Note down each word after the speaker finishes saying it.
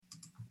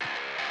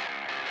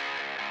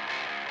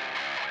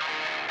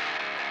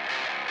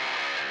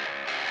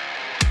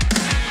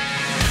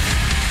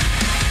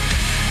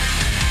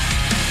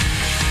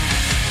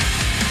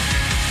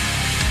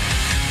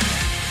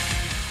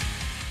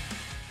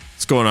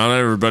going on,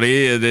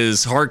 everybody? It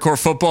is Hardcore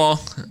Football.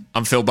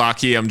 I'm Phil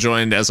Bakke. I'm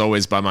joined, as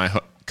always, by my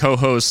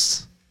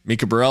co-host,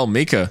 Mika Burrell.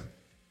 Mika,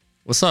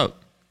 what's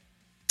up?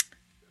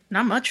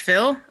 Not much,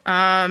 Phil.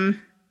 Yeah,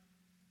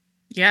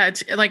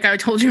 it's like I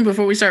told you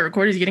before we start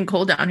recording, it's getting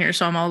cold down here,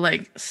 so I'm all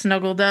like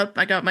snuggled up.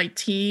 I got my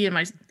tea and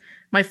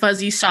my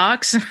fuzzy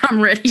socks.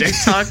 I'm ready to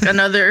talk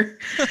another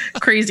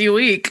crazy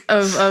week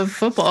of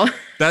football.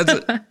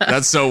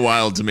 That's so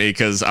wild to me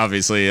because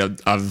obviously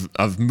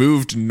I've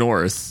moved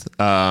north,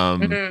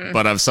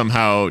 but I've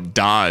somehow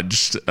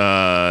dodged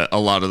a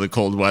lot of the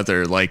cold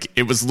weather. Like,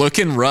 it was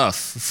looking rough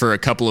for a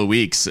couple of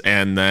weeks,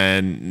 and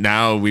then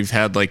now we've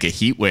had like a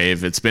heat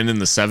wave. It's been in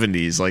the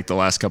 70s like the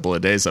last couple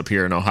of days up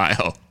here in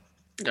Ohio.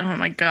 Oh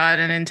my God.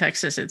 And in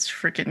Texas, it's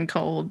freaking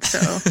cold.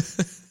 So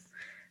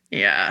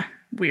yeah,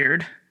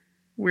 weird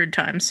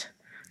times.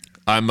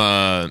 I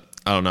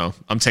don't know.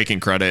 I'm taking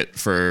credit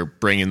for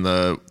bringing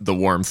the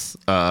warmth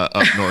up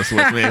north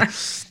with me.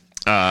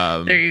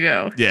 There you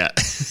go. Yeah.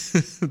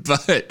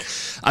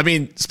 But I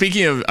mean,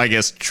 speaking of, I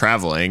guess,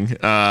 traveling,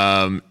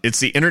 it's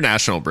the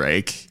international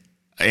break.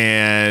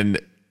 And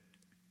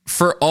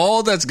for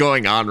all that's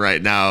going on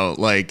right now,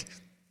 like,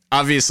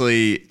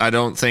 obviously, I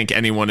don't think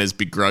anyone is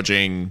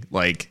begrudging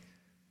like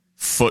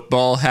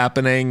football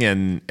happening,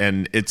 and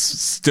it's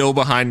still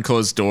behind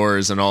closed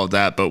doors and all of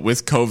that. But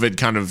with COVID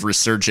kind of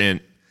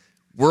resurgent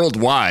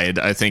worldwide,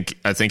 I think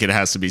it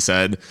has to be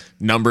said,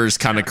 numbers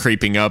kind of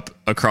creeping up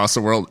across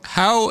the world.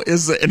 How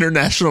is the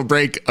international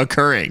break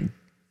occurring?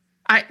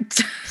 I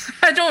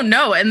don't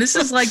know. And this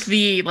is like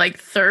the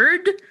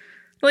third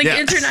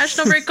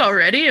international break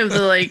already of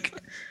the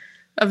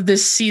of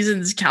this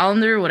season's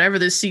calendar, whatever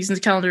this season's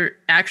calendar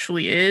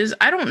actually is.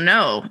 I don't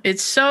know.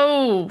 It's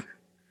so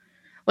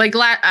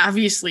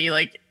obviously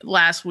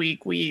last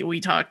week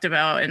we talked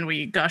about and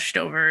we gushed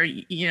over,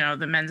 the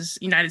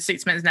United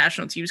States men's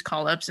national team's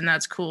call ups, and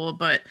that's cool.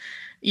 But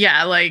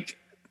yeah,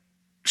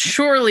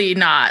 surely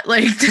not.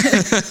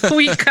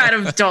 We kind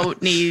of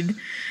don't need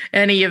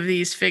any of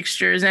these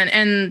fixtures,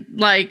 and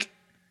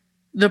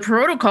the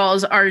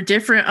protocols are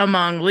different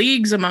among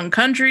leagues, among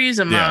countries,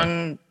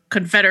 among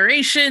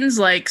confederations.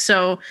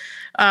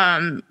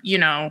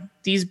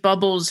 These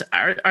bubbles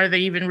are they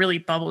even really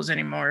bubbles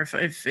anymore?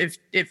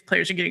 If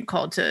players are getting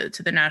called to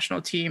the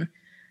national team,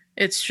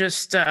 it's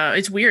just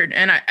it's weird.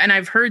 And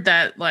I've heard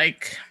that I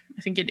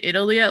think in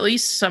Italy, at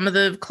least, some of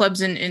the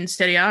clubs in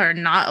Serie A are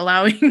not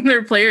allowing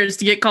their players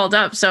to get called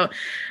up. So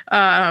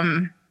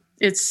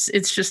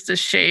it's just a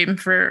shame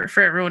for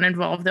everyone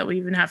involved that we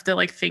even have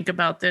to think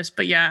about this.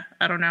 But yeah,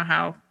 I don't know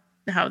how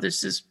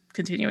this is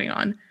continuing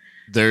on.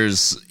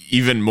 There's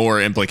even more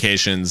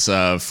implications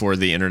for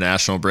the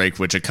international break,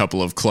 which a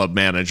couple of club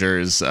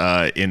managers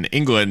in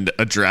England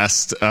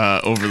addressed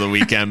over the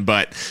weekend.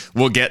 But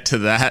we'll get to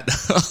that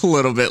a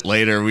little bit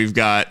later.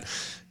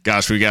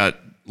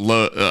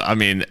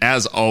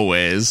 As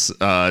always,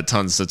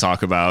 tons to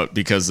talk about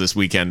because this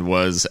weekend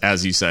was,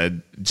 as you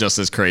said, just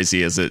as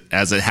crazy as it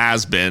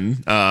has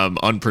been,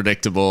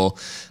 unpredictable,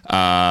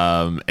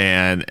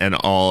 and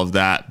all of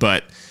that.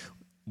 But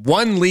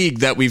one league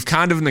that we've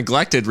kind of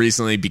neglected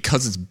recently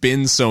because it's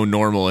been so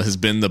normal has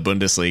been the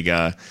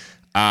Bundesliga.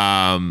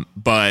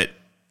 But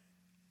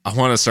I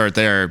want to start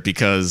there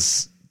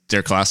because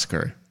Der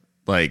Klassiker.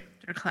 Der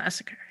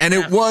Klassiker. And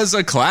it was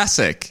a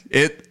classic.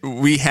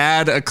 We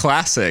had a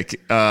classic.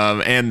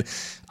 And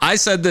I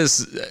said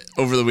this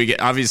over the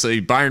weekend.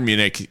 Obviously, Bayern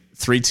Munich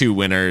 3-2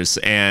 winners,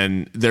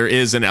 and there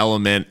is an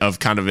element of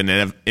kind of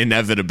an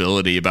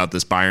inevitability about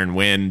this Bayern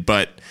win,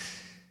 but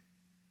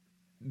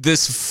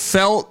this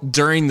felt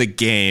during the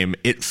game,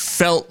 it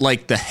felt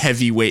like the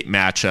heavyweight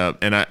matchup.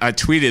 And I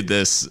tweeted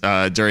this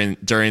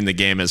during the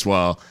game as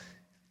well.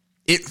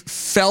 It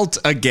felt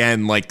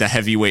again like the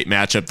heavyweight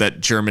matchup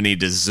that Germany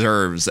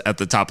deserves at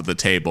the top of the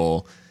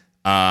table.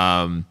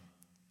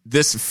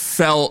 This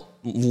felt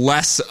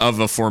less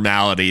of a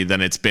formality than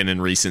it's been in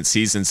recent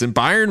seasons. And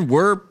Bayern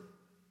were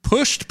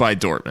pushed by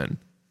Dortmund.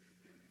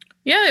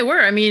 Yeah, they were.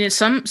 I mean,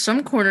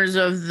 some corners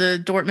of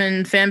the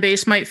Dortmund fan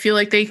base might feel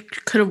like they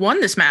could have won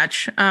this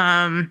match.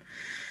 Like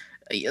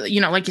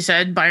you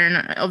said,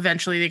 Bayern,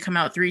 eventually they come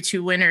out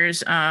 3-2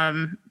 winners.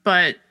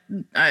 But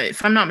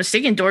if I'm not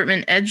mistaken,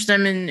 Dortmund edged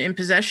them in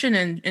possession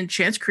and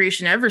chance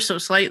creation ever so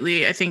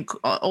slightly. I think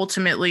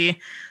ultimately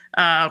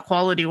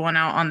quality won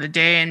out on the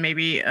day, and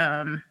maybe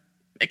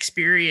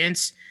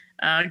experience,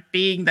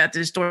 being that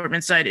this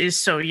Dortmund side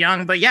is so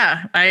young. But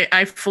yeah,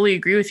 I fully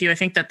agree with you. I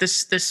think that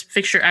this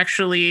fixture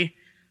actually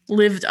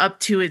lived up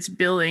to its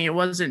billing. It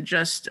wasn't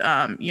just,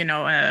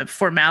 a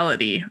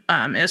formality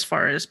as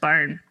far as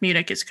Bayern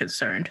Munich is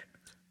concerned.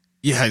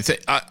 Yeah,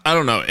 I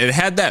don't know. It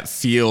had that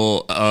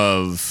feel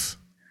of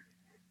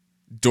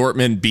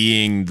Dortmund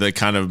being the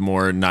kind of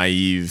more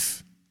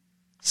naive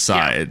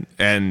side,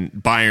 and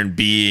Bayern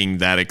being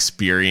that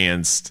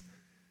experienced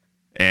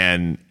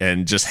and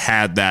just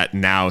had that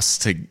nous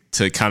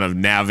to kind of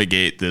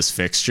navigate this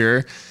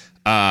fixture.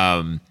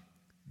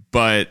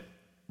 But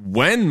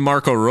when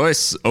Marco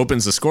Reus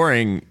opens the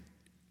scoring,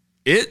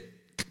 it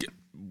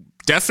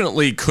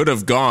definitely could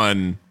have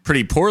gone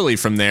pretty poorly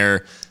from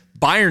there.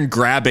 Bayern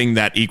grabbing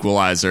that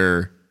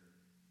equalizer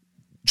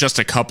just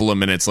a couple of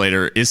minutes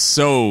later is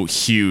so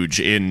huge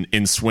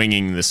in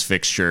swinging this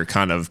fixture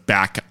kind of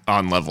back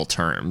on level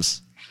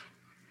terms.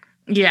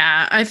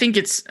 Yeah, I think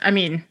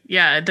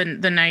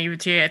the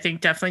naivety I think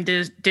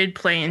definitely did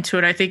play into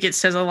it. I think it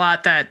says a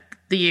lot that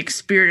the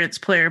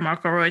experienced player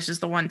Marco Reus is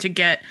the one to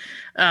get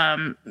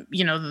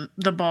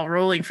the ball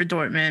rolling for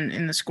Dortmund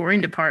in the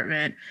scoring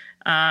department.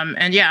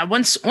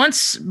 Once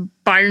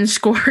Bayern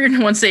scored,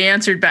 once they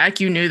answered back,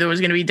 you knew there was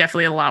going to be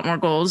definitely a lot more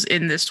goals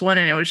in this one,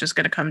 and it was just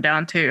going to come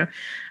down to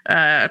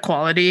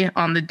quality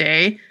on the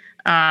day.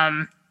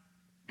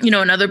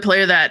 Another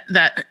player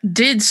that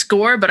did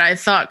score, but I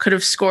thought could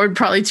have scored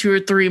probably 2 or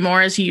 3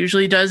 more as he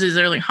usually does, is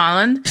Erling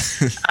Haaland.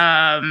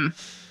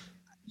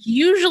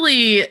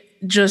 Usually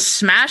just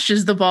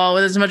smashes the ball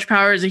with as much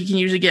power as he can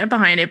usually get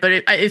behind it, but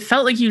it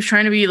felt like he was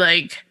trying to be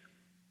like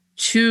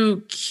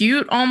too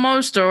cute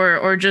almost,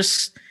 or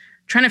just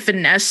trying to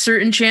finesse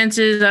certain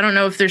chances. I don't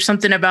know if there's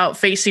something about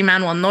facing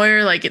Manuel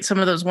Neuer, like it's some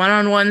of those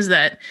one-on-ones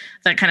that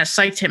kind of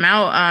psyched him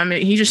out.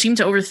 He just seemed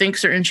to overthink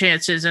certain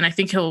chances, and I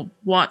think he'll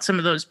want some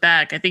of those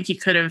back. I think he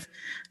could have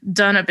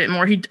done a bit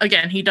more. He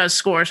does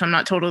score, so I'm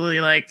not totally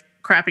like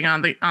crapping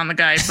on the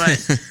guy, but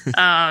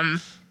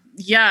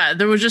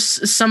there were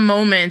just some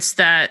moments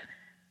that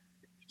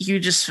you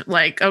just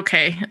like,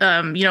 okay,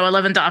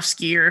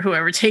 Lewandowski or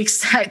whoever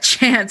takes that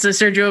chance, a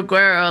Sergio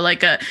Aguero,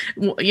 like a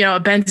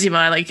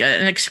Benzema, like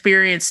an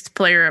experienced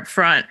player up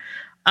front.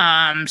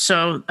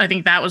 So I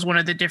think that was one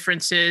of the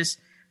differences.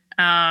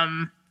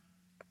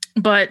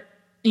 But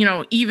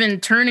even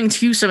turning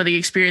to some of the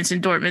experience in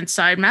Dortmund's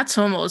side, Mats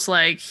Hummels,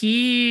 like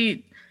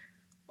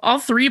all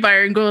 3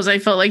 Bayern goals, I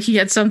felt like he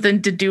had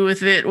something to do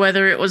with it,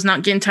 whether it was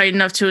not getting tight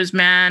enough to his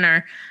man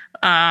or,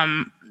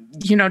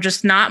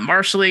 just not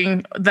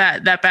marshaling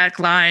that back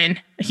line.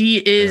 He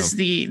is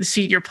the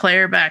senior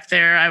player back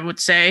there, I would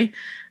say.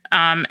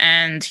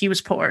 And he was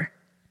poor,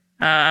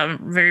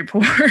 very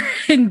poor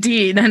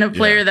indeed. And a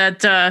player that,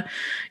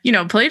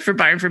 played for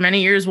Bayern for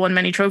many years, won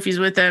many trophies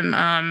with them,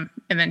 and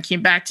then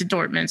came back to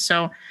Dortmund.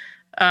 So,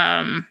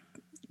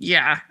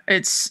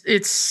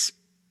 it's,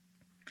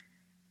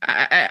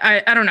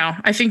 I don't know.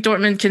 I think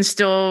Dortmund can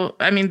still.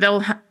 I mean,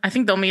 I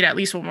think they'll meet at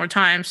least one more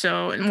time.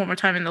 One more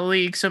time in the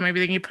league. So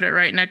maybe they can put it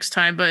right next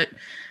time. But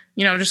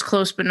just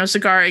close, but no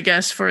cigar, I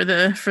guess, for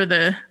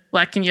the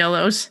black and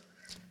yellows.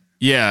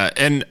 Yeah,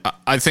 and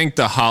I think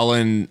the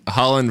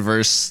Haaland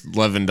versus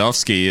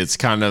Lewandowski, it's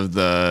kind of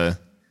the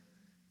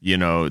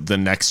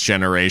next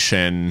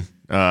generation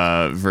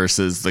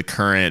versus the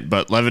current.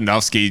 But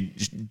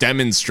Lewandowski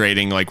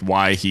demonstrating like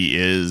why he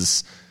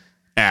is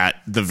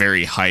at the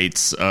very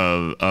heights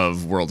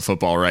of world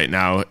football right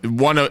now.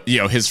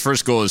 His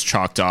first goal is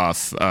chalked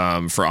off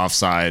for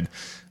offside,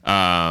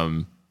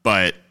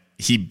 but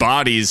he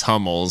bodies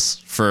Hummels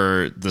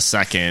for the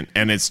second,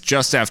 and it's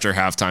just after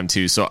halftime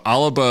too. So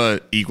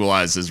Alaba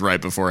equalizes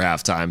right before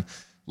halftime.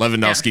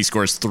 Lewandowski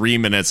scores 3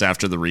 minutes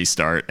after the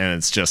restart, and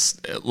it's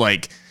just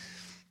like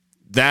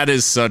that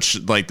is such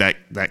like that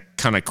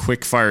kind of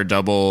quick fire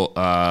double.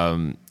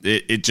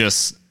 It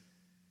just,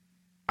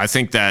 I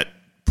think that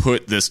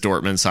put this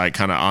Dortmund side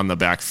kind of on the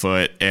back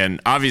foot,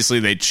 and obviously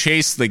they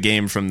chased the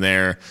game from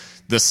there.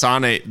 The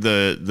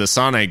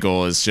Sane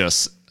goal is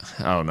just,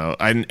 I don't know,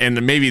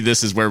 and maybe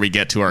this is where we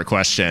get to our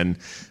question.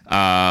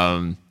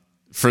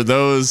 For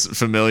those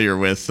familiar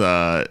with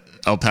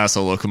El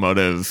Paso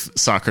Locomotive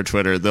soccer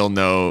Twitter, they'll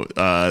know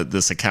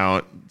this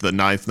account, the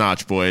Ninth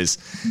Notch Boys.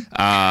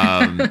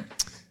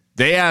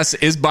 They asked,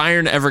 is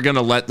Bayern ever going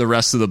to let the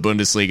rest of the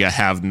Bundesliga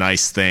have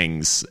nice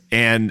things?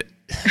 And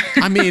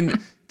I mean,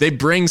 they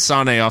bring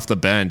Sane off the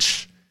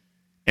bench,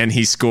 and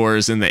he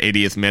scores in the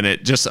 80th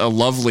minute. Just a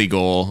lovely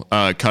goal,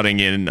 cutting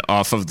in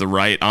off of the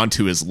right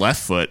onto his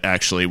left foot,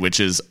 actually, which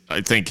is, I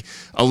think,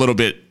 a little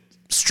bit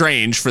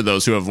strange for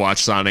those who have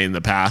watched Sane in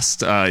the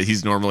past.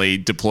 He's normally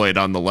deployed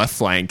on the left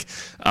flank,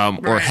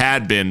 or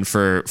had been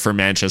for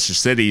Manchester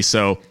City.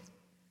 So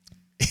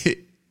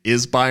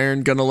is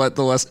Bayern going to let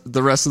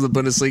the rest of the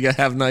Bundesliga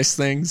have nice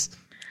things?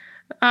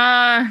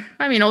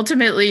 I mean,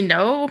 ultimately,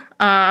 no.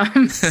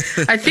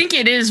 I think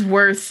it is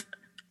worth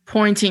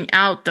pointing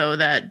out, though,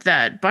 that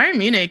Bayern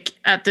Munich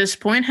at this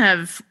point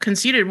have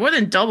conceded more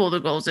than double the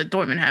goals that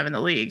Dortmund have in the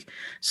league.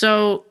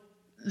 So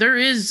there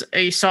is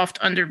a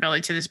soft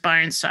underbelly to this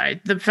Bayern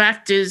side. The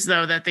fact is,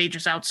 though, that they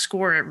just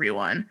outscore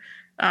everyone.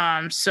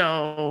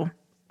 So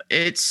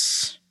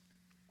it's...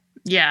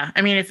 Yeah,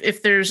 I mean,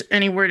 if there's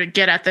anywhere to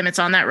get at them, it's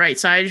on that right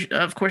side.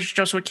 Of course,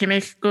 Joshua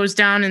Kimmich goes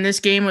down in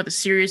this game with a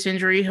serious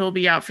injury. He'll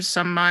be out for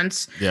some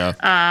months. Yeah.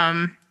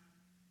 I'm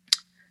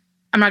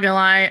not gonna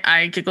lie,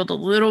 I giggled a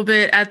little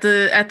bit at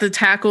the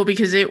tackle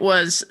because it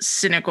was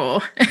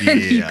cynical, and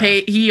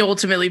he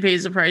ultimately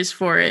pays the price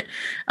for it.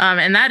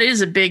 And that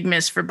is a big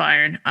miss for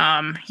Bayern.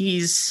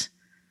 He's,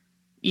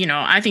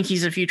 I think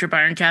he's a future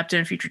Bayern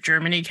captain, future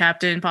Germany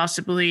captain,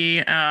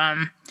 possibly.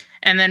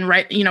 And then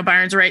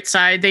Bayern's right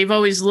side, they've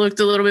always looked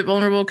a little bit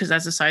vulnerable because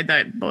that's the side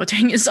that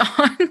Boateng is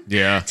on.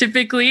 Yeah,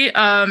 typically.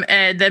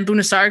 And then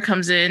Bunassar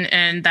comes in,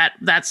 and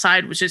that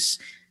side was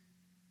just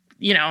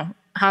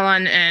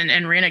Haaland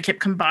and Reina kept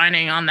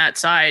combining on that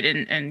side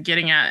and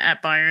getting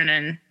at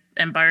Bayern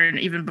and Bayern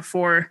even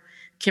before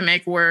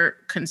Kimmich were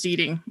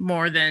conceding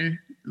more than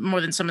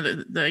some of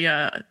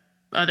the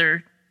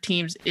other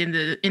teams in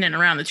and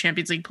around the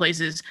Champions League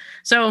places.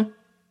 So,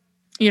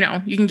 you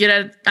can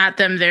get at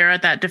them there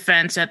at that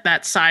defense, at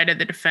that side of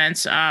the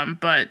defense.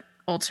 But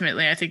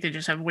ultimately, I think they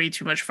just have way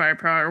too much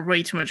firepower,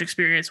 way too much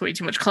experience, way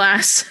too much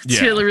class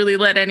to really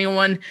let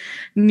anyone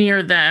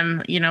near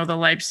them, the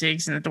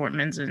Leipzigs and the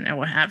Dortmunds and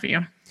what have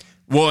you.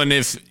 Well, and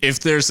if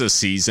there's a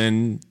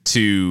season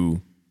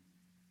to,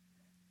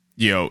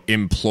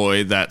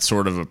 employ that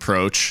sort of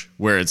approach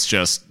where it's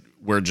just,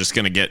 we're just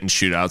going to get in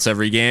shootouts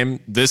every game,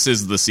 this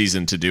is the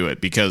season to do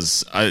it,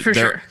 because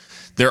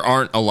there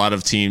aren't a lot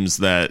of teams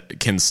that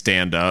can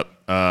stand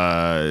up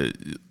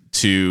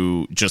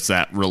to just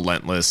that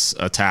relentless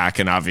attack.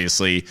 And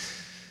obviously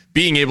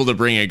being able to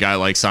bring a guy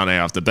like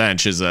Sané off the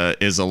bench is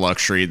a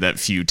luxury that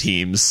few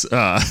teams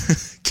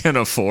can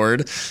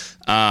afford.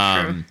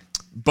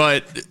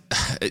 But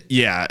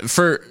yeah,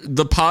 for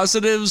the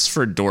positives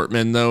for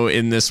Dortmund though,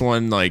 in this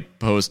one, like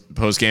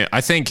post game,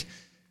 I think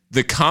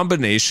the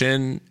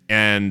combination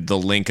and the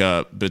link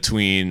up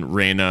between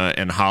Reina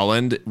and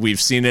Haaland,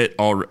 we've seen it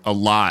a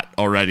lot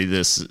already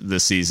this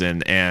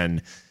season,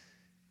 and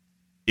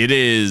it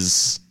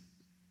is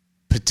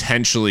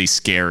potentially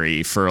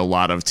scary for a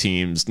lot of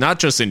teams, not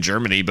just in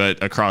Germany,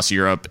 but across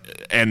Europe,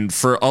 and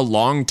for a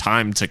long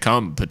time to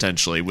come,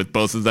 potentially, with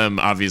both of them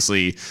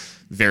obviously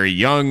very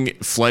young,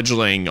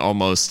 fledgling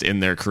almost in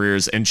their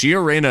careers. And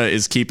Gio Reyna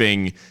is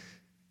keeping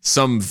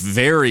some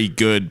very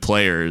good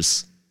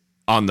players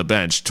on the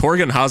bench.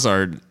 Torgan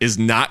Hazard is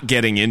not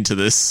getting into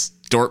this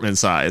Dortmund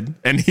side,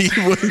 and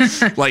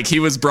he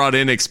was brought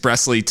in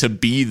expressly to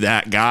be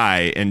that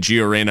guy, and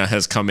Gio Reyna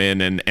has come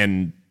in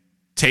and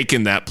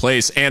taken that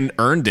place and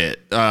earned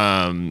it.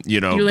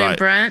 Julian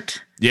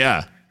Brandt.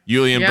 Yeah.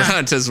 Julian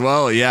Brandt as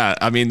well. Yeah.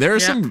 I mean, there are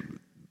some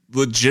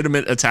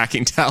legitimate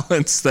attacking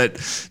talents that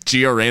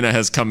Gio Reyna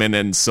has come in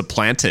and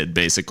supplanted,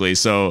 basically.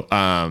 So,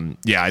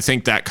 I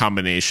think that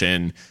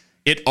combination,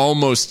 it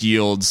almost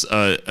yields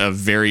a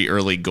very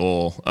early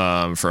goal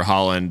for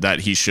Haaland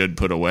that he should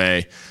put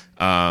away.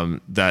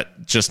 That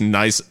just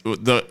nice.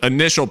 The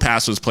initial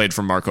pass was played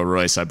from Marco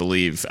Reus, I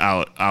believe,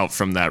 out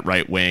from that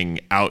right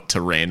wing out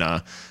to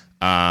Reyna.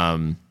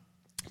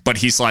 But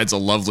he slides a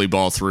lovely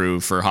ball through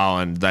for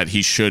Haaland that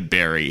he should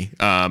bury,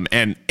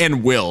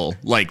 and will,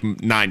 like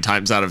 9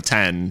 times out of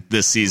 10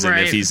 this season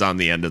if he's on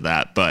the end of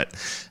that. But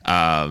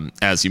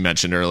as you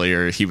mentioned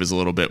earlier, he was a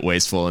little bit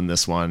wasteful in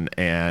this one,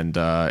 and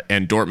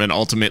Dortmund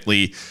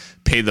ultimately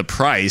pay the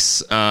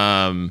price.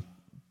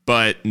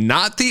 But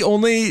not the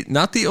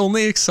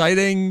only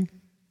exciting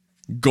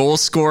goal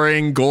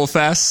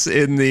fests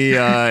in the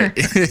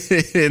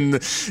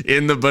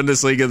in the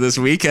Bundesliga this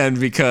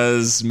weekend,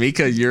 because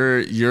Mika,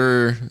 you're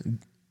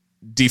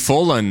Die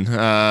Fohlen,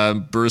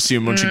 Borussia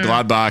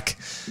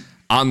Mönchengladbach,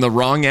 on the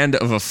wrong end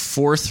of a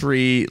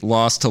 4-3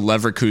 loss to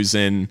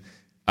Leverkusen.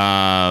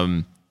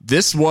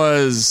 This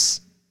was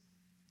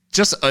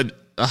just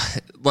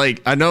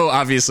I know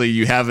obviously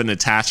you have an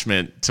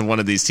attachment to one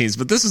of these teams,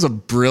 but this is a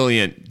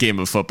brilliant game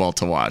of football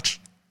to watch.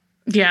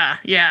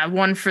 Yeah.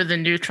 One for the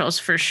neutrals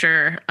for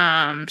sure.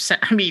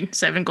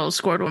 7 goals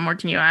scored. What more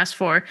can you ask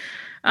for?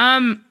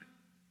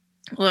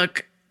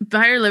 Look,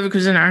 Bayer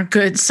Leverkusen are a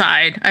good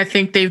side. I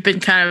think they've been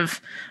kind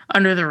of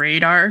under the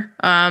radar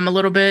a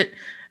little bit,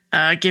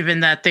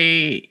 given that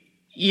they,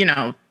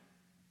 they're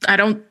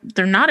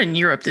not in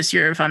Europe this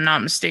year, if I'm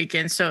not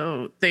mistaken.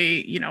 So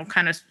they,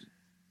 kind of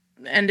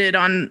ended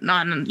on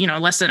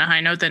less than a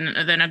high note than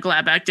a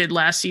Gladbach did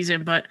last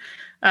season, but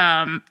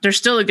they're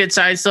still a good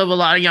side. Still have a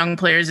lot of young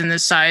players in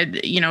this side.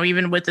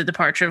 Even with the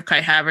departure of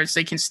Kai Havertz,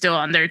 they can still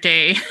on their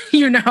day,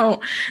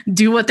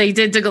 do what they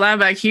did to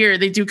Gladbach here.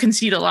 They do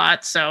concede a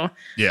lot, so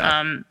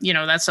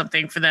that's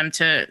something for them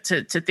to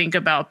think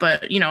about.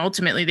 But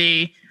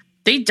ultimately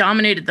they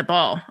dominated the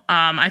ball.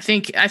 I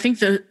think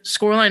the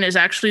scoreline is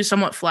actually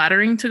somewhat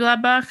flattering to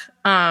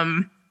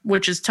Gladbach,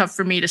 which is tough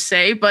for me to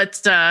say,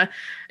 but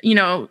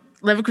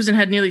Leverkusen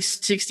had nearly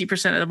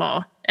 60% of the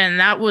ball, and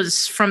that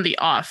was from the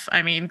off.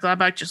 I mean,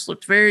 Gladbach just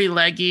looked very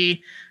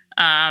leggy,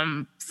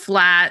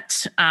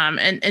 flat,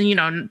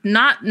 and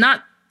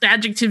not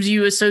adjectives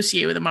you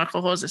associate with a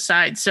Marco Rose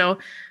side. So,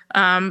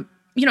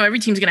 every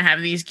team's going to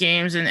have these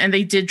games, and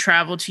they did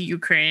travel to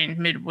Ukraine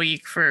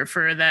midweek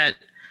for that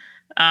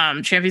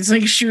Champions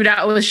League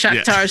shootout with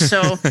Shakhtar.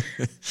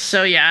 Yeah.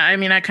 So I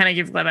mean, I kind of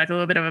give Gladbach a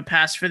little bit of a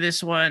pass for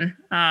this one.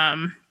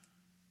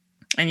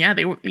 And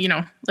they were,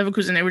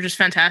 Leverkusen, they were just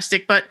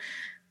fantastic. But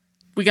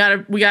we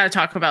gotta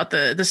talk about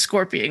the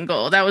Scorpion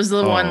goal. That was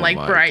the one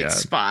bright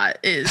spot.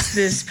 Is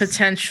this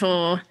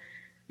potential?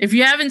 If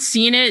you haven't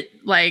seen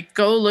it,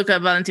 go look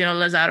up Valentino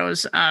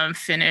Lazzaro's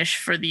finish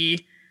for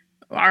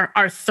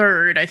our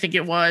third, I think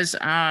it was.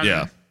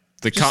 The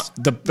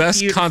best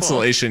beautiful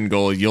consolation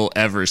goal you'll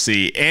ever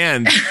see,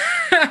 and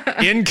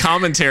in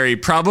commentary,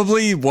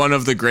 probably one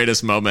of the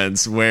greatest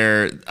moments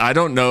where I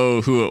don't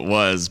know who it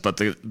was, but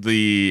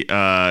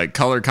the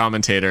color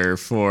commentator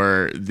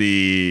for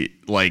the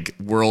like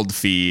world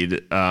feed,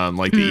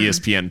 like the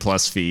ESPN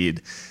Plus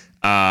feed,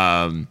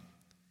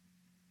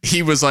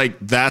 he was like,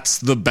 "That's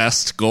the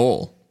best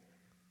goal."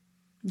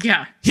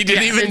 Yeah, he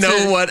didn't even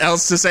know what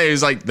else to say. He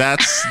was like,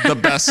 "That's the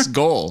best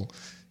goal.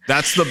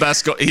 That's the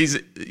best goal."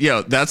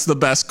 That's the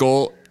best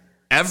goal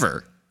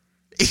ever.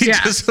 He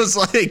just was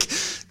like,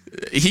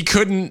 he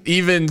couldn't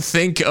even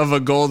think of a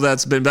goal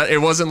that's been better.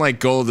 It wasn't like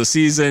goal of the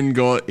season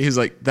goal. He's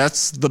like,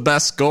 that's the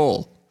best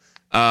goal.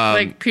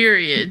 Like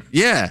period.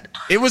 Yeah,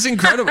 it was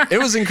incredible. It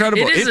was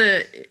incredible.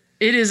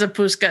 It is a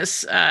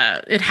Puskás.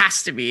 It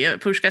has to be a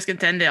Puskás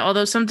contender.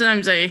 Although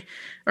sometimes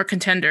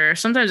contender.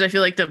 Sometimes I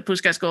feel like the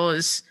Puskás goal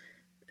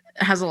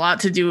has a lot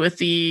to do with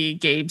the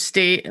game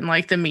state and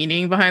like the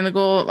meaning behind the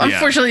goal.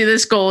 Unfortunately,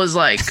 this goal is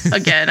like,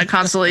 again, a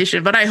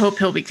consolation, but I hope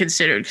he'll be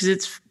considered because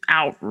it's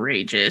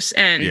outrageous.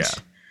 And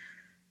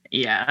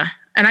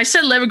and I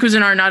said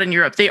Leverkusen are not in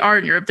Europe. They are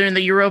in Europe. They're in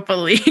the Europa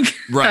League.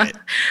 Right.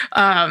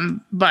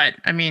 But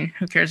I mean,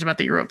 who cares about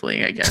the Europa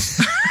League, I guess.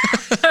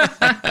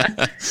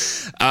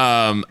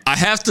 I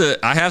have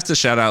to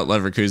shout out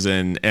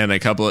Leverkusen and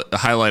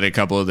highlight a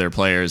couple of their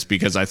players,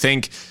 because I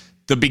think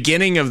the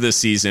beginning of the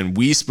season,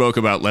 we spoke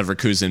about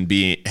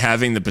Leverkusen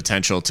having the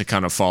potential to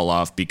kind of fall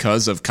off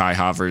because of Kai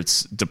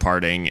Havertz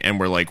departing, and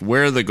we're like,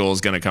 where are the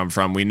goals going to come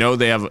from? We know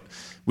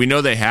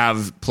they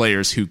have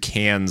players who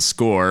can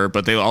score,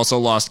 but they also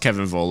lost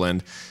Kevin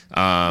Volland,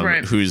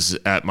 who's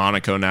at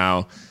Monaco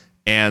now.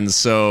 And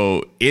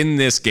so in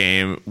this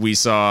game, we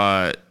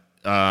saw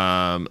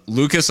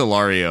Lucas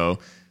Alario,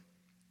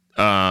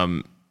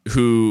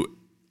 who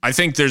I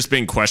think there's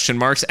been question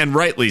marks, and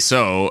rightly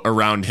so,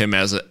 around him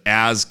as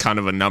kind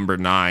of a number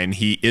 9.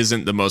 He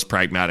isn't the most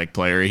pragmatic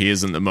player. He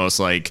isn't the most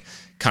like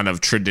kind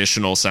of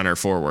traditional center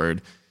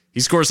forward.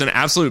 He scores an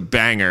absolute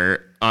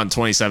banger on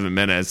 27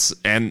 minutes,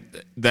 and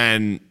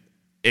then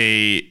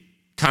a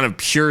kind of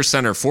pure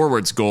center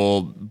forwards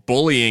goal,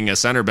 bullying a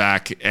center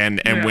back and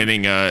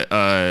winning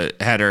a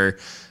header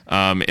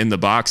in the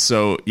box.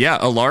 So yeah,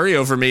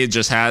 Alario for me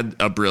just had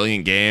a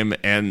brilliant game,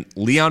 and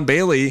Leon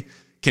Bailey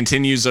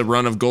continues a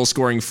run of goal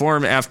scoring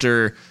form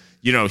after,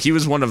 he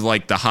was one of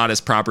like the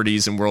hottest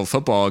properties in world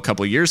football a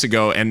couple of years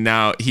ago. And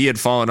now he had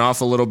fallen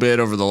off a little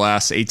bit over the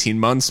last 18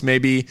 months,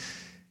 maybe.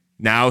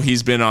 Now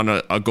he's been on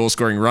a goal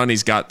scoring run.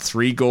 He's got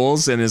 3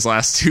 goals in his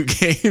last 2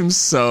 games.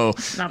 So,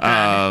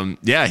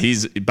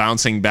 he's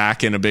bouncing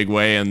back in a big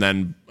way. And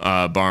then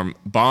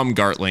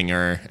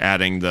Baumgartlinger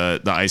adding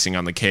the icing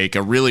on the cake,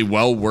 a really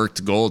well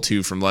worked goal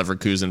too from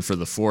Leverkusen for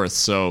the 4th.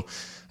 So,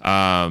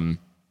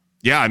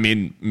 I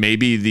mean,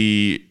 maybe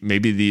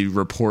the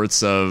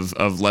reports of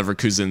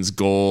Leverkusen's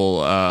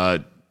goal,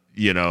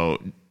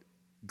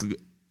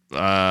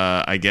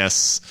 I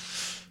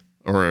guess,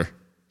 or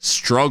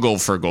struggle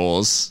for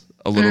goals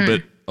a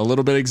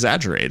little bit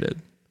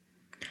exaggerated.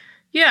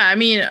 Yeah, I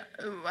mean,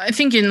 I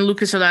think in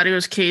Lucas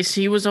Alario's case,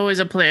 he was always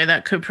a player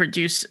that could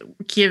produce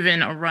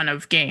given a run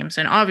of games,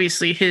 and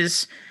obviously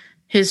his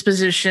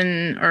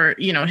position, or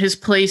his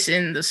place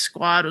in the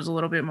squad, was a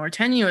little bit more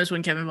tenuous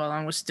when Kevin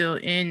Volland was still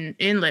in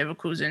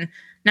Leverkusen.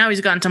 Now he's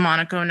gone to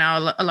Monaco.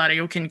 Now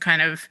Alario can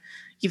kind of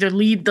either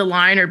lead the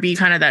line or be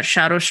kind of that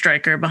shadow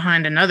striker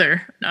behind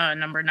another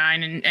number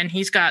 9, and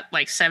he's got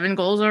like 7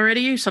 goals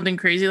already, something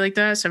crazy like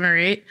that, 7 or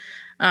 8.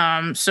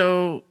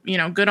 So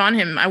good on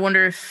him. I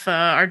wonder if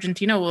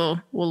Argentina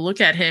will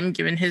look at him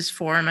given his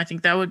form. I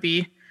think that would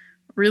be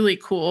really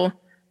cool.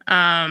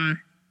 And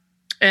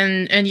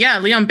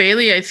Leon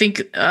Bailey, I think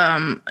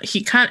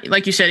he kind of,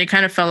 like you said, he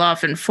kind of fell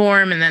off in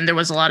form, and then there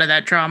was a lot of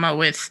that drama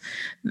with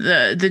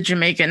the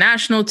Jamaica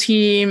national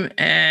team,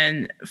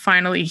 and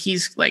finally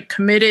he's like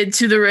committed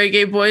to the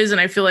Reggae Boys,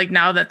 and I feel like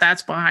now that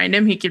that's behind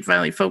him, he can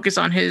finally focus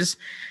on his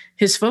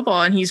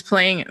football, and he's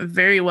playing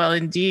very well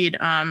indeed.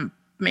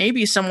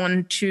 Maybe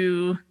someone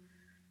to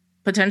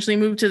potentially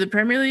move to the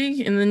Premier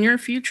League in the near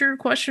future? ?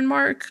 But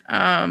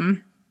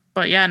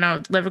yeah, no,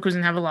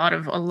 Leverkusen have a lot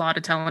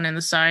of talent in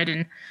the side,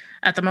 and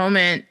at the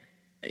moment,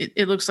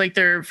 it looks like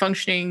they're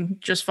functioning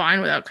just fine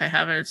without Kai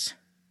Havertz.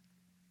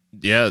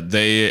 Yeah,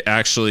 they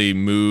actually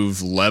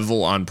move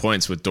level on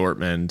points with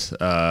Dortmund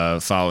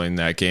following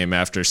that game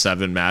after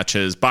 7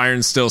 matches.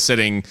 Bayern's still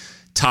sitting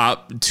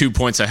top 2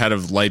 points ahead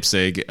of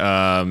Leipzig,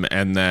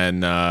 and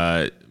then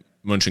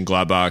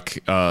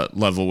Mönchengladbach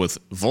level with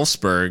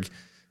Wolfsburg.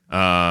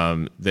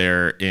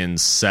 They're in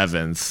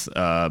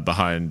 7th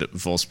behind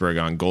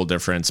Wolfsburg on goal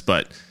difference,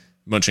 but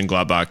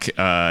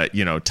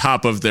Mönchengladbach,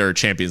 top of their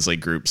Champions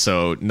League group,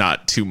 so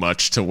not too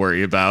much to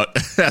worry about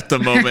at the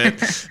moment.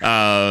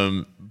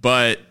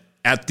 But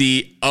at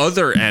the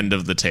other end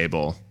of the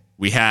table,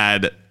 we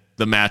had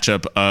the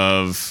matchup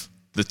of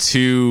the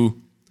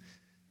 2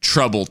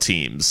 trouble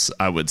teams,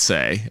 I would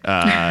say,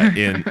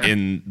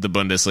 in the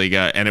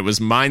Bundesliga, and it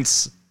was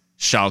Mainz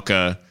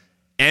Schalke,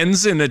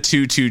 ends in a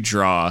 2-2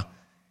 draw,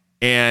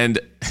 and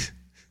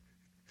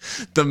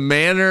the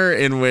manner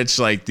in which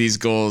like these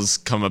goals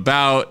come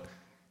about,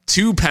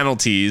 2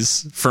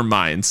 penalties for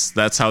Mainz.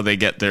 That's how they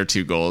get their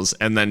 2 goals.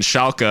 And then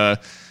Schalke,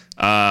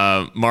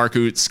 Mark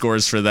Uth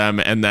scores for them,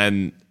 and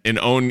then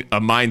a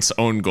Mainz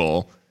own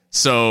goal.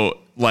 So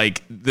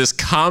like this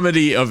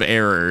comedy of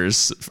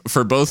errors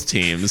for both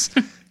teams.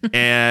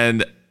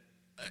 And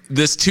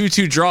this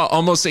 2-2 draw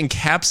almost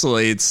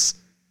encapsulates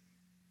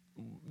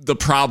the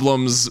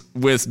problems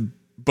with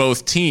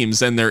both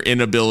teams and their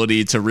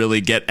inability to really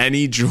get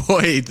any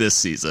joy this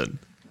season.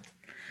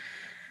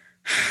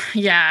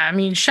 Yeah, I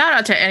mean, shout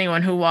out to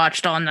anyone who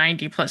watched all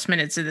 90 plus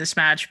minutes of this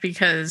match,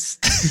 because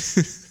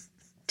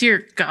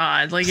dear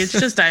God, like, it's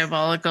just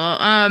diabolical.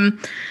 I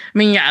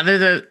mean, yeah, they're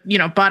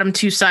the bottom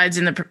 2 sides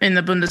in the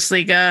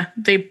Bundesliga.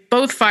 They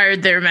both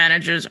fired their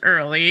managers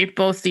early.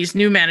 Both these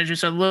new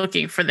managers are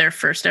looking for their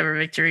first ever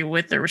victory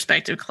with their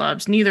respective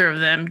clubs. Neither of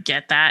them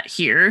get that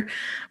here.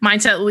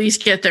 Mainz at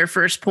least get their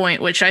first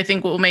point, which I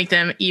think will make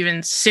them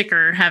even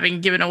sicker,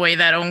 having given away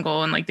that own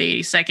goal in like the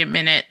 82nd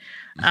minute.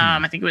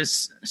 I think it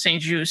was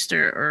St. Just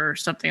or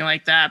something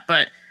like that.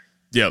 But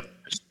yep,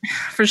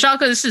 for Schalke,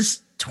 this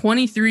is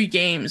 23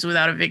 games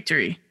without a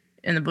victory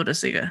in the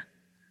Bundesliga.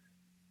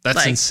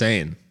 That's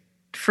insane.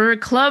 For a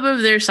club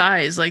of their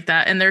size like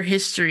that, and their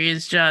history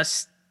is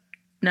just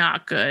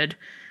not good.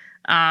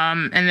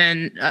 And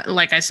then,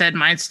 like I said,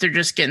 Mainz, they're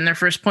just getting their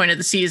first point of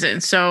the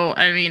season. So,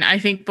 I mean, I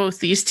think both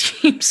these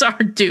teams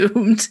are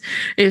doomed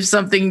if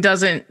something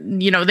doesn't,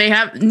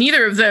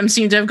 neither of them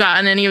seem to have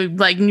gotten any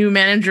like new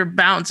manager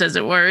bounce, as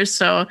it were.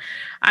 So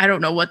I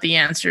don't know what the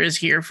answer is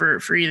here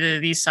for either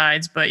of these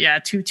sides, but yeah,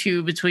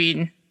 2-2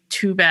 between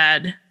 2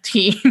 bad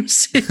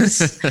teams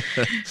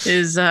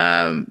is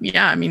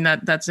I mean,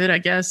 that's it, I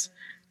guess.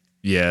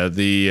 Yeah,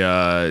 the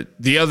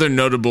other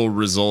notable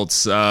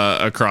results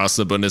across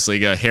the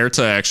Bundesliga,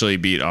 Hertha actually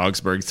beat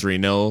Augsburg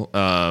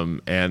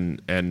 3-0,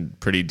 and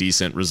pretty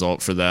decent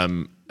result for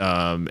them.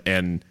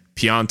 And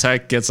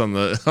Piontek gets on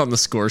the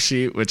score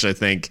sheet, which I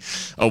think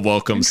a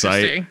welcome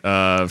sight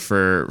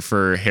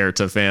for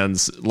Hertha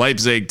fans.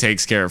 Leipzig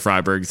takes care of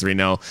Freiburg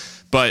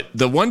 3-0. But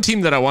the one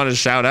team that I want to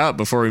shout out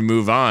before we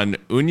move on,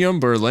 Union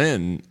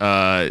Berlin,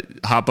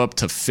 hop up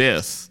to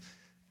 5th.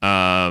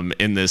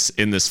 In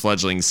this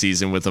fledgling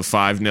season with a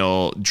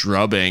 5-0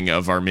 drubbing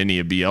of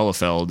Arminia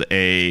Bielefeld,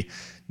 a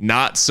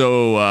not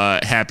so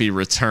happy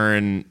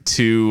return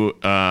to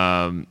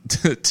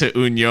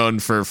Union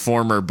for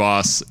former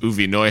boss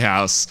Uwe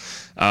Neuhaus,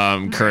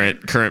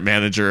 current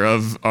manager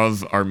of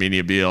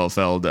Arminia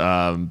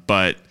Bielefeld.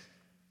 But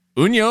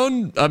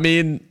Union, I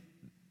mean,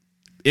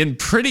 in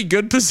pretty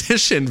good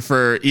position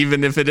for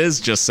even if it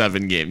is just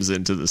 7 games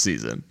into the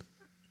season.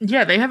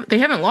 Yeah, they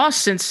haven't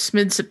lost since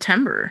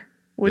mid-September.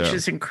 Which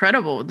is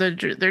incredible. They're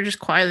just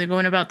quietly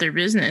going about their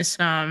business.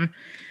 This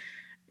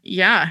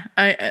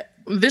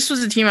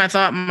was a team I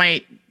thought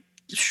might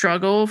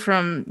struggle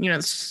from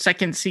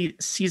second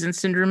season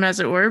syndrome, as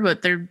it were,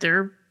 but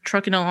they're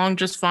trucking along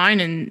just fine,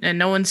 and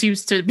no one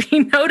seems to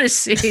be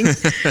noticing.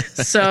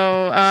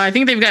 So I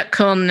think they've got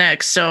Köln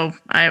next. So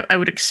I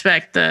would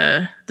expect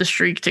the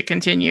streak to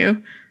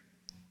continue.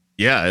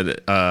 Yeah.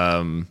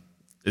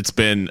 It's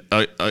been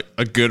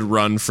a good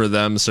run for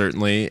them,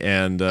 certainly,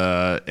 and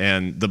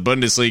the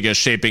Bundesliga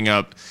shaping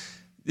up,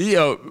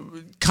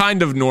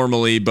 kind of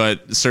normally,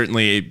 but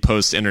certainly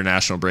post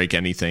international break,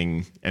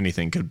 anything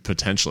could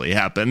potentially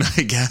happen,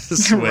 I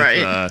guess.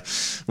 Right.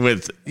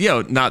 With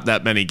not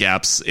that many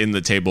gaps in the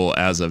table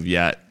as of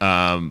yet.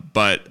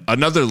 But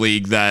another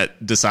league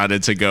that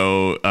decided to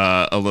go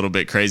a little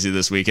bit crazy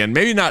this weekend,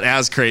 maybe not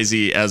as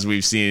crazy as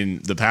we've seen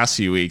the past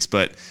few weeks,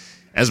 but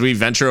as we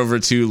venture over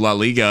to La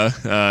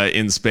Liga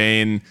in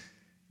Spain,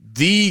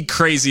 the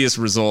craziest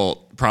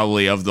result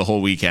probably of the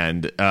whole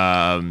weekend,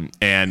 and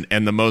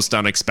the most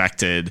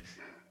unexpected: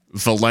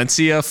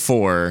 Valencia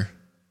 4,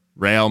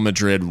 Real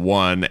Madrid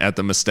 1 at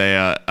the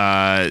Mestalla.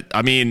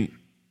 I mean,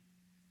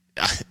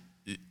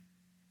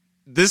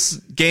 this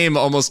game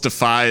almost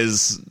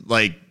defies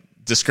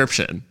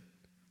description.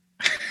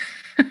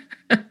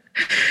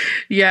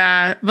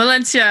 Yeah,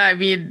 Valencia, I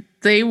mean,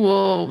 they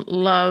will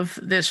love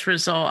this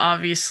result,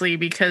 obviously,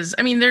 because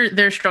I mean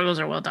their struggles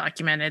are well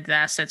documented. The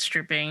asset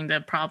stripping,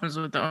 the problems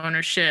with the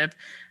ownership.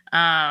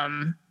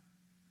 I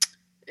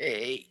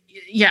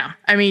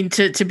mean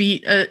to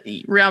beat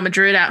Real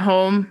Madrid at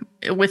home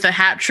with a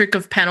hat trick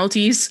of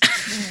penalties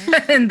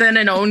and then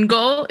an own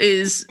goal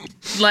is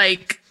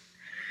like,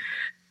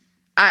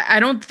 I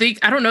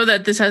don't know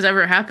that this has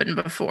ever happened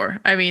before.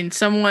 I mean,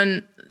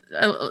 someone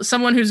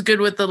who's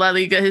good with the La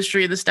Liga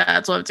history of the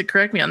stats will have to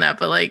correct me on that,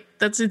 but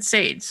that's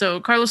insane. So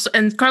Carlos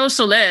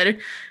Soler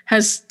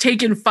has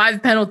taken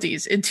 5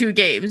 penalties in 2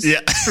 games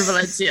for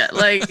Valencia.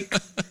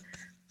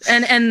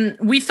 And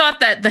we thought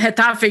that the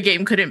Getafe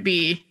game couldn't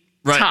be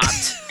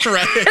topped.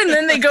 Right. And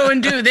then they go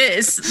and do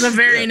this the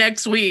very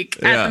next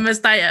week at the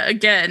Mestalla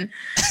again.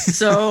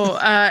 So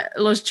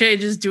Los Che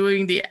is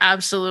doing the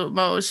absolute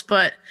most.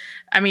 But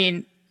I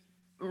mean,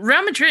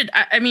 Real Madrid,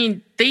 I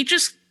mean, they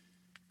just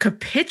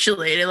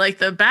capitulated.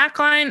 The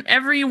backline,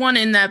 everyone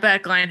in that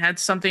backline had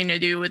something to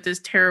do with this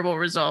terrible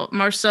result.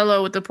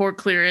 Marcelo with the poor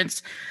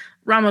clearance,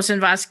 Ramos and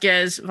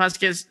Vasquez.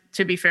 Vasquez,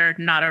 to be fair,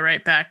 not a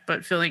right back,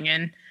 but filling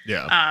in.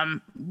 Yeah.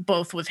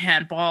 Both with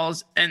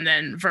handballs, and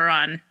then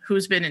Varane,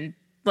 who's been in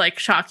like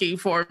shocking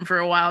form for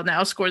a while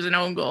now, scores an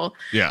own goal.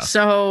 Yeah.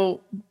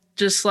 So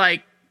just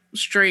like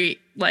straight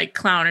like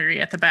clownery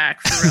at the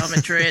back for Real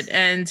Madrid,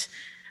 and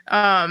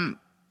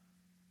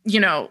you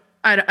know,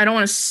 I don't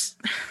want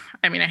to.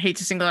 I mean, I hate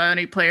to single out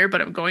any player,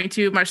 but I'm going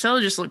to. Marcelo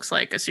just looks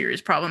like a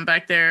serious problem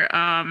back there.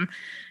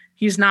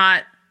 He's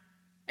not.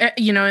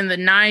 You know, in the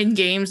 9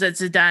 games that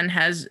Zidane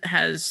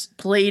has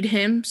played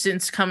him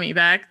since coming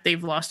back,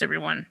 they've lost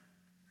everyone.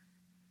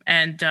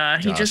 And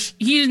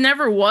he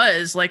never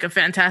was like a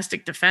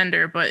fantastic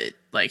defender, but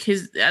like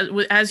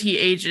as he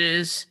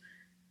ages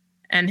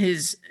and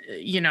his,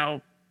 you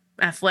know,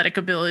 athletic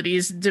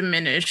abilities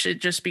diminish,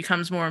 it just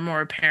becomes more and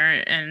more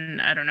apparent. And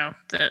I don't know,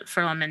 that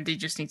Ferland Mendy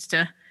just needs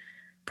to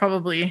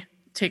probably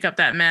take up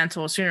that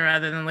mantle sooner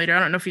rather than later. I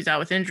don't know if he's out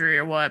with injury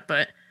or what,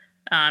 but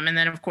and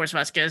then of course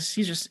Vasquez,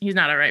 he's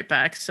not a right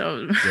back.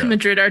 So yeah.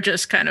 Madrid are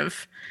just kind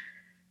of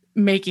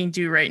making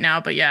do right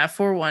now. But yeah,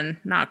 4-1,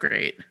 not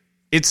great.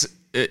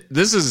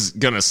 This is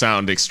gonna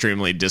sound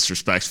extremely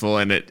disrespectful,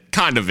 and it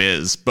kind of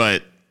is,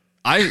 but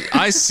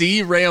I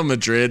see Real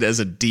Madrid as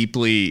a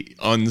deeply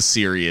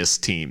unserious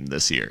team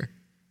this year.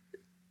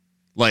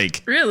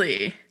 Like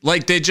really,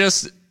 like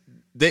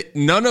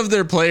none of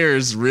their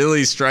players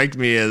really strike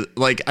me as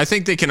like, I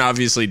think they can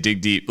obviously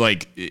dig deep.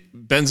 Like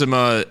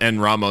Benzema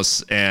and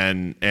Ramos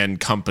and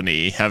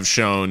company have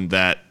shown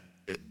that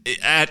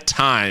at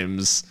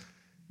times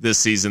this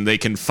season they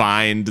can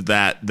find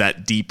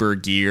that deeper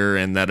gear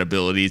and that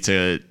ability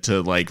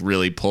to like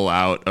really pull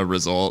out a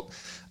result.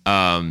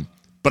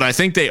 But I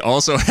think they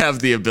also have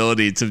the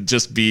ability to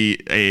just be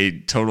a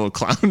total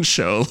clown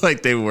show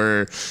like they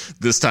were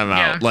this time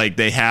out. Like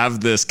they have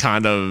this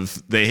kind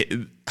of,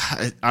 I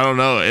don't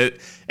know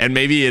it. And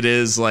maybe it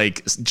is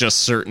like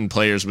just certain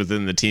players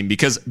within the team,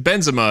 because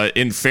Benzema,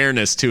 in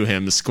fairness to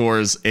him,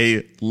 scores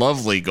a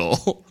lovely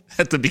goal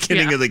at the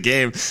beginning of the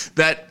game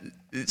that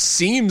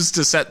seems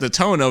to set the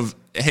tone of,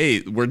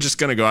 hey, we're just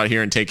going to go out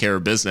here and take care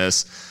of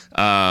business.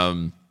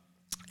 And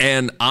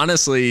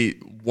honestly,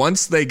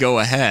 once they go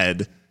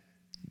ahead,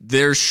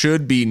 there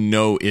should be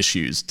no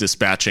issues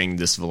dispatching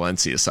this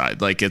Valencia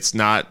side. Like it's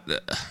not,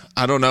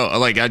 I don't know.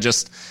 Like I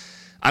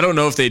don't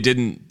know if they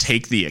didn't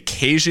take the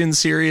occasion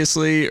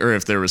seriously, or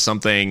if there was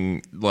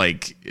something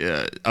like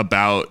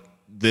about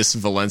this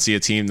Valencia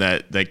team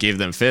that gave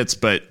them fits,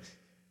 but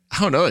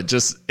I don't know.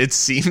 It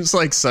seems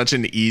like such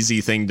an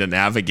easy thing to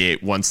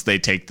navigate once they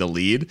take the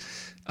lead.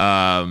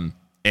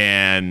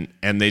 And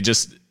they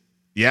just,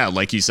 yeah,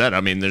 like you said,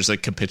 I mean, there's a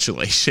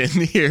capitulation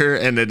here,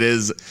 and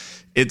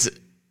it's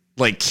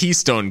like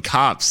Keystone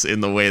Cops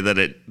in the way that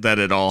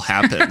it all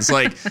happens.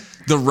 Like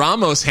the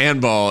Ramos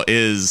handball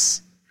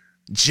is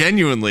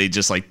genuinely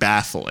just like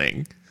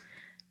baffling.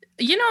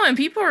 You know, and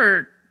people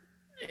are,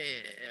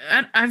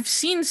 I've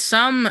seen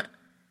some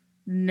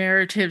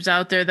narratives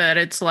out there that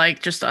it's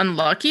like just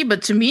unlucky,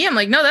 but to me, I'm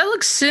like, no, that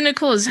looks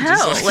cynical as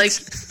hell. Like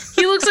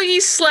he looks like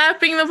he's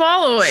slapping the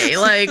ball away.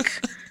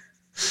 Like,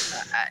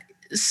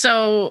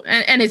 so,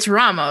 and it's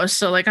Ramos,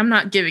 so like I'm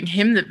not giving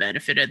him the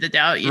benefit of the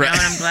doubt, you know, and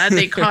I'm glad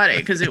they caught it,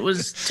 because it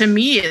was, to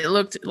me, it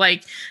looked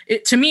like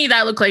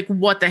that looked like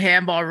what the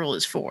handball rule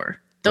is for.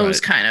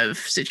 Those kind of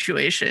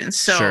situations.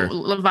 So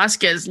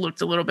Vasquez looked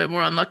a little bit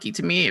more unlucky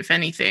to me, if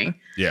anything.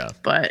 Yeah.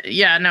 But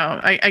yeah, no,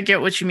 I get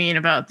what you mean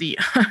about the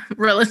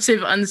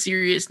relative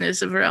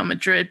unseriousness of Real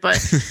Madrid.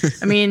 But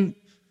I mean,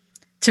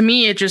 to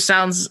me, it just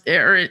sounds,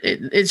 or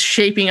it's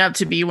shaping up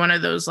to be one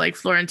of those like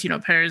Florentino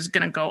Perez is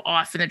going to go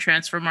off in the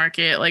transfer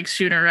market like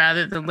sooner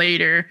rather than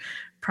later.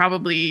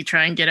 Probably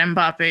try and get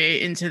Mbappe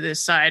into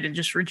this side and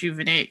just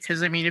rejuvenate.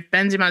 Because I mean, if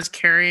Benzema's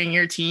carrying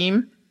your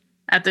team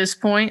at this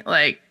point,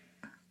 like,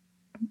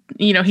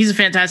 you know, he's a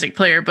fantastic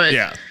player, but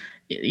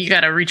you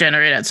got to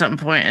regenerate at some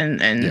point.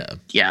 And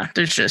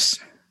there's just,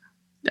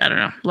 I don't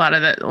know, a lot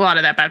of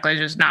that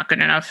backlash is not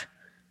good enough.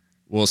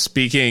 Well,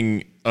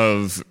 speaking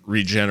of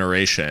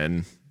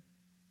regeneration,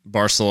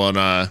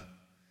 Barcelona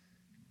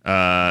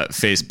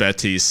faced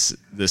Betis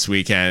this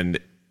weekend,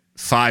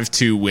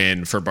 5-2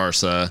 win for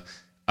Barca.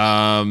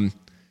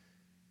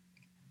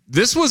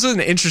 This was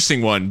an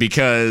interesting one,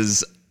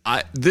 because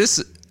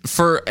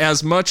for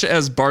as much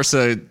as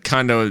Barca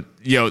kind of,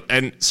 you know,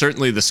 and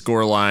certainly the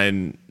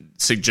scoreline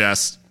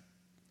suggests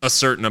a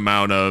certain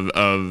amount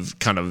of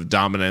kind of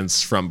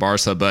dominance from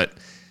Barca, but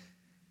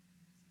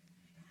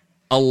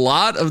a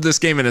lot of this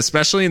game, and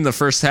especially in the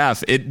first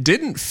half, it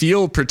didn't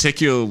feel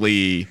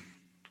particularly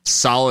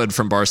solid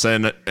from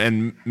Barca,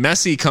 and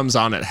Messi comes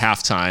on at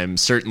halftime,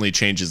 certainly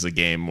changes the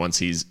game once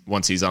he's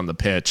on the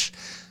pitch.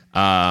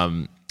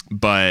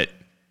 But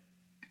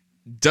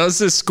does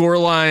this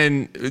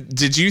scoreline,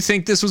 did you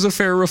think this was a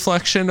fair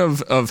reflection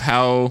of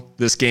how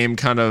this game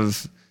kind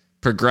of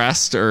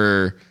progressed,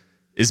 or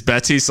is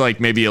Betis like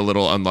maybe a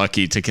little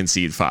unlucky to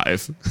concede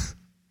 5?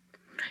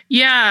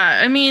 Yeah,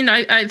 I mean,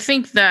 I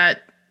think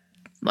that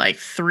like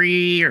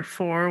 3 or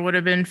 4 would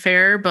have been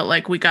fair, but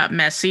like we got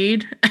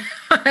Messi'd.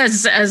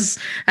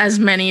 as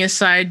many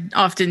aside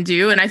often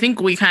do. And I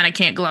think we kind of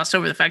can't gloss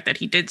over the fact that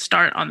he did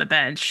start on the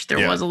bench.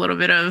 There was a little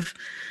bit of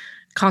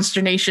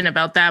consternation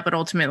about that, but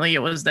ultimately it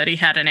was that he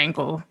had an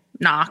ankle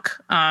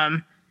knock,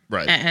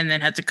 right, and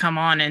then had to come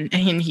on,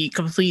 and he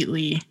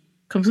completely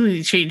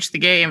changed the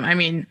game. I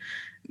mean,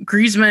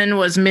 Griezmann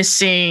was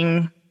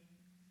missing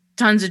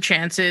tons of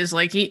chances.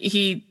 Like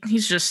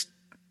he's just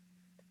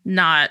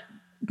not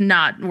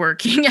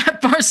working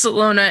at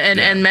Barcelona,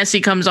 and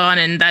Messi comes on,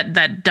 and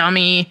that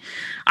dummy,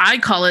 I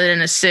call it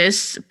an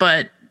assist,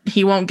 but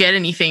he won't get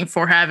anything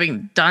for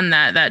having done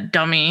that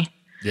dummy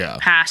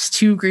pass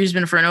to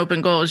Griezmann for an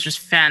open goal is just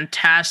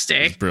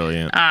fantastic. It's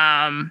brilliant.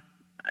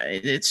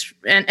 It's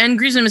and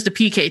Griezmann missed a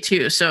PK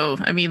too. So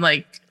I mean,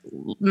 like,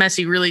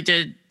 Messi really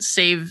did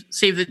save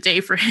the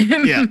day for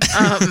him. Yeah.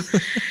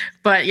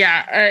 But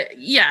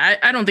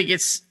I don't think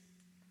it's.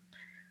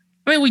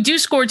 I mean, we do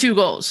score 2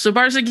 goals, so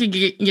Barca can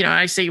get.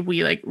 I say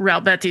we, like,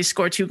 Real Betis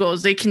score 2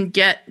 goals. They can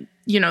get.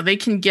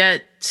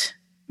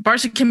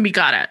 Barca can be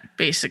got at,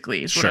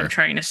 basically, is what I'm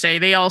trying to say.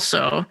 They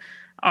also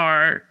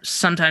are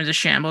sometimes a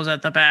shambles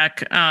at the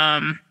back.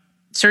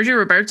 Sergio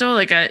Roberto,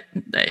 like, I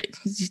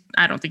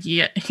don't think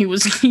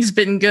he's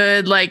been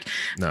good. Like,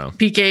 no.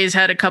 PK's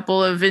had a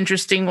couple of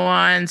interesting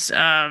ones.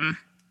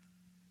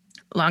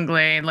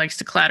 Langley likes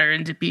to clatter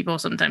into people,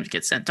 sometimes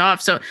get sent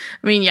off. So,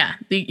 I mean,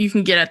 you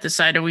can get at the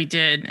side that we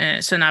did.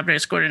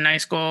 Sanabria scored a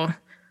nice goal.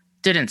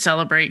 Didn't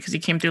celebrate because he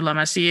came through La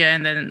Masia,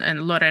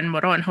 and Loren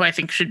Moron, who I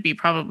think should be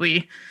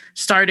probably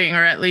starting,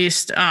 or at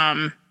least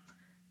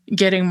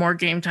getting more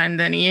game time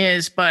than he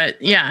is. But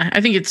I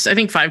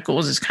think 5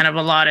 goals is kind of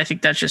a lot. I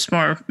think that's just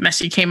more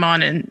Messi came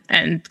on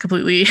and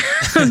completely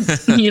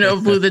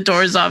blew the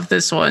doors off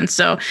this one.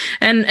 So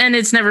and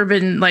it's never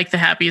been like the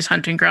happiest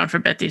hunting ground for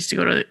Betis to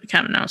go to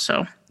Camp Nou.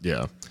 So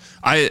yeah.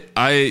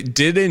 I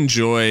did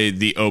enjoy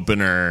the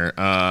opener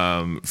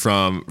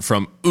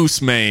from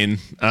Ousmane,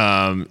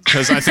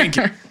 because I think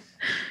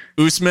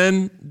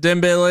Ousmane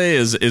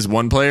Dembele is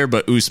one player,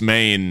 but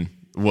Ousmane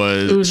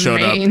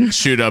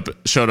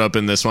showed up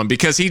in this one,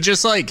 because he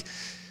just, like,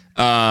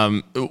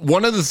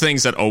 one of the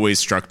things that always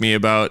struck me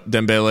about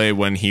Dembele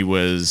when he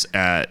was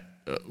at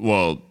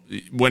Dortmund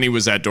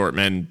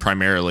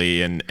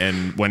primarily,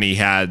 and when he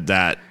had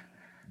that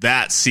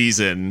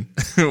season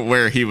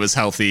where he was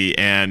healthy,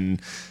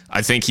 and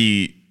I think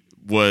he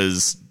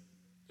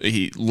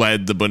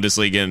led the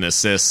Bundesliga in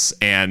assists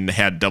and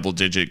had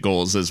double-digit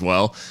goals as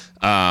well.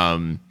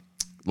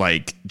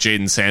 Like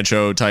Jadon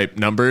Sancho type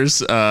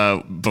numbers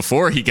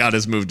before he got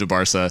his move to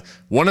Barca.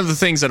 One of the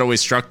things that always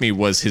struck me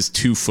was his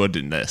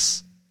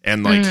two-footedness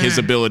and, like, his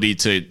ability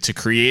to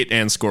create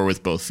and score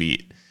with both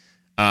feet.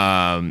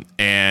 And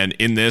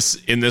in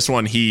this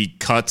one, he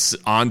cuts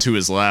onto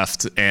his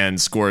left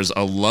and scores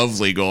a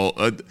lovely goal,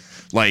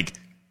 like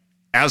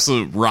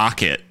absolute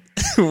rocket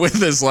with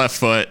his left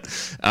foot.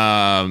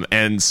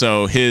 And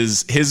so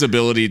his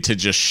ability to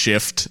just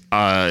shift,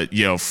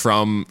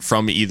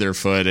 from either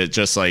foot, it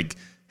just, like,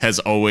 has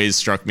always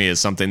struck me as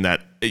something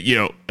that,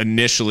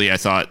 initially I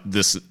thought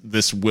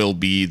this will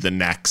be the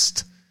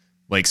next,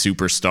 like,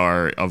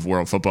 superstar of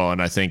world football. And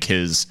I think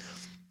his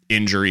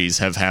injuries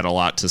have had a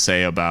lot to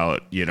say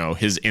about,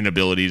 his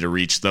inability to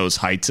reach those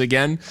heights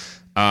again.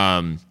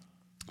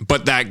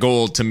 But that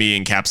goal to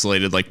me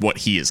encapsulated, like, what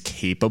he is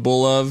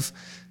capable of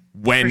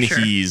when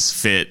he's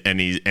fit and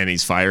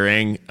he's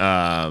firing.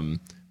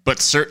 But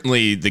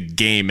certainly the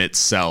game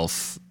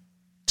itself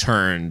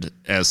turned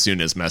as soon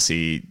as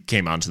Messi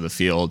came onto the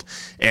field.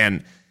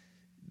 And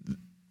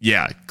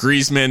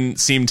Griezmann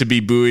seemed to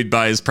be buoyed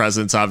by his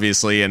presence,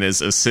 obviously, and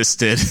is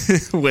assisted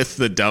with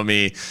the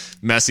dummy.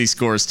 Messi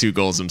scores 2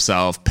 goals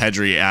himself.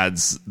 Pedri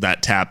adds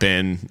that tap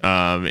in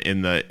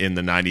the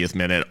 90th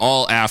minute.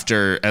 All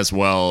after, as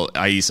well,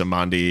 Aissa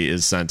Mandi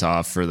is sent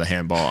off for the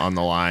handball on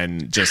the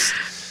line. Just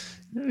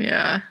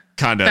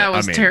kind of, that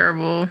was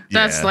terrible.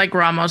 That's like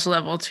Ramos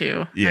level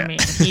too. I mean,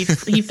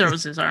 he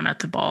throws his arm at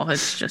the ball.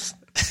 It's just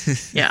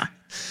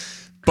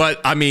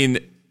But I mean,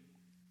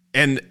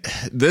 and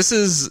this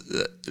is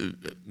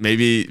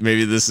maybe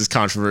this is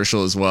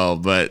controversial as well,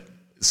 but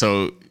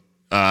so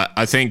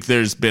I think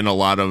there's been a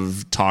lot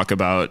of talk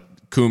about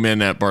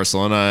Koeman at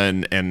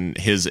Barcelona and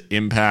his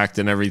impact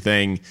and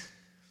everything.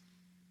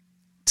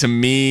 To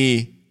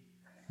me,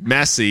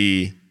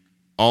 Messi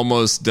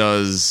almost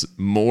does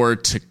more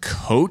to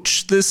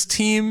coach this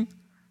team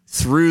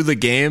through the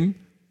game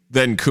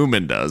than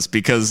Koeman does,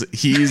 because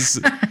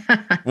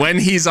when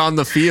he's on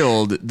the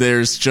field,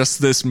 there's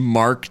just this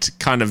marked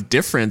kind of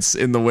difference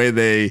in the way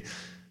they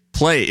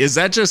play. Is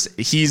that just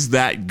he's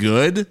that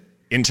good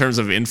in terms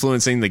of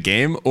influencing the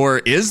game, or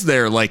is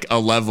there, like, a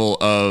level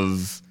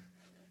of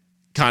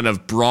kind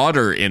of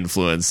broader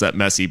influence that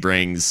Messi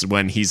brings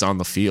when he's on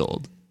the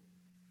field?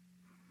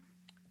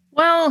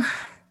 Well,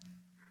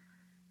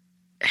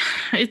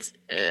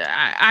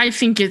 I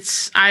think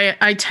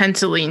I tend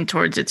to lean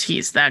towards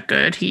he's that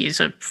good. He's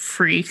a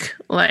freak,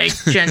 like,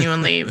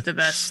 genuinely the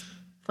best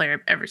player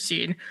I've ever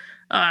seen,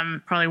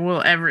 probably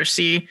will ever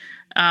see.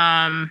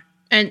 And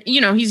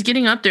he's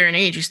getting up there in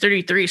age. He's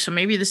 33, so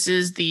maybe this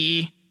is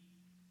the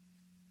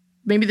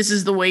maybe this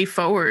is the way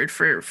forward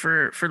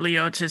for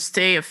Leo to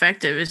stay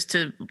effective, is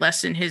to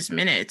lessen his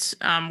minutes,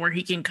 where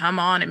he can come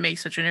on and make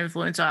such an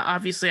influence.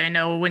 Obviously, I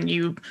know when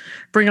you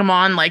bring him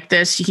on like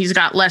this, he's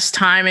got less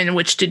time in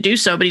which to do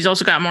so, but he's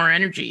also got more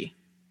energy.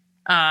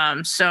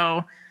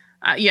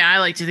 Yeah, I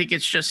like to think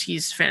it's just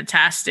he's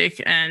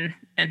fantastic and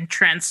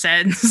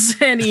transcends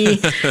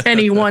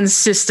any one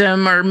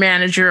system or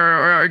manager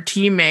or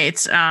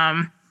teammates.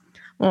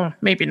 Well,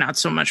 maybe not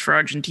so much for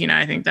Argentina.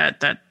 I think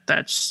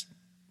that's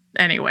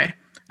anyway.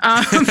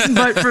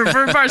 But for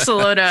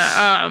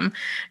Barcelona,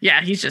 yeah,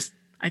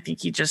 I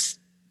think he just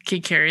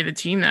can carry the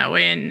team that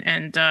way.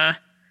 And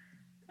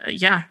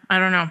yeah, I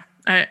don't know.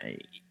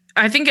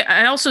 I think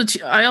I also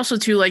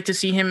too like to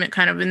see him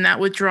kind of in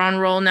that withdrawn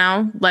role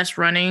now, less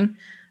running,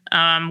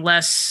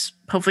 less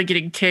hopefully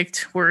getting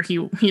kicked, where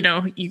you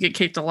get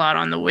kicked a lot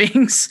on the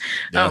wings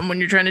when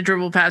you're trying to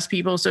dribble past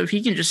people. So if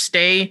he can just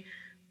stay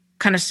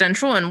kind of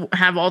central and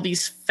have all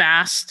these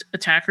fast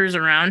attackers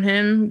around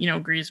him,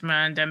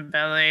 Griezmann,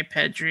 Dembele,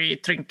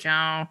 Pedri,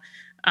 Trincão,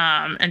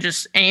 and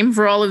just aim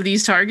for all of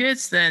these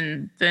targets,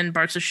 then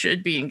Barca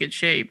should be in good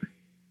shape.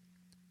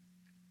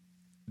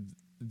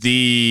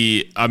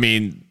 The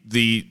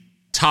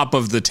top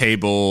of the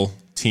table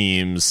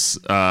teams,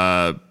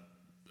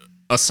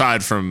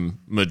 aside from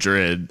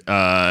Madrid,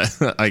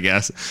 I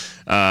guess,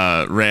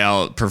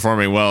 Real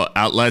performing well.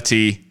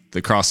 Atleti,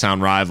 the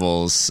crosstown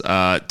rivals,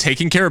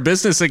 taking care of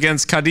business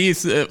against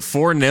Cadiz,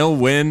 4-0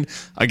 win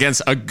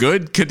against a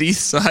good Cadiz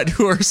side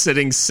who are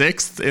sitting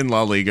 6th in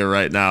La Liga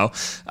right now.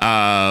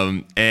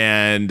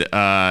 And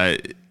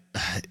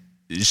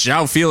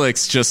João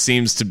Felix just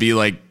seems to be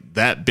like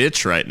that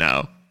bitch right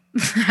now.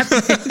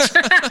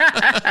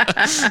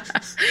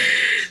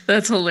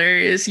 That's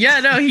hilarious. Yeah,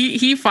 no,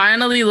 he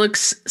finally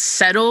looks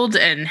settled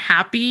and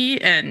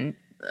happy, and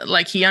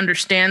like he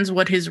understands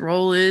what his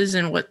role is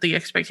and what the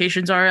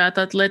expectations are at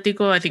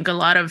Atletico. I think a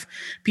lot of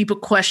people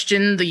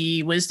question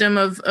the wisdom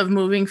of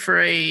moving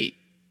for a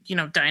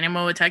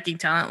dynamo attacking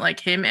talent like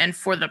him and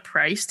for the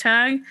price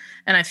tag,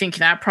 and I think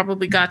that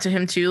probably got to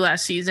him too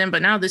last season.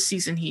 But now this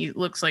season he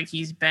looks like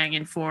he's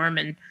banging form,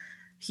 and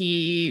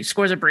he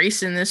scores a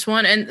brace in this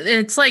one. And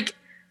it's like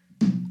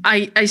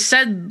I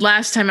said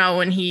last time out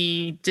when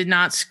he did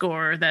not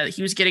score that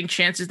he was getting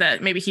chances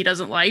that maybe he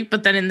doesn't like,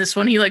 but then in this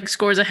one he like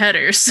scores a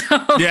header. So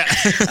yeah.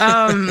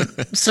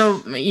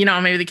 So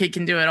maybe the kid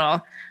can do it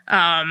all.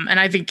 And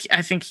I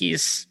think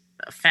he's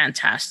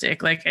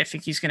fantastic. Like I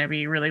think he's going to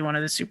be really one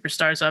of the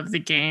superstars of the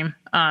game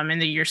in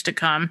the years to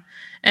come.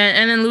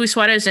 And then Luis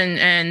Suarez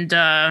and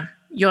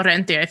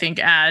Llorente I think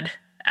add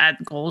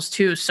goals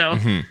too. So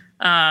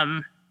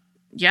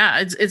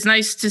yeah, it's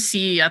nice to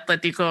see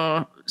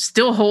Atletico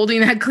still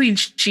holding that clean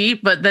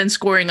sheet, but then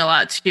scoring a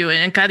lot too.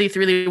 And Cadiz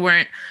really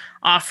weren't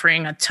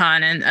offering a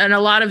ton. And a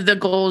lot of the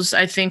goals,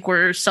 I think,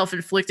 were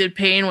self-inflicted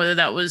pain, whether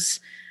that was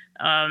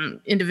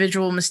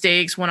individual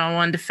mistakes,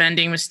 one-on-one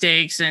defending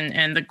mistakes,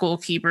 and the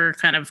goalkeeper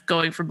kind of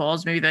going for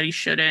balls maybe that he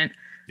shouldn't.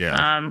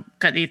 Yeah.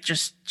 Cadiz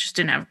just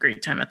didn't have a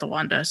great time at the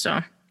Wanda. So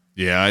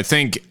yeah, I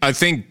think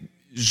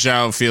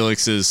João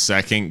Felix's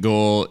second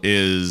goal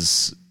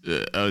is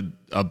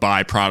a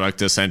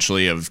byproduct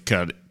essentially of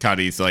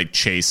Cadiz like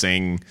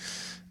chasing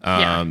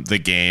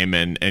the game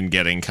and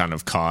getting kind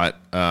of caught.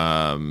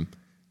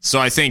 So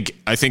I think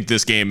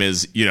this game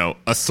is, a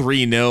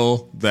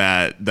 3-0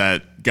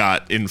 that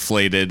got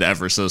inflated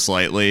ever so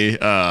slightly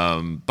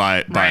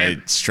by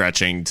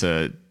stretching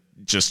to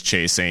just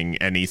chasing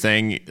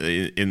anything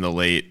in the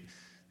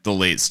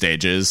late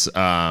stages.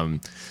 But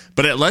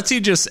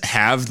Atleti just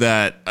have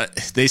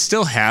that they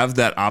still have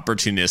that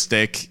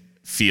opportunistic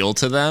feel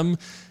to them.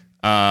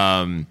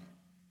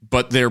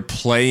 But they're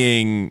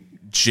playing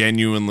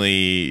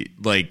genuinely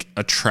like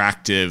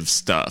attractive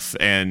stuff,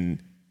 and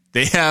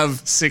they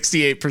have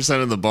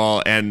 68% of the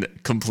ball and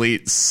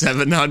complete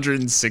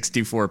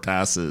 764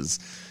 passes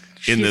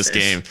in this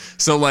game.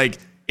 So like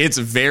it's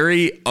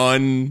very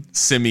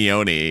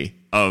un-Simeone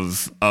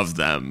of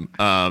them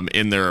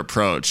in their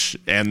approach,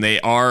 and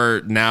they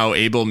are now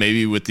able,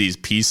 maybe with these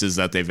pieces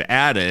that they've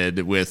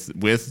added with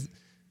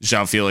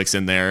João Felix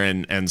in there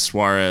and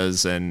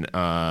Suarez and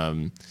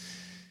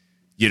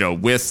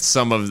with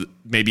some of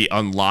maybe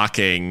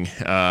unlocking,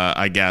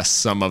 I guess,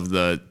 some of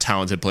the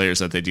talented players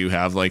that they do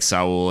have, like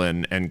Saul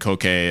and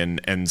Koke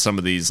and some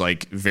of these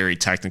like very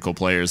technical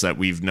players that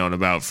we've known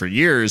about for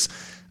years.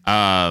 They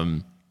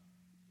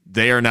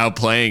are now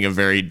playing a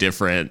very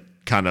different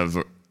kind of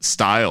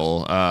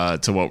style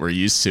to what we're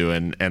used to,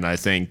 and I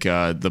think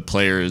the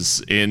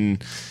players in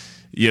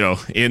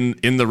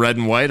the red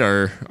and white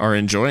are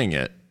enjoying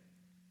it.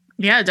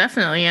 Yeah,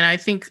 definitely. And I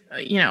think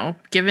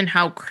given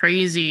how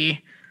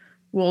crazy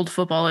world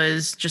football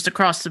is just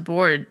across the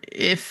board,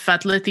 if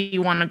Atleti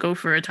want to go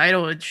for a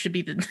title, it should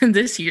be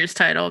this year's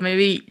title.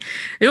 Maybe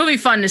it will be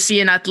fun to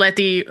see an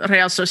Atleti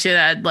Real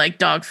Sociedad like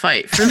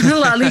dogfight for the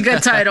La Liga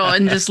title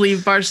and just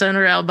leave Barca and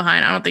Real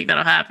behind. I don't think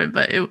that'll happen,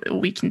 but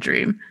we can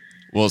dream.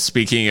 Well,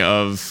 speaking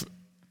of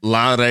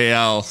La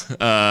Real,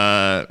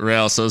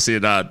 Real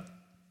Sociedad,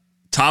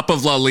 Top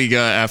of La Liga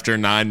after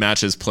 9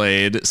 matches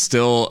played.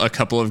 Still a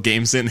couple of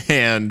games in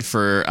hand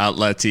for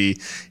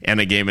Atleti and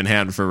a game in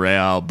hand for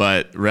Real.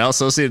 But Real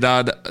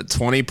Sociedad,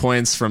 20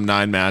 points from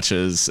 9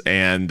 matches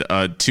and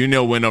a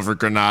 2-0 win over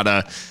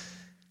Granada.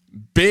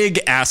 Big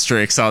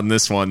asterisks on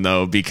this one,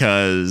 though,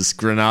 because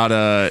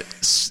Granada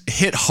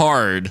hit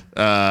hard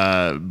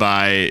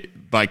by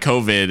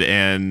COVID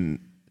and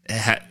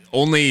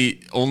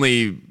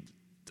only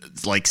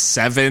like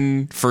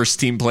 7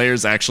 first-team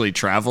players actually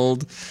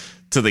traveled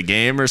to the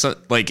game or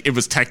something. Like, it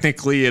was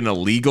technically an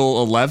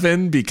illegal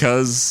 11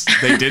 because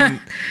they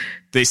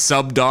they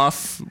subbed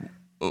off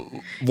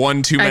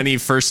one too many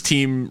first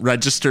team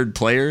registered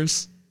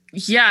players.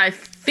 Yeah, I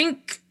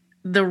think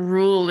the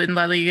rule in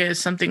La Liga is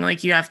something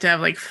like you have to have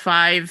like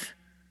 5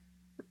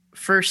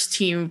 first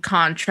team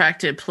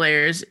contracted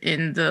players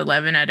in the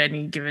 11 at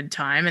any given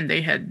time, and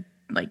they had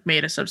like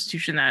made a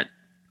substitution that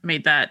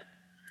made that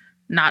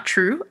not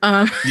true.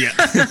 Yeah.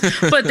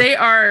 But they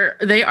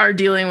are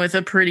dealing with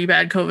a pretty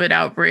bad COVID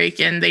outbreak,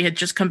 and they had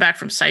just come back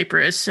from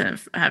Cyprus,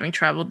 having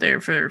traveled there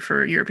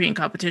for European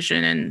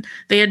competition, and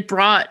they had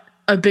brought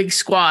a big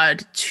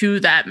squad to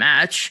that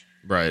match,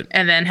 right?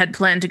 And then had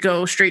planned to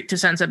go straight to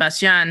San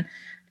Sebastian,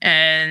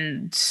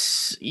 and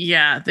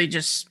yeah, they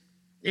just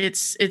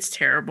it's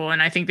terrible,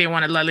 and I think they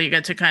wanted La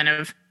Liga to kind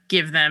of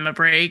give them a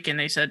break, and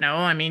they said no.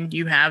 I mean,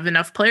 you have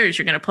enough players,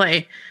 you're going to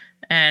play.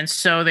 And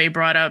so they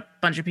brought up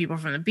a bunch of people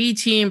from the B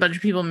team, a bunch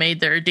of people made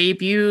their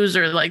debuts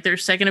or like their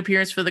second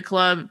appearance for the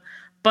club,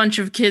 bunch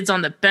of kids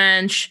on the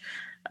bench,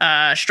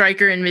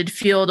 striker in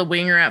midfield, a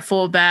winger at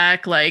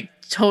fullback, like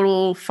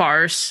total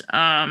farce.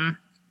 And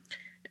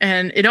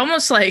it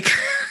almost like,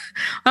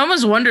 I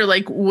almost wonder,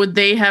 like, would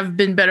they have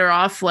been better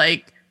off,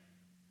 like,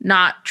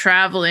 not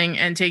traveling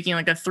and taking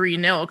like a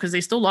 3-0 because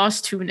they still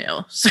lost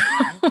 2-0. So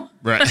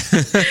right.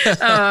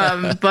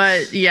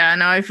 But yeah,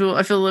 now I feel a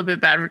little bit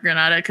bad for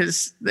Granada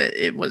because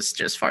it was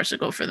just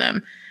farcical for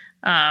them.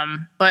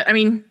 But I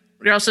mean,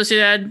 Real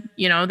Sociedad,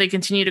 you know, they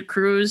continue to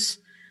cruise.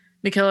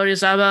 Mikel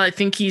Oyarzabal, I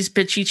think he's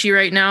Pichichi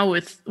right now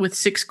with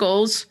 6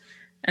 goals,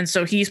 and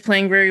so he's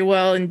playing very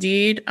well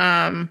indeed.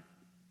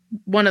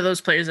 One of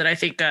those players that I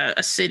think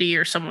a city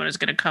or someone is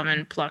going to come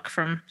and pluck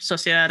from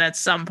Sociedad at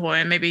some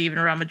point, maybe even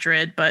Real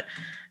Madrid. But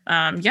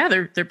yeah,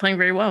 they're playing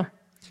very well.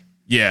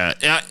 Yeah,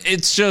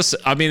 it's just,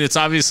 I mean, it's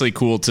obviously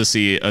cool to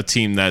see a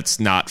team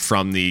that's not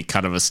from the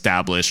kind of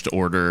established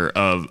order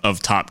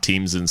of top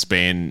teams in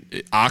Spain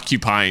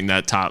occupying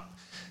that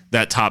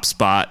top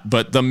spot.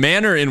 But the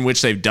manner in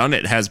which they've done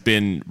it has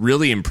been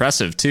really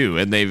impressive too.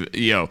 And they've,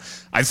 you know,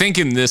 I think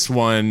in this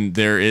one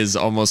there is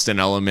almost an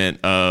element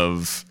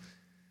of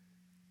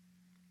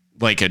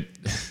like it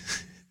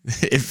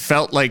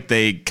felt like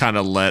they kind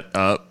of let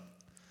up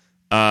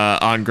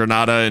on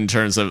Granada in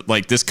terms of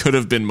like, this could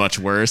have been much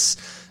worse.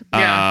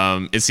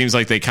 Yeah. It seems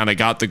like they kind of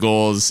got the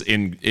goals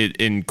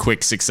in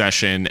quick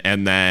succession,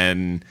 and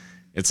then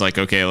it's like,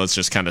 okay, let's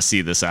just kind of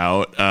see this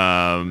out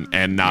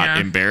and not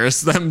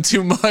embarrass them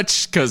too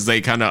much because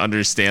they kind of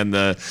understand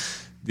the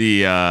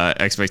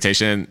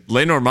expectation.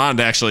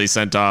 Lenormand actually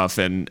sent off,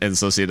 and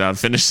Sociedad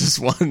finished this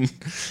one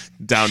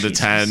down to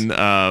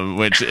 10,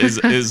 which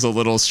is a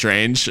little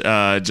strange,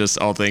 just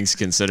all things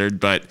considered.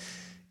 But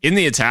in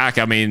the attack,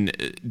 I mean,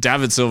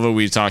 David Silva,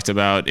 we talked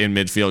about in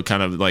midfield,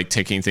 kind of like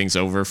taking things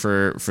over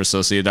for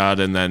Sociedad,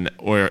 and then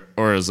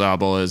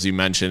Oyarzabal, as you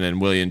mentioned,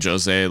 and William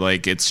Jose.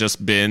 Like, it's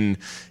just been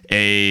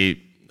a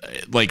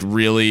like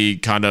really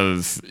kind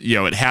of, you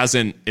know, it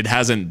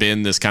hasn't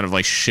been this kind of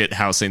like shit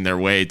housing their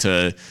way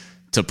to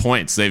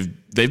points. They've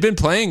been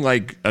playing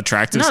like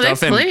attractive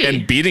stuff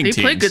and beating teams.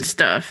 They play good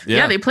stuff.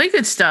 Yeah, they play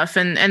good stuff,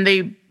 and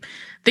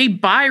they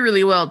buy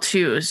really well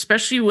too,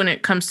 especially when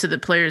it comes to the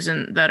players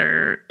that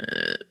are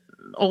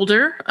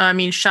older. I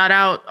mean, shout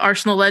out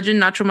Arsenal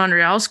legend Nacho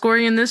Monreal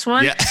scoring in this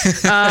one. Yeah.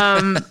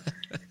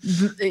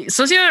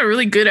 Sociedad are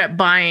really good at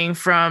buying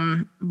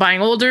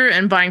older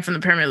and buying from the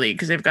Premier League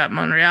because they've got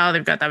Monreal,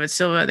 they've got David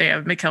Silva, they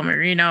have Mikel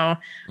Merino,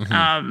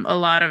 a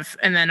lot of,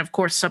 and then of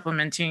course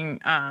supplementing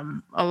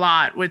a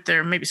lot with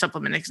their, maybe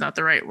supplementing is not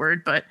the right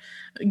word, but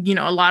you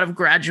know, a lot of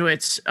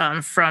graduates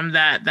from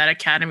that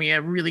academy,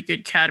 a really good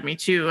academy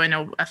too. I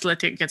know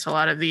Athletic gets a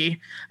lot of the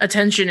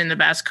attention in the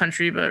Basque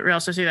Country, but Real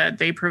Sociedad,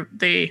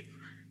 they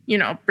you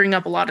know, bring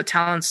up a lot of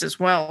talents as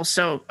well.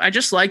 So I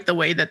just like the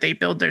way that they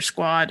build their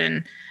squad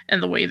and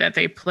the way that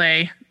they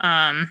play.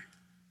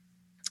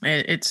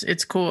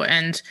 It's cool.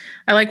 And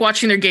I like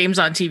watching their games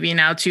on TV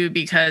now too,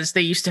 because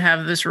they used to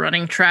have this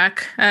running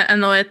track at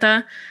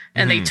Anoeta,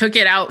 and they took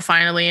it out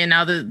finally. And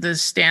now the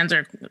stands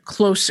are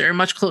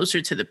much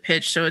closer to the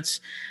pitch. So it's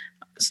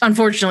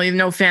unfortunately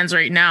no fans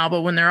right now,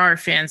 but when there are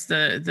fans,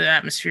 the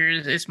atmosphere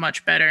is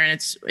much better. And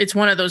it's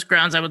one of those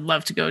grounds I would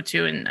love to go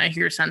to. And I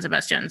hear San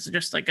Sebastian is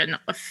just like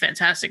a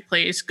fantastic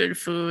place, good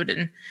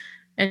food.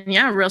 And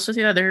yeah, Real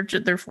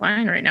Sociedad, they're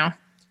flying right now.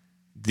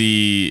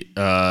 The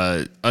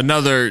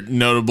another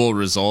notable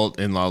result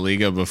in La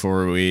Liga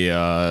before we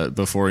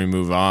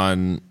move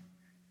on,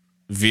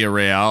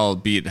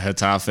 Villarreal beat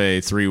Getafe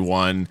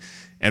 3-1,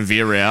 and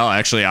Villarreal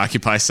actually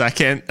occupy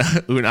second.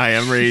 Unai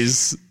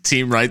Emery's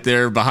team right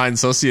there behind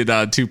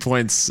Sociedad, 2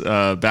 points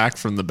back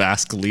from the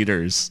Basque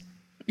leaders.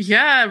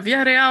 Yeah,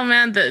 Villarreal,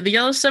 man, the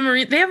Yellow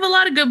Submarine, they have a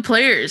lot of good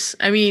players.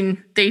 I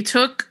mean, they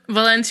took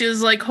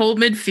Valencia's like whole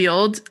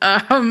midfield.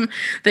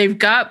 They've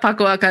got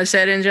Paco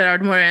Alcácer and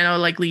Gerard Moreno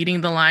like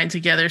leading the line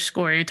together,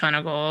 scoring a ton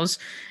of goals.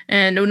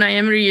 And Unai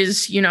Emery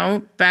is,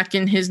 back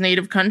in his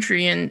native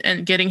country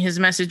and getting his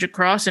message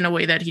across in a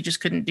way that he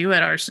just couldn't do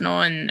at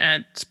Arsenal and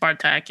at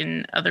Spartak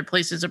and other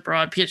places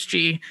abroad,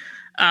 PSG.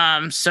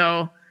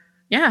 So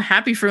yeah,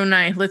 happy for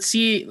Unai. Let's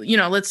see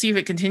if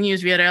it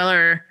continues. Villarreal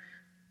are,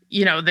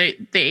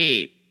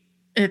 they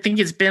I think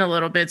it's been a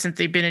little bit since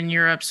they've been in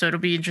Europe, so it'll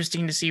be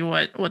interesting to see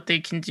what they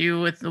can do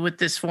with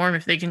this form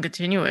if they can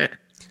continue it.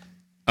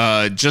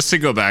 Just to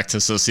go back to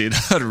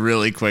Sociedad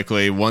really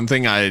quickly, one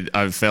thing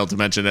I've failed to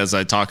mention as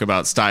I talk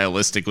about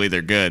stylistically,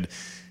 they're good.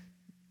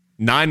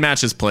 9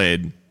 matches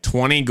played,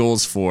 20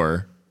 goals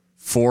for,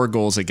 4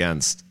 goals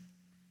against.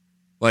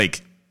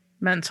 Like,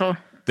 mental.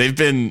 They've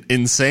been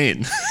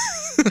insane.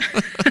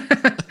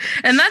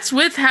 And that's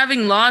with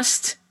having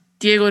lost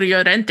Diego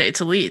Llorente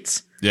to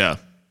Leeds. Yeah.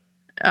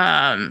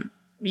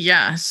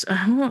 Yes.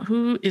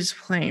 Who is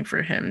playing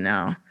for him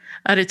now?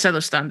 Aritz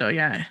Elustando,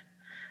 yeah.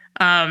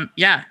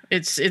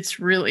 It's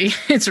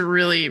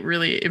really,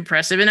 really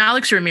impressive. And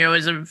Alex Ramiro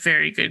is a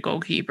very good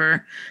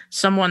goalkeeper.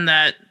 Someone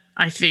that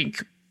I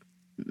think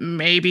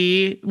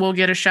maybe will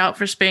get a shout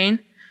for Spain.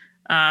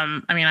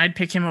 I'd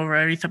pick him over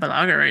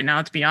Arrizabalaga right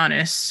now, to be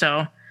honest.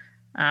 So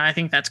I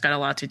think that's got a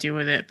lot to do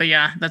with it. But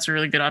yeah, that's a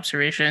really good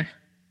observation.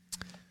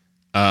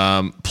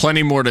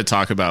 Plenty more to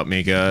talk about,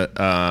 Mika,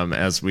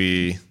 as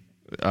we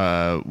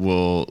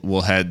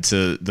we'll head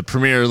to the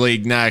Premier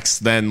League next,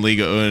 then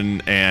Liga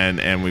 1,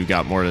 and we've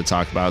got more to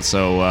talk about.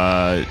 So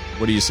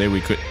what do you say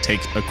we could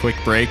take a quick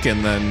break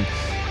and then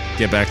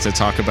get back to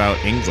talk about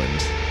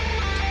England?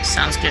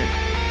 Sounds good.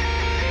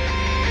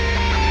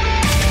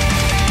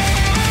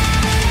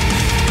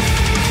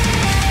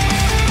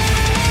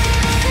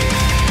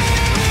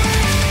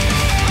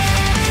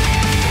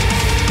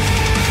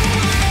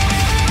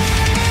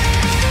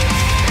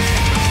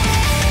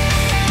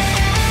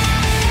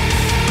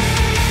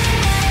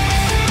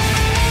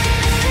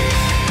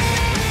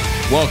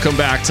 Welcome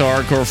back to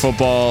Hardcore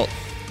Football.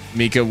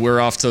 Mika, we're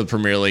off to the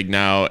Premier League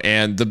now,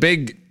 and the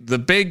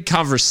big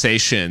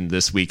conversation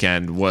this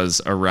weekend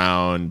was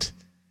around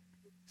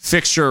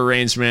fixture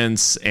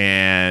arrangements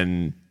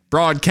and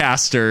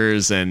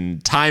broadcasters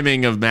and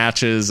timing of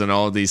matches and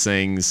all of these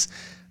things.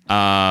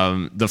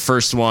 The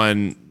first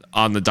one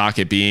on the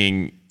docket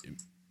being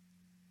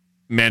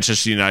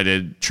Manchester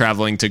United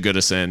traveling to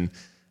Goodison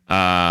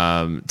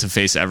to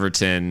face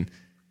Everton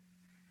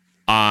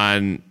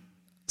on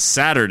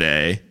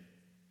Saturday,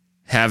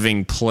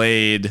 having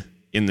played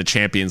in the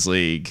Champions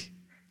League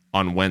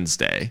on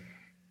Wednesday,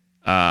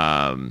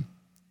 and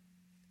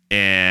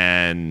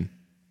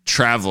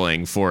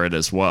traveling for it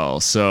as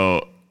well.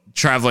 So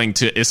traveling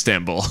to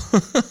Istanbul.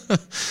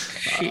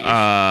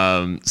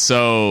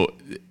 So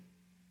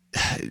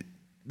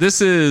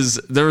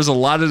there was a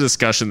lot of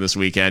discussion this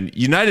weekend.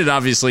 United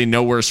obviously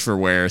no worse for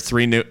wear,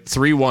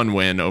 3-1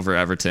 win over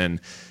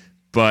Everton,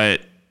 but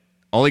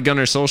Ole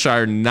Gunnar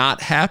Solskjaer not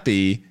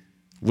happy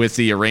with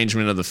the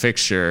arrangement of the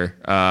fixture,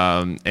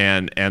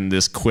 and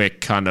this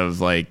quick kind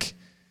of like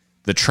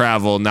the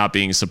travel not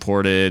being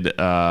supported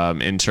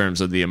in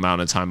terms of the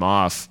amount of time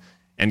off,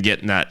 and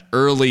getting that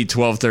early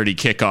 12:30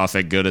 kickoff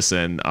at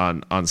Goodison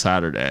on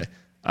Saturday.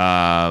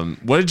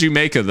 What did you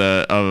make of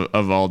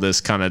of all this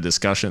kind of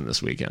discussion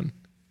this weekend?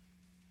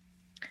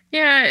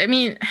 Yeah, I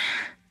mean,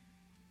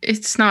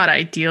 it's not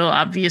ideal,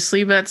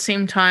 obviously, but at the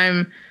same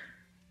time,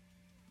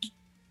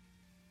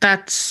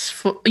 that's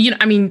football.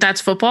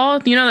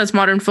 That's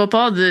modern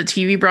football. The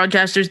TV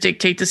broadcasters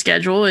dictate the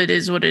schedule. It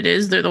is what it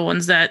is. They're the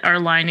ones that are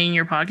lining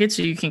your pocket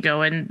so you can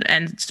go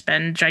and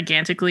spend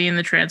gigantically in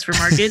the transfer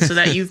market so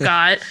that you've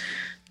got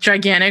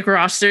gigantic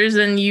rosters,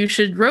 and you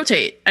should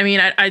rotate. I mean,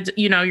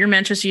 you're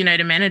Manchester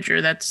United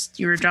manager. That's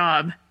your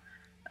job.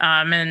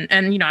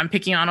 And I'm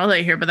picking on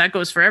Ole here, but that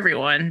goes for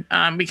everyone.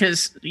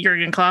 Because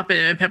Jurgen Klopp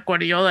and Pep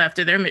Guardiola,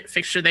 after their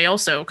fixture, they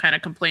also kind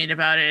of complained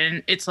about it.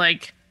 And it's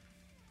like,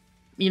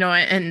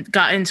 and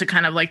got into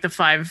kind of like the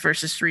 5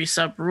 versus 3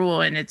 sub rule.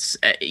 And it's,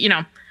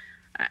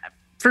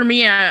 for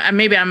me,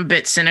 maybe I'm a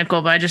bit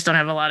cynical, but I just don't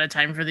have a lot of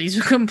time for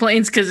these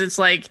complaints, because it's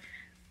like,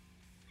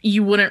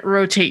 you wouldn't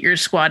rotate your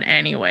squad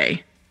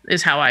anyway,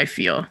 is how I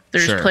feel.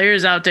 There's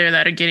players out there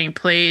that are getting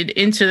played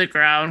into the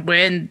ground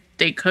when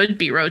they could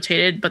be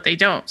rotated, but they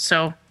don't.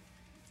 So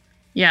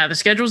yeah, the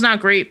schedule's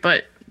not great,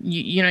 but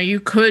you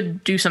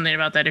could do something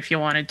about that if you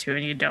wanted to,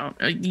 and you don't,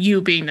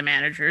 you being the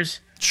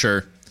managers.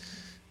 Sure.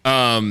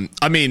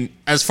 I mean,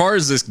 as far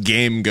as this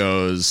game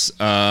goes,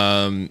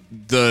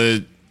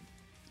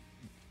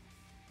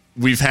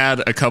 we've had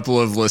a couple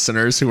of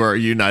listeners who are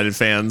United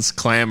fans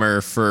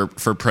clamor for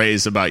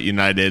praise about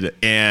United,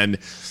 and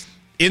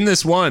in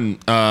this one,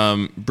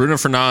 Bruno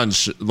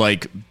Fernandes,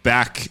 like,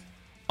 back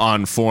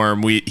on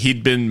form.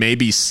 He'd been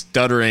maybe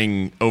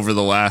stuttering over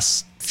the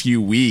last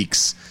few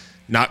weeks,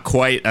 not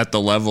quite at the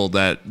level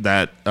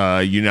that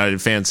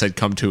United fans had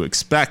come to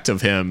expect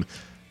of him,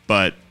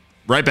 but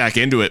right back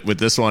into it with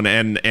this one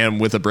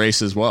and with a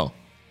brace as well.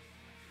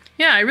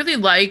 Yeah, I really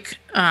like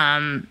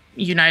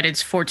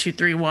United's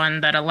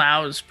 4-2-3-1 that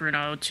allows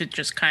Bruno to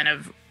just kind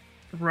of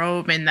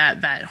roam in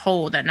that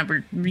hole, that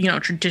number,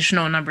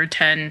 traditional number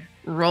 10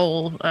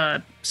 role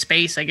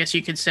space, I guess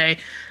you could say,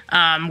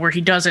 where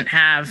he doesn't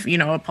have,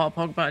 a Paul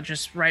Pogba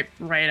just right,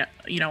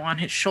 on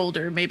his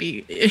shoulder,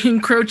 maybe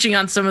encroaching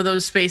on some of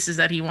those spaces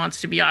that he wants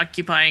to be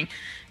occupying.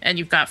 And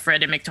you've got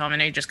Fred and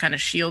McTominay just kind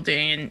of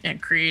shielding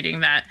and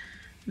creating that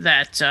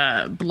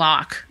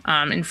block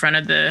in front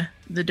of the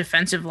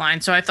defensive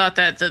line. So I thought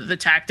that the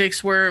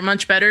tactics were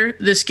much better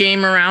this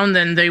game around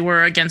than they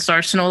were against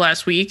Arsenal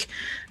last week.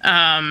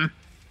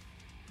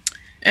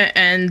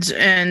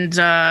 Everton,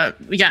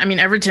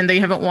 they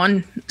haven't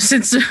won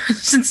since the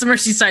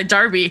Merseyside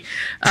derby,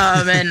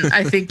 and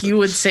I think you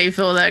would say,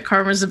 Phil, that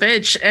karma's a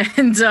bitch,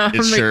 and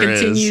it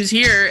continues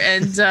here.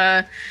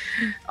 And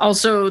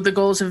also, the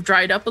goals have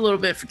dried up a little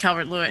bit for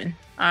Calvert-Lewin.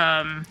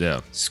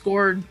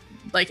 Scored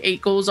like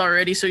 8 goals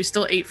already, so he's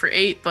still 8 for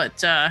 8.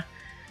 But I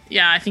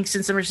think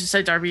since the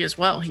Merseyside derby as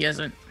well, he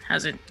hasn't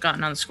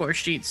gotten on the score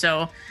sheet.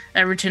 So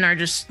Everton are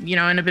just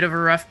in a bit of a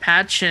rough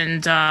patch,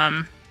 and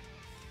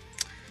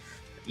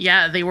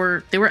they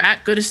were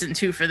at Goodison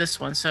too for this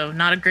one, so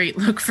not a great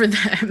look for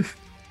them.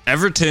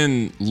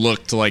 Everton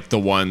looked like the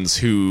ones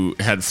who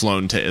had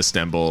flown to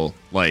Istanbul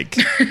like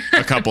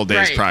a couple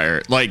days right.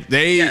 prior. Like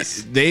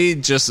they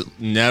just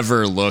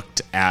never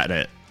looked at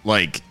it.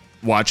 Like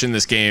watching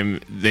this game,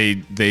 they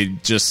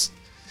just,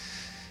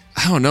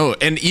 I don't know.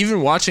 And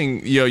even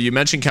watching, you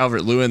mentioned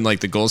Calvert-Lewin, like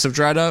the goals have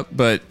dried up,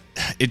 but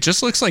it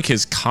just looks like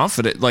his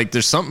confidence, like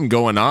there's something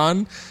going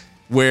on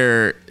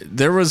where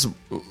there was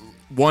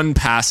one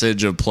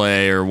passage of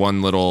play or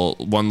one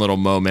little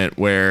moment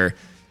where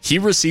he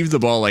received the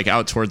ball like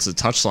out towards the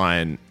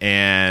touchline,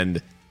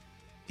 and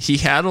he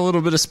had a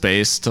little bit of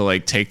space to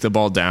like take the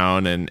ball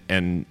down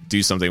and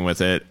do something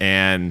with it.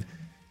 And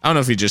I don't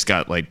know if he just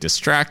got like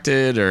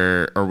distracted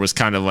or was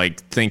kind of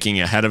like thinking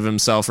ahead of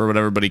himself or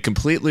whatever, but he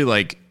completely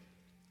like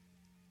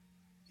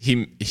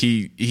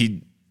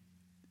he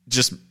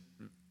just,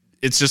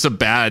 it's just a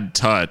bad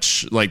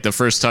touch. Like the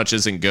first touch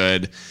isn't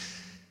good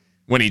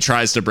when he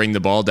tries to bring the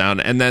ball down,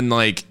 and then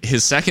like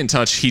his second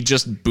touch, he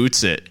just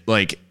boots it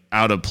like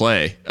out of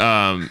play.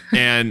 And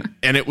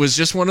it was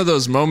just one of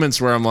those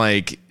moments where I'm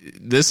like,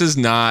 this is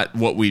not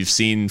what we've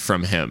seen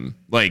from him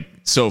like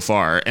so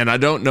far. And I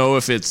don't know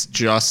if it's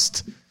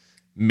just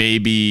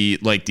maybe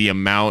like the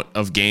amount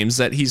of games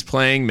that he's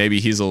playing. Maybe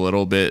he's a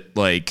little bit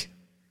like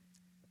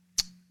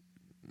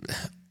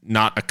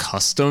not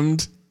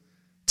accustomed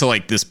to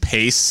like this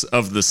pace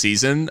of the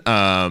season.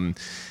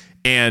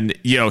 And,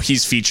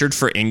 he's featured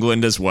for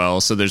England as well.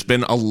 So there's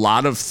been a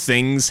lot of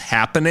things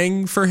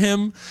happening for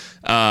him,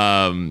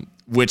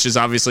 which is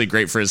obviously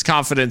great for his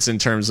confidence in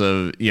terms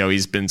of,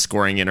 he's been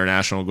scoring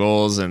international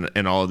goals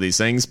and all of these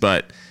things.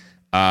 But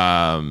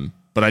I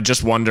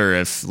just wonder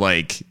if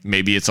like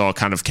maybe it's all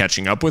kind of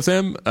catching up with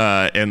him,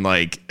 and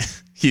like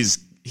he's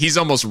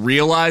almost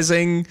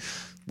realizing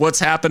what's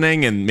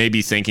happening and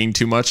maybe thinking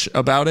too much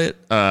about it.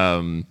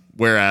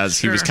 Whereas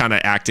he was kind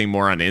of acting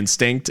more on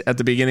instinct at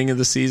the beginning of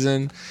the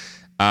season.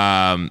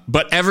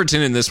 But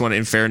Everton in this one,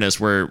 in fairness,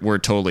 were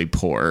totally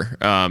poor.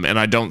 And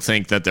I don't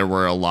think that there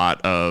were a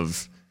lot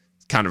of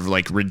kind of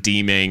like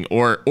redeeming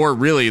or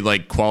really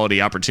like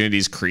quality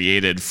opportunities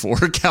created for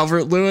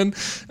Calvert-Lewin.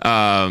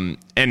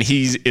 And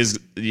he is,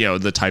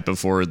 the type of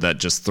forward that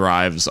just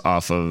thrives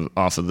off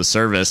of the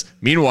service.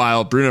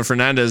 Meanwhile, Bruno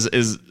Fernandes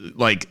is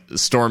like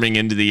storming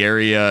into the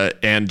area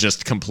and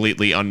just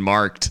completely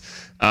unmarked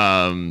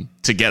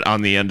to get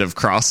on the end of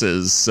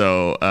crosses.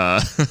 So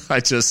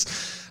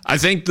I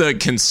think the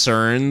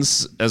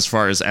concerns as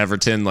far as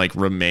Everton like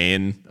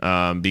remain,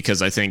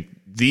 because I think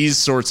these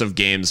sorts of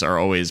games are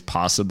always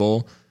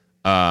possible,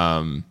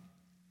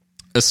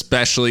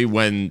 especially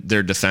when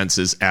their defense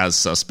is as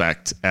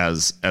suspect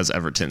as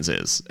Everton's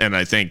is. And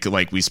I think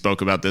like we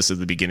spoke about this at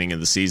the beginning of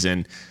the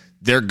season,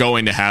 they're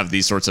going to have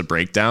these sorts of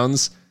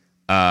breakdowns,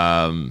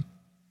 throughout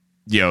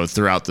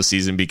the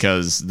season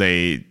because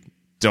they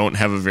don't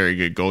have a very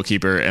good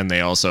goalkeeper, and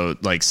they also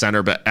like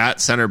center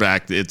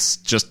back. It's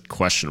just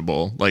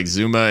questionable. Like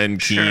Zuma and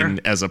Keane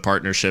as a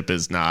partnership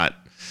is not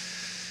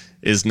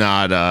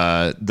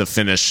the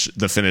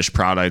finished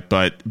product.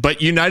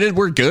 But United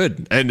were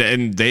good,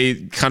 and they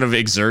kind of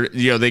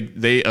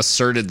they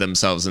asserted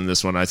themselves in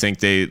this one. I think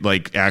they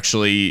like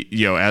actually,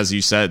 as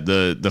you said,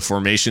 the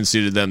formation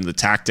suited them, the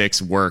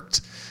tactics worked,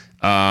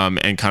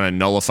 and kind of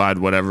nullified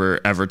whatever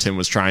Everton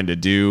was trying to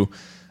do.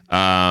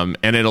 And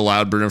it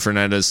allowed Bruno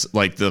Fernandes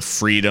like the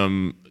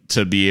freedom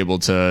to be able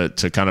to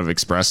kind of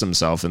express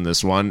himself in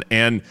this one.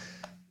 And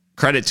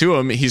credit to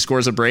him, he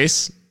scores a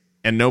brace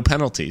and no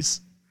penalties.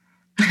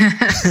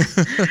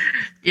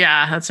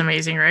 Yeah, that's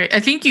amazing, right? I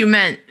think you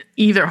meant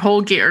either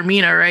Holgate or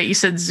Mina, right? You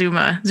said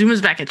Zuma.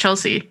 Zuma's back at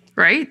Chelsea.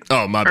 right?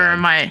 Oh, my bad. Or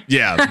am I?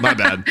 Yeah, my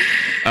bad.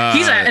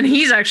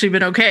 He's actually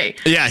been okay.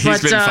 Yeah,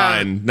 he's been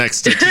fine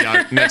next to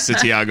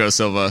Thiago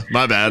Silva.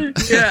 My bad.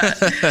 Yeah.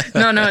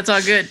 No, it's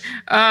all good.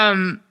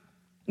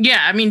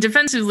 Yeah, I mean,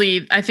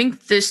 defensively, I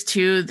think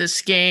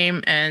this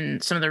game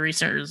and some of the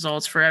recent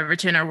results for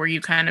Everton are where you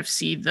kind of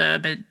see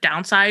the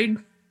downside,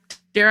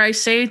 dare I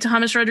say, to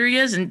James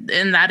Rodriguez, and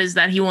that is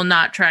that he will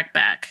not track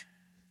back.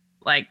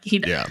 Like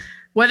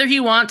whether he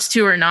wants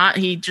to or not,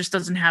 he just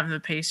doesn't have the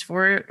pace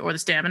for it or the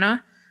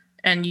stamina.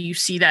 And you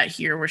see that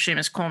here where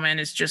Seamus Coleman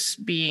is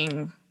just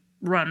being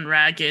run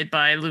ragged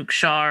by Luke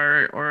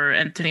Shaw or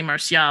Anthony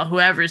Martial,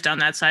 whoever is down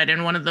that side.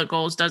 And one of the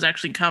goals does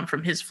actually come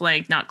from his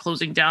flank, not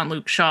closing down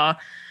Luke Shaw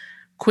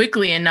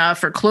quickly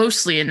enough or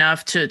closely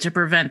enough to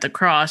prevent the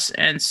cross.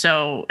 And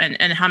so, and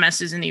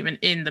James isn't even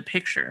in the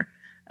picture.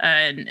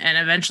 And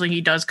eventually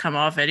he does come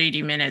off at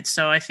 80 minutes.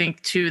 So I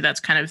think too, that's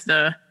kind of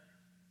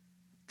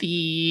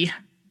the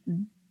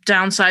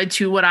downside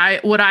to what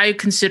I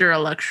consider a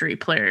luxury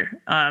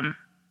player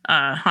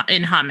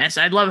in James.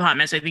 I love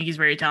James. I think he's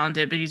very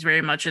talented, but he's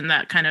very much in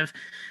that kind of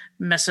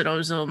Mesut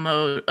Ozil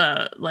mode,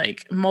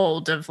 like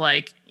mold of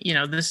like,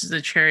 this is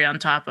the cherry on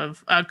top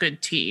of a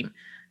good team.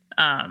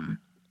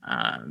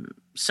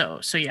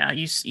 So yeah,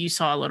 you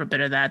saw a little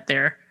bit of that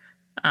there.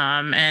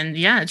 And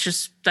yeah, it's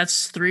just,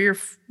 that's three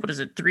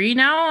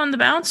now on the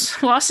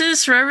bounce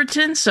losses for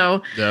Everton.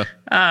 So yeah,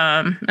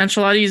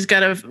 Ancelotti's got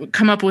to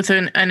come up with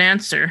an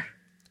answer.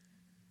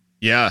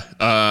 Yeah.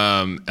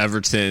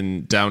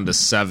 Everton down to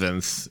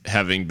 7th,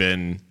 having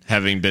been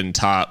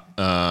top,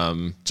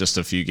 just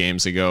a few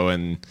games ago,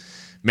 and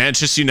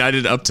Manchester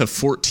United up to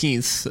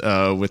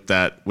 14th, with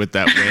that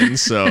win.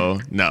 So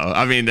no,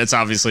 I mean, it's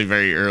obviously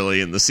very early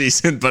in the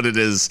season, but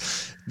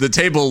the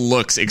table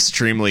looks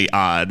extremely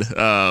odd,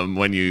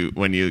 when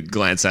you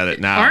glance at it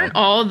now. Aren't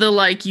all the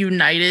like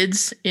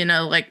Uniteds in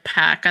a like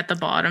pack at the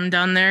bottom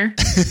down there?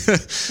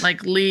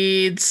 Like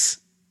Leeds,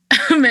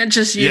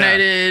 Manchester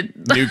United,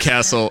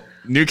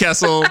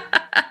 Newcastle,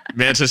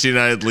 Manchester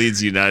United,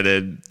 Leeds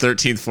United,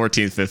 13th,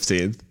 14th,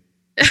 15th.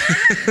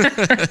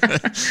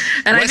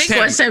 And I think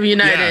West Ham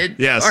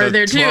United are so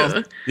there 12,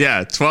 too.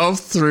 Yeah,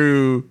 12th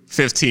through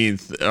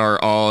 15th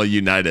are all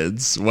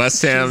Uniteds.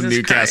 West Ham, Jesus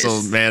Newcastle,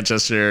 Christ.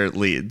 Manchester,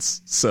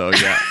 Leeds. So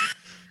yeah,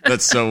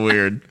 that's so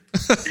weird.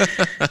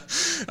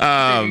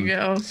 There you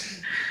go.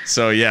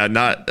 So yeah,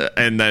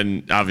 and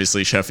then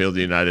obviously Sheffield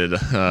United,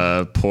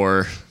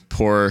 poor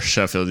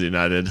Sheffield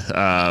United,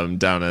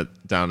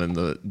 down in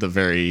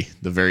the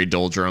very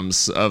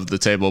doldrums of the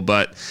table,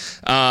 but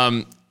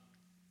I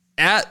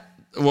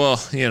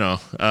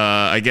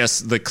guess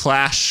the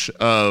clash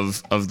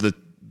of the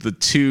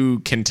two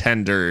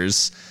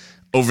contenders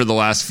over the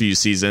last few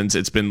seasons,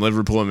 it's been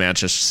Liverpool and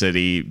Manchester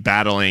City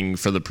battling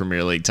for the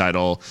Premier League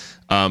title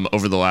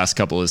over the last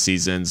couple of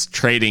seasons,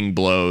 trading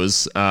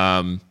blows.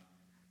 And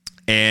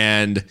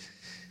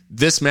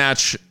this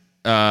match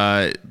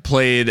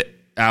played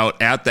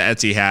out at the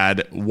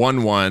Etihad,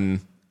 1-1.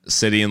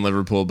 City and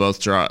Liverpool both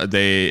draw.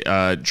 They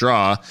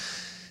draw.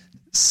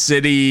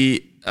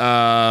 City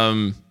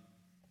had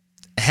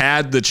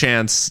the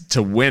chance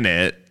to win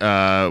it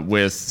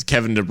with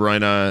Kevin De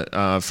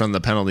Bruyne from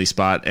the penalty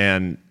spot,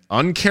 and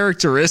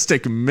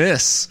uncharacteristic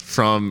miss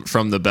from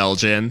the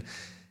Belgian,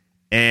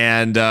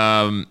 and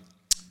a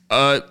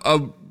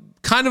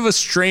kind of a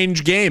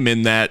strange game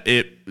in that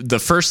the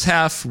first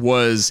half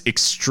was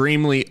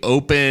extremely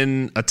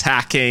open,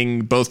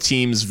 attacking, both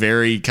teams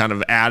very kind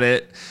of at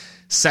it.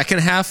 Second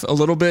half a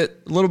little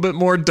bit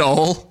more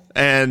dull,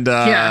 and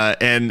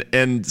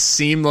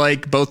seemed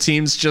like both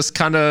teams just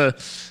kind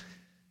of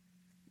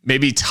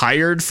maybe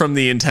tired from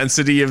the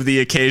intensity of the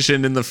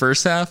occasion in the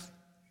first half.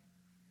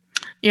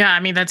 Yeah, I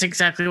mean, that's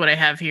exactly what I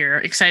have here.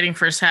 Exciting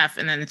first half,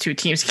 and then the two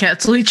teams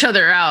cancel each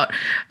other out.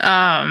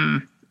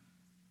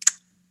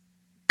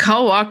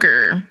 Kyle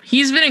Walker,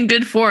 he's been in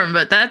good form,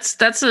 but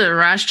that's a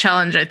rash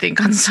challenge, I think,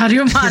 on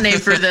Sadio Mane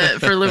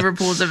for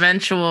Liverpool's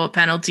eventual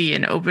penalty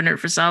and opener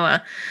for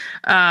Salah.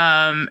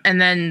 And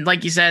then,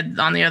 like you said,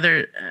 at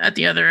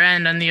the other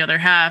end, on the other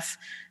half,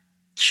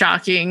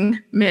 shocking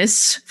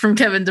miss from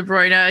Kevin De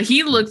Bruyne.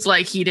 He looked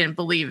like he didn't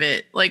believe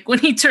it. Like when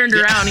he turned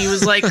around, he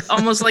was like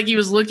almost like he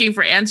was looking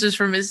for answers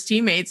from his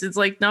teammates. It's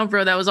like, no,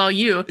 bro, that was all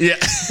you. Yeah.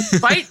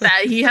 Despite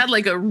that, he had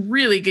like a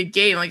really good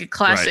game, like a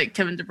classic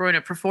Kevin De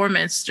Bruyne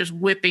performance, just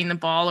whipping the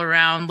ball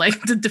around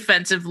like the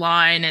defensive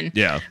line and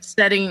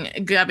setting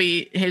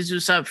Gabi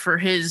Jesus up for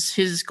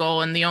his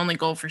goal and the only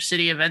goal for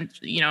City event,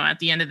 at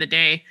the end of the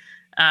day.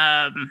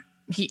 I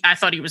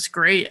thought he was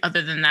great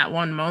other than that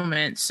one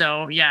moment.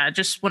 So yeah,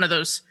 just one of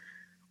those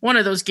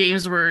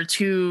games where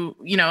two,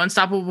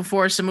 unstoppable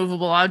force, a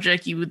movable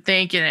object, you would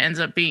think, and it ends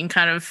up being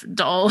kind of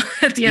dull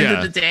at the end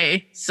of the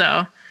day.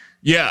 So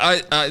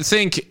yeah, I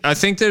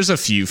think there's a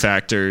few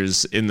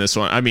factors in this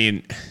one. I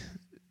mean,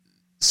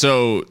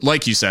 so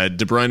like you said,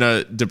 De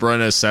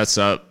Bruyne sets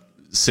up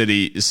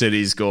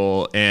City's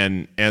goal,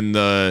 and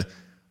I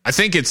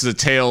think it's the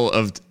tale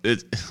of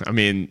it. I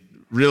mean,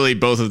 really,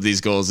 both of these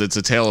goals, it's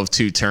a tale of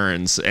two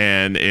turns,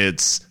 and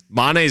it's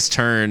Mane's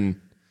turn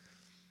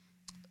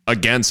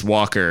against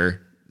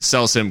Walker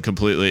sells him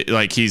completely.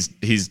 Like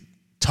he's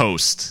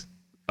toast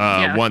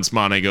once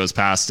Mane goes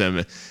past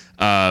him.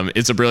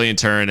 It's a brilliant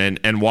turn,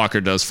 and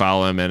Walker does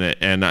foul him.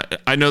 And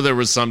I know there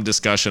was some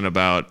discussion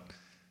about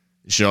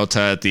Jota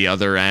at the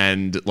other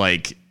end,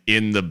 like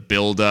in the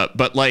build-up,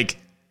 but like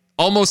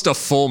almost a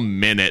full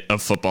minute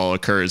of football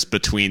occurs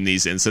between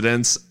these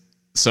incidents.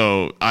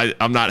 So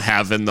I'm not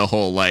having the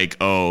whole like,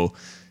 oh,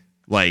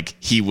 like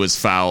he was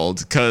fouled,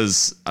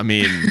 because I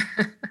mean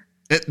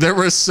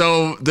there's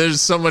so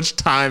much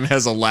time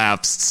has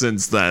elapsed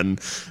since then.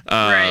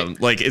 Right.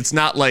 Like it's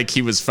not like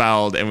he was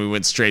fouled and we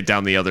went straight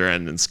down the other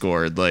end and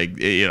scored. Like,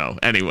 you know,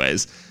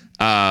 anyways.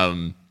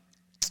 But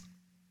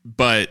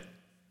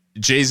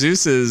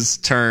Jesus's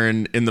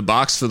turn in the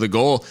box for the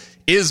goal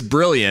is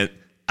brilliant.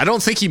 I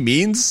don't think he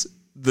means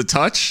the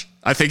touch.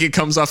 I think it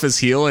comes off his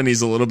heel and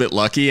he's a little bit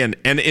lucky and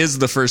is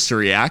the first to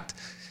react.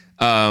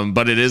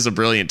 But it is a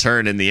brilliant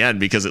turn in the end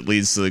because it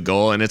leads to the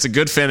goal, and it's a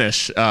good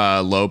finish,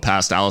 low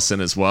past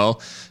Alisson as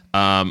well.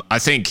 I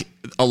think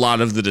a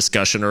lot of the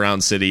discussion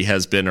around City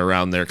has been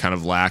around their kind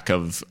of lack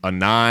of a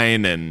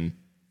 9 and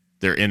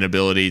their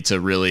inability to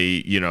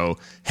really, you know,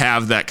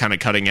 have that kind of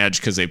cutting edge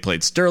because they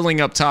played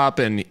Sterling up top,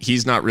 and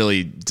he's not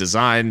really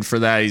designed for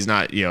that. He's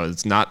not, you know,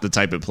 it's not the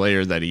type of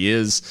player that he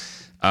is.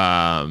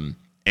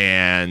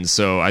 And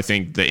so I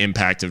think the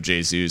impact of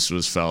Jesus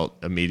was felt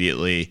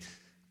immediately.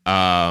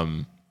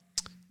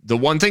 The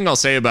one thing I'll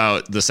say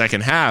about the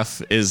second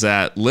half is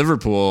that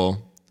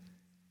Liverpool,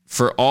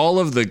 for all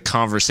of the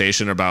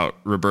conversation about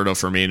Roberto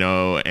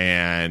Firmino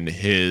and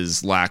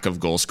his lack of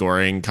goal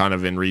scoring kind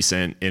of in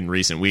recent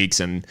weeks,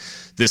 and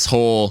this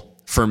whole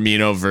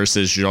Firmino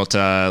versus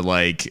Jota,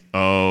 like,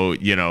 oh,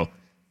 you know,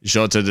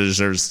 Jota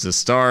deserves to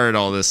start,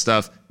 all this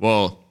stuff.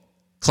 Well,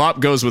 Klopp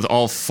goes with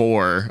all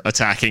 4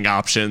 attacking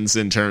options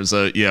in terms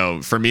of, you know,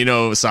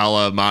 Firmino,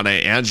 Salah, Mane,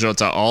 and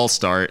Jota all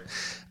start.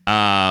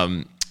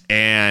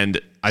 And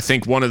I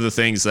think one of the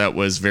things that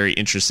was very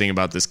interesting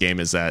about this game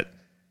is that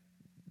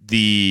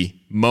the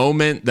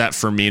moment that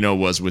Firmino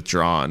was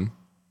withdrawn,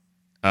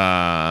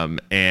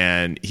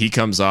 and he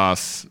comes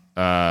off,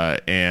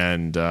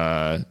 and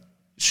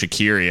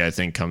Shaqiri, I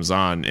think, comes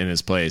on in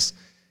his place,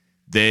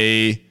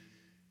 they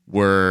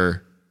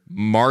were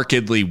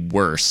markedly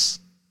worse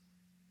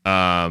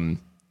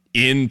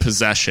in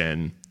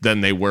possession than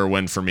they were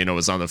when Firmino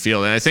was on the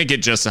field. And I think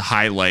it just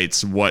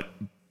highlights what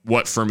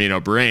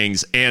Firmino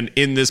brings. And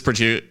in this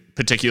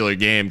particular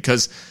game,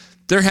 because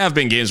there have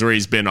been games where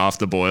he's been off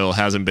the boil,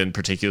 hasn't been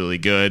particularly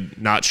good,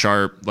 not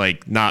sharp,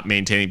 like not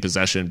maintaining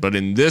possession. But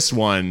in this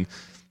one,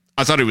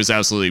 I thought he was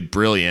absolutely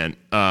brilliant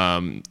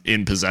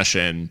in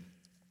possession.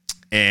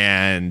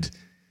 And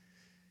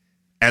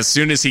as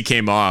soon as he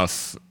came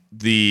off,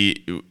 we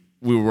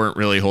weren't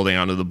really holding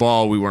onto the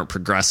ball. We weren't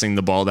progressing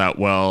the ball that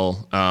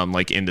well,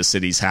 like into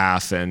City's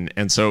half.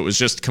 And so it was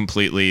just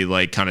completely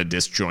like kind of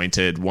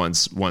disjointed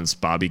once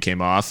Bobby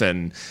came off.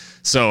 And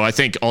so I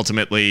think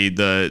ultimately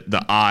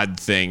the odd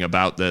thing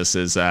about this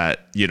is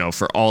that, you know,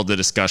 for all the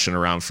discussion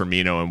around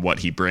Firmino and what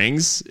he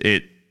brings,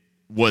 it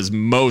was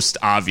most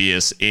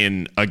obvious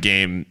in a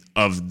game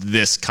of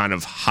this kind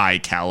of high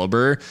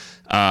caliber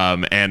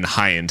and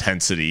high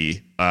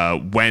intensity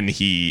when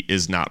he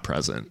is not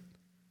present.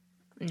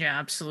 Yeah,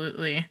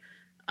 absolutely.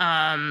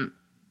 On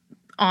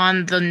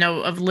the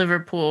note of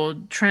Liverpool,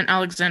 Trent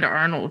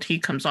Alexander-Arnold, he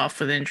comes off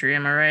with injury.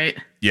 Am I right?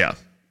 Yeah.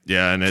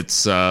 Yeah, and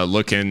it's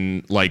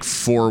looking like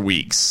 4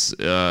 weeks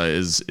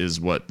is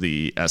what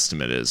the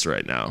estimate is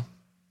right now.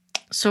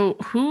 So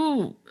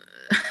who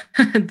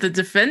the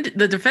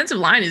defensive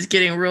line is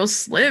getting real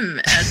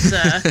slim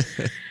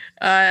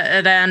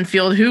at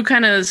Anfield. Who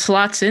kind of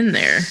slots in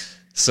there?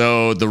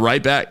 So the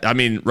right back, I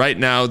mean, right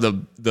now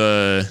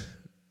the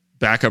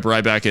backup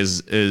right back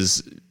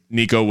is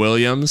Nico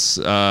Williams,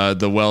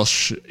 the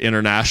Welsh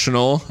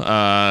international,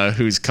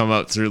 who's come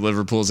up through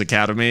Liverpool's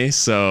academy.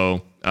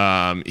 So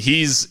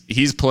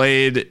he's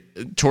played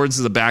towards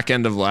the back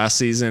end of last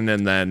season,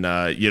 and then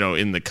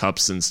in the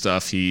cups and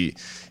stuff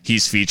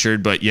he's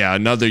featured. But yeah,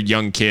 another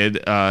young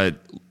kid,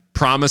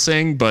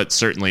 promising, but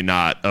certainly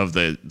not of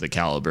the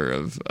caliber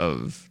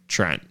of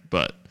Trent.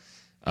 But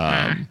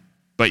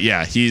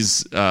yeah,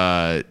 he's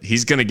gonna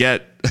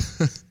get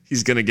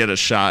he's gonna get a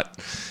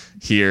shot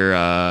here,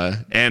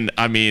 and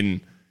I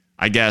mean,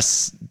 I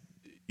guess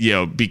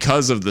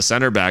because of the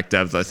center back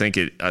depth, I think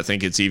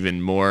it's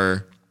even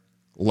more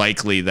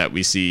likely that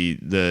we see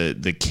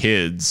the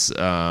kids,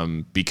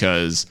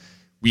 because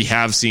we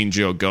have seen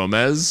Joe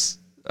Gomez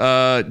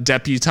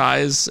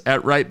deputize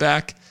at right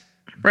back,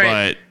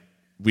 right, but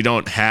we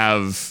don't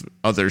have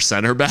other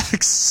center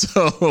backs.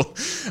 So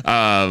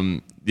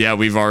yeah,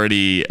 we've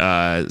already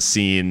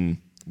seen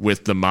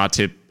with the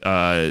Matip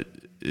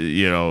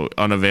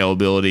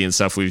unavailability and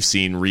stuff, we've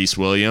seen Reece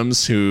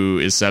Williams, who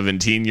is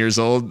 17 years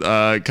old,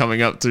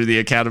 coming up through the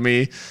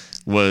academy,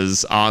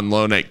 was on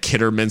loan at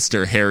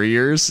Kidderminster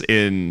Harriers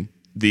in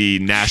the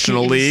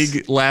National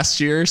League last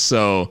year,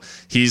 so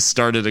he's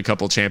started a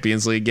couple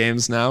Champions League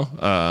games now,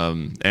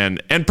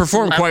 and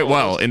performed quite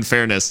well, in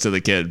fairness to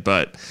the kid.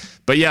 But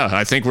yeah,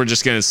 I think we're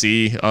just going to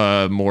see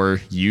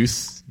more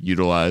youth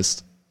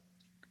utilized.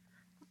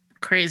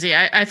 Crazy.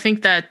 I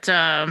think that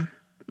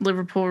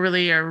Liverpool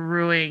really are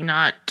ruining,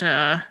 not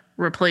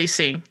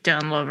replacing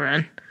Dan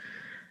Lovren.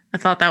 I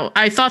thought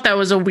that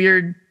was a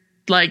weird,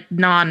 like,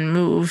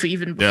 non-move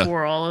even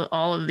before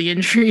all of the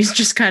injuries.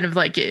 Just kind of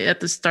like at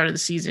the start of the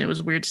season, it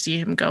was weird to see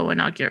him go and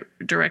not get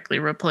directly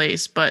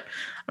replaced. But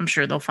I'm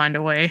sure they'll find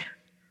a way.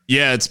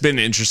 Yeah, it's been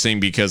interesting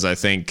because I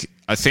think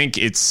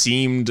it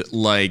seemed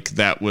like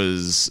that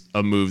was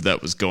a move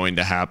that was going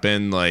to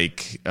happen.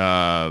 Like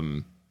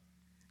Kabak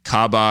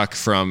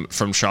from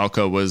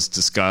Schalke was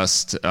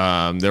discussed.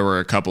 There were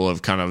a couple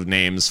of kind of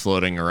names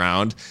floating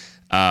around.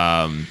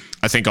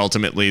 I think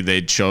ultimately they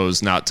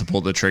chose not to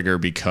pull the trigger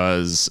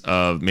because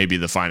of maybe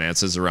the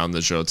finances around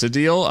the Jota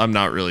deal. I'm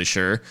not really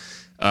sure.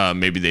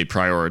 Maybe they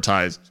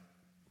prioritized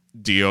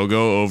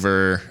Diogo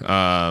over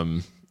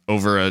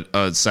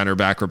a center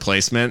back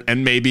replacement,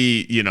 and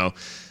maybe, you know,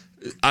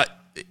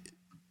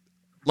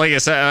 like I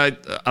said,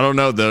 I don't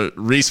know. The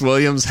Reece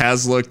Williams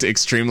has looked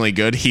extremely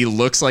good. He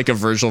looks like a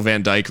Virgil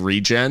van Dijk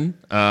regen,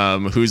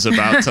 who's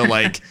about to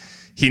like.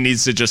 He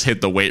needs to just hit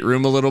the weight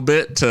room a little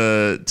bit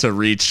to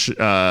reach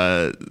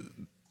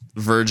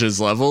Verge's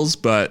levels,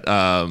 but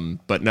no.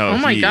 Oh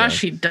my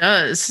gosh, he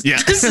does.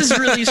 Yeah, this is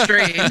really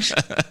strange.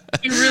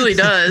 He really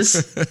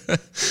does.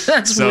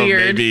 That's so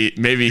weird.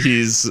 Maybe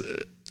he's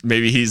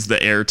the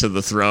heir to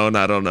the throne.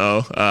 I don't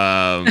know.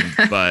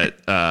 But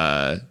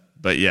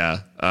yeah.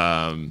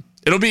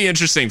 It'll be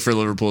interesting for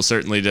Liverpool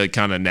certainly to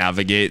kind of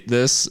navigate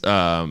this.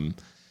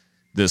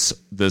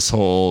 This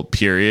whole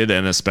period,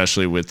 and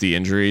especially with the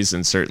injuries,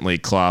 and certainly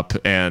Klopp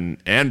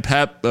and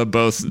Pep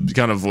both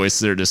kind of voiced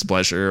their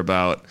displeasure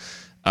about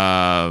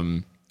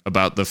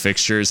the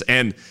fixtures.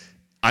 And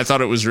I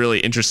thought it was really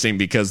interesting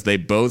because they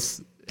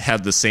both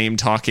had the same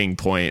talking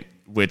point,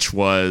 which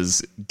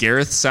was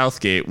Gareth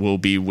Southgate will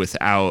be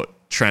without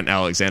Trent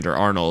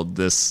Alexander-Arnold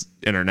this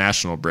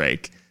international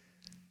break.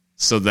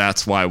 So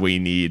that's why we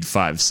need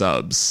 5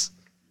 subs.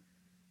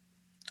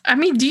 I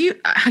mean,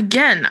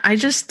 I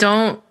just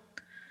don't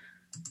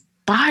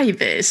buy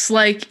this.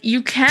 Like,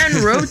 you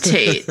can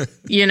rotate,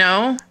 you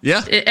know?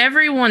 Yeah.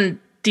 Everyone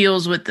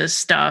deals with this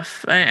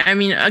stuff. I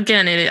mean,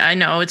 again, I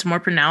know it's more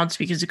pronounced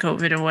because of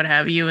COVID and what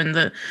have you, and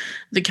the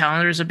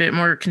calendar is a bit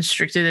more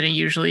constricted than it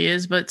usually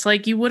is, but it's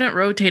like you wouldn't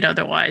rotate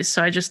otherwise.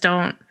 So I just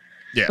don't.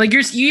 Yeah. Like,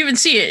 you even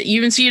see it. You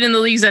even see it in the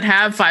leagues that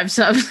have 5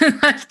 subs.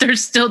 They're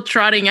still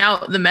trotting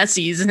out the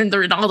Messis and the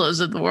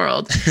Ronaldos of the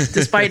world,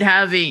 despite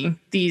having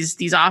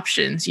these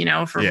options, you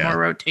know, for more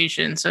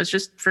rotation. So it's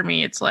just, for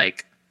me, it's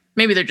like,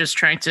 maybe they're just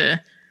trying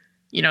to,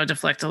 you know,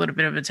 deflect a little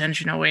bit of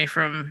attention away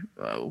from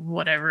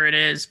whatever it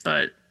is.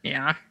 But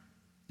yeah.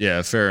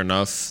 Yeah, fair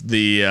enough.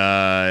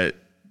 A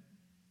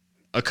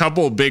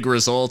couple big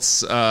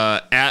results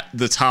at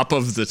the top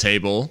of the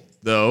table,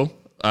 though.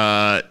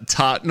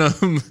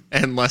 Tottenham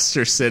and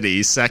Leicester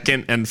City,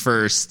 second and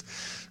first,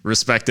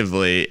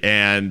 respectively,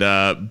 and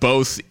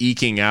both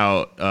eking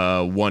out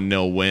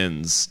 1-0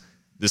 wins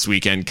this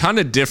weekend. Kind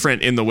of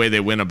different in the way they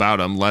went about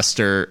them.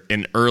 Leicester,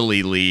 an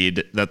early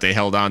lead that they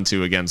held on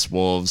to against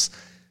Wolves,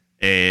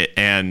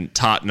 and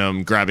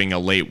Tottenham grabbing a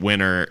late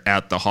winner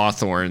at the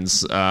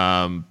Hawthorns.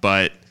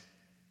 But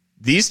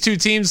these two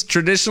teams,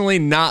 traditionally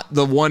not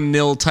the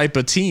 1-0 type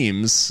of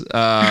teams,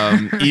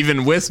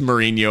 even with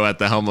Mourinho at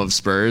the helm of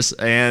Spurs,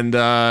 and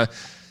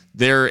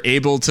they're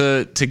able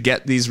to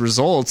get these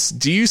results.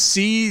 Do you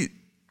see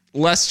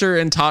Leicester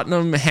and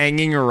Tottenham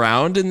hanging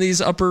around in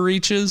these upper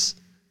reaches?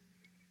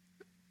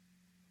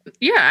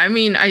 Yeah, I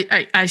mean,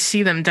 I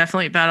see them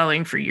definitely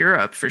battling for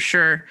Europe for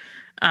sure.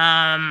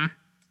 I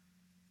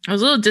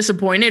was a little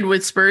disappointed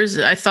with Spurs.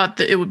 I thought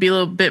that it would be a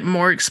little bit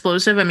more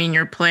explosive. I mean,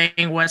 you're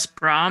playing West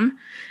Brom,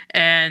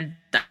 and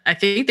I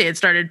think they had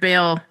started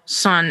Bale,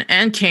 Son,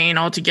 and Kane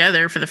all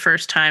together for the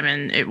first time,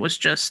 and it was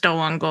just Stowe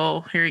on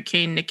goal, Harry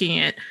Kane nicking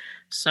it.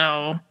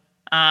 So,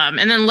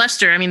 and then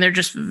Leicester, I mean, they're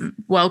just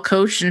well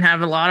coached and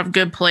have a lot of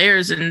good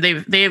players, and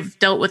they've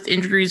dealt with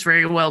injuries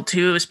very well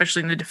too,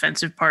 especially in the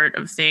defensive part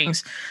of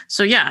things.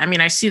 So yeah, I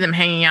mean, I see them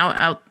hanging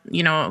out,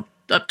 you know,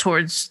 up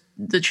towards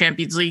the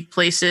Champions League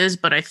places,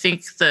 but I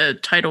think the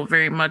title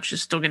very much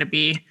is still going to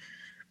be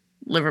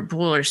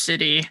Liverpool or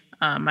City.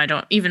 I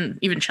don't even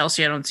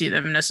Chelsea. I don't see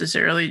them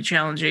necessarily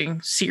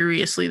challenging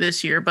seriously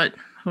this year, but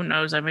who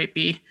knows? I might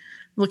be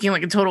looking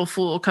like a total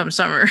fool come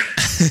summer.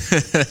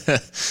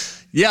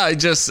 Yeah,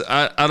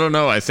 I don't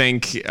know. I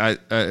think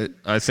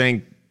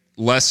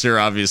Leicester,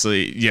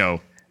 obviously, you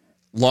know,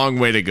 long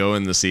way to go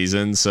in the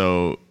season.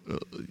 So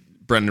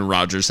Brendan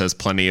Rodgers has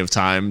plenty of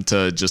time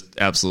to just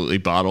absolutely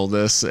bottle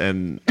this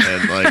and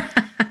like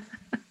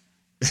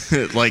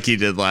like he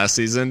did last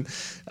season.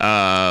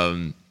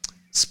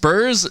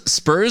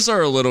 Spurs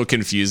are a little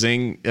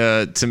confusing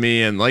to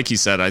me, and like you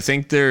said, I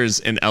think there's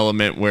an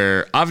element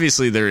where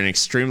obviously they're an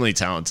extremely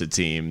talented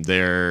team.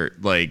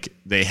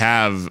 They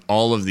have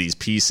all of these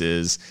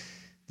pieces.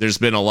 there's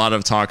been a lot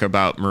of talk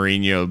about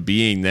Mourinho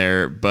being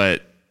there,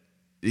 but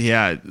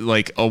yeah,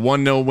 like a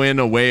 1-0 win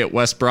away at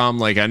West Brom.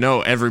 Like, I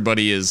know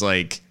everybody is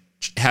like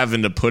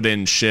having to put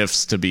in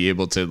shifts to be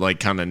able to like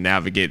kind of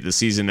navigate the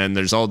season, and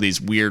there's all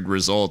these weird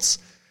results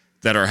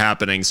that are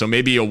happening. So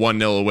maybe a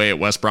 1-0 away at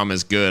West Brom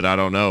is good. I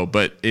don't know,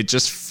 but it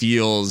just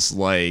feels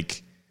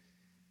like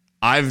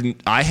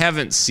I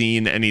haven't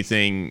seen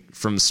anything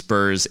from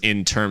Spurs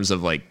in terms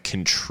of like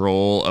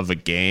control of a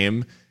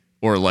game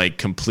or like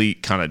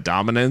complete kind of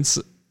dominance.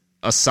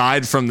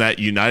 Aside from that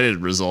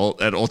United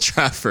result at Old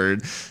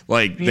Trafford,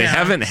 like they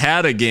haven't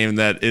had a game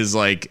that is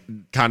like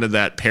kind of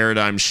that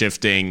paradigm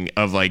shifting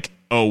of like,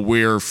 oh,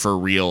 we're for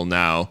real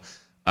now.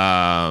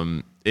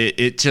 I'm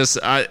just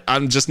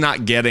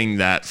not getting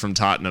that from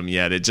Tottenham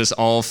yet. It just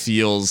all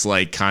feels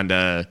like kind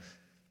of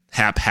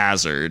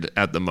haphazard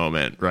at the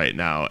moment right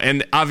now.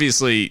 And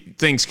obviously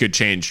things could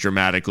change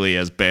dramatically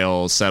as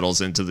Bale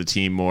settles into the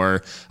team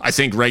more. I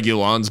think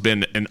Reguilon's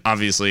been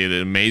obviously an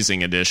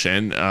amazing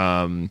addition.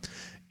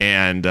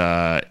 And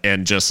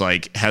just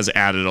like has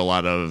added a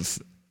lot of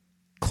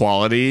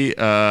quality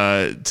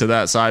to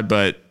that side,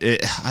 but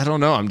I don't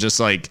know. I'm just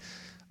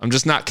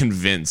not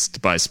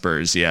convinced by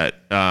Spurs yet.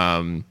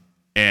 And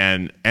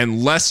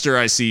Leicester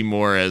I see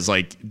more as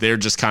like they're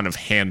just kind of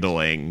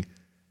handling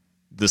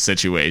the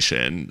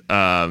situation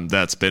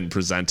that's been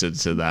presented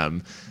to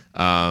them.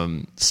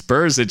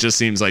 Spurs, it just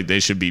seems like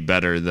they should be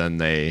better than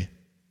they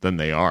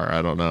are.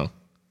 I don't know.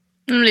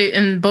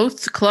 And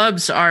both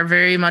clubs are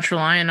very much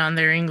reliant on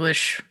their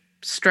English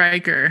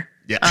striker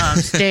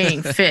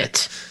staying fit.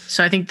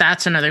 So I think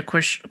that's another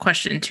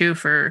question too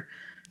for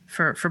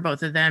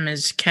both of them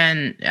is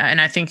and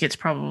I think it's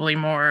probably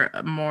more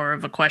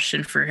of a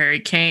question for Harry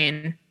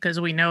Kane,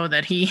 because we know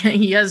that he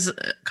has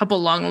a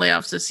couple long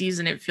layoffs this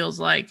season. It feels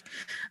like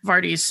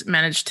Vardy's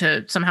managed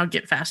to somehow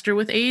get faster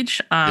with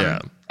age. I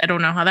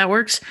don't know how that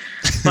works,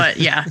 but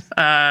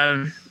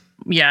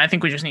I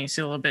think we just need to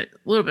see a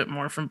little bit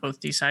more from both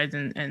these sides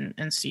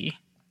and see.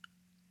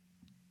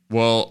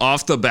 Well,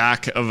 off the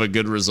back of a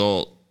good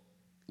result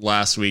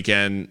last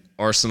weekend,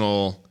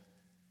 Arsenal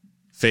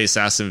faced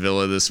Aston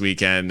Villa this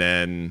weekend,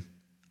 and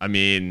I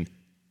mean,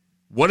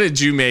 what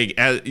did you make?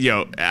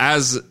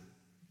 As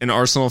an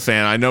Arsenal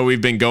fan, I know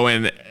we've been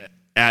going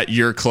at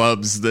your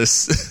clubs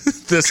this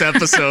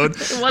episode.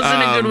 It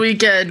wasn't a good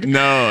weekend.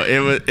 No,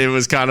 it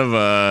was kind of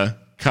a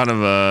I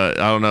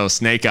don't know,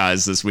 snake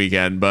eyes this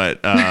weekend, but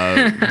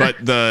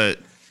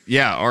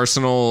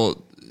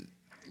Arsenal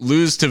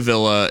lose to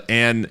Villa,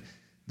 and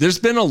there's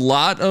been a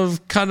lot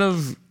of kind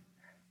of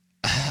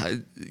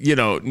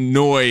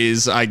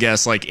noise, I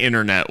guess, like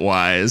internet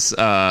wise,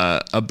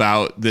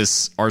 about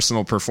this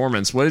Arsenal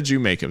performance. What did you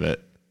make of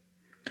it?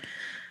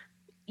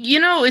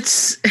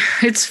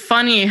 It's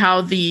funny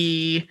how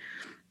the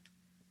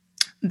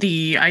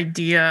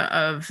idea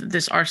of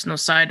this Arsenal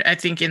side, I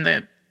think in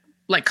the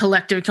like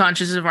collective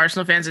consciousness of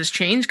Arsenal fans has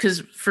changed. Because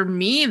for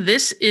me,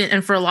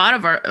 and for a lot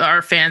of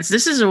our fans,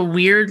 this is a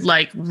weird,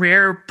 like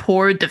rare,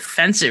 poor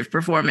defensive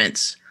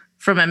performance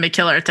from a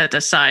Mikel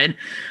Arteta side.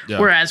 Yeah.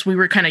 Whereas we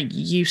were kind of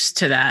used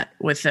to that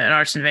with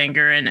Arsene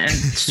Wenger and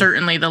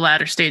certainly the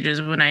latter stages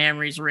of Unai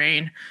Emery's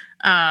reign.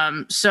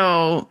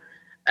 So,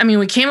 I mean,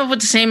 we came up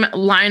with the same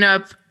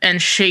lineup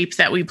and shape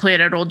that we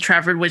played at Old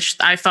Trafford, which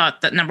I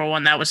thought that, number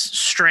one, that was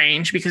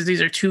strange because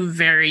these are two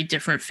very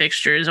different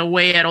fixtures.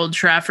 Away at Old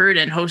Trafford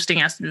and hosting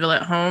Aston Villa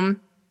at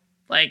home,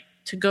 like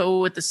to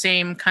go with the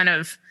same kind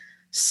of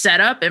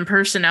setup and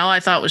personnel, I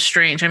thought was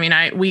strange. I mean,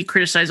 we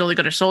criticized Ole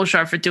Gunnar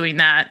Solskjaer for doing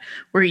that,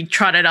 where he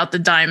trotted out the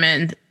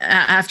diamond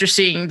after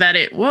seeing that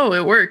it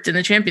worked in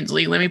the Champions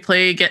League. Let me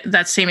play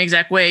that same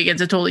exact way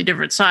against a totally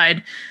different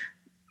side.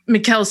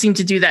 Mikel seemed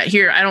to do that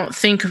here. I don't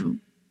think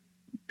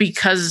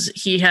because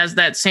he has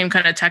that same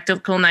kind of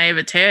tactical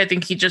naivete. I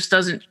think he just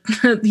doesn't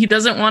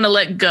want to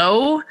let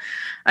go,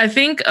 I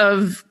think,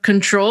 of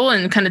control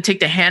and kind of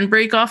take the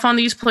handbrake off on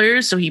these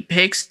players. So he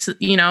picks,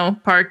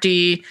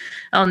 Partey,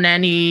 El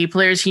Neni,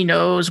 players he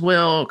knows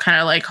will kind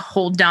of like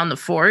hold down the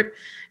fort.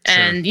 Sure.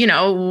 And,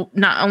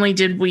 not only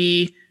did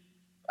we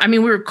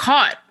were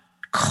caught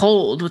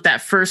cold with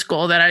that first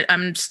goal that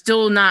I'm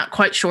still not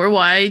quite sure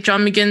why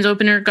John McGinn's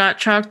opener got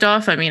chalked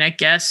off. I mean, I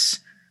guess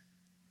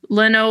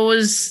Leno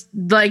was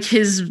like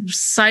his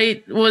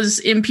sight was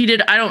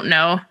impeded. I don't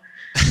know.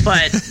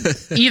 But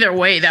either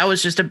way, that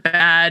was just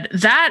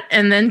that.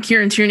 And then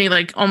Kieran Tierney,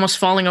 like almost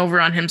falling over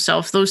on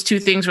himself. Those two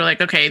things were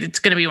like, okay, it's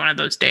going to be one of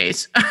those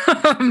days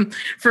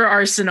for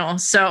Arsenal.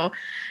 So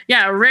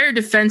yeah, a rare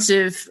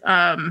defensive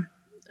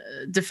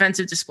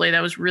display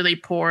that was really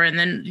poor. And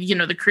then,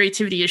 the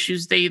creativity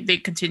issues, they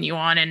continue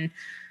on, and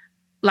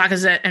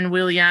Lacazette and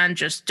Willian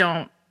just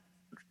don't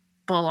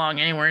belong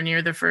anywhere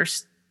near the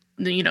first,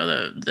 the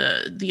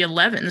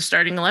 11, the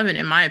starting 11,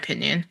 in my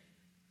opinion.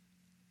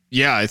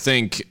 Yeah, I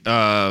think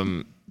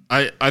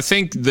I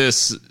think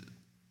this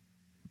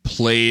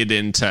played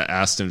into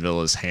Aston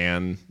Villa's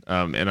hand,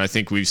 and I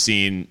think we've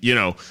seen,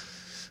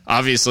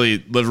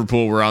 obviously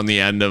Liverpool were on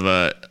the end of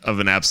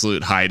an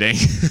absolute hiding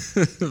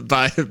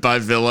by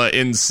Villa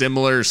in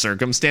similar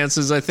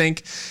circumstances, I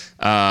think.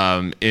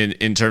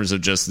 in terms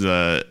of just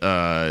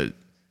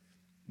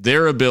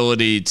their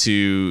ability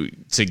to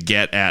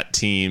get at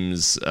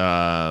teams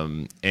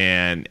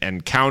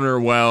and counter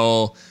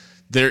well.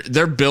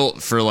 They're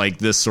built for like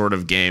this sort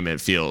of game.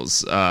 It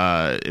feels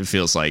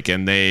like,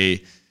 and I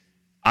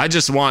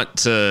just want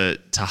to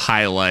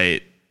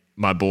highlight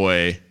my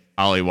boy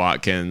Ollie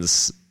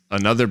Watkins,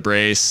 another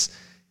brace.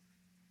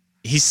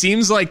 He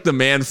seems like the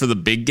man for the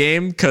big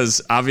game because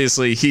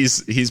obviously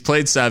he's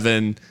played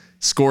 7,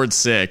 scored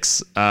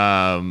 6,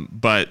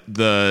 but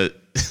the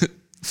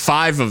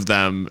 5 of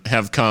them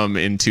have come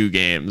in 2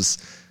 games,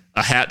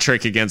 a hat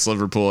trick against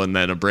Liverpool and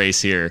then a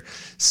brace here.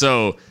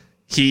 So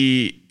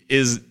he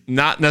is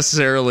not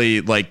necessarily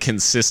like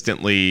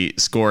consistently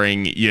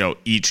scoring,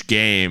 each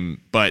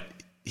game, but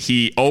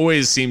he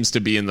always seems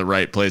to be in the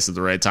right place at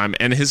the right time.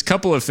 And his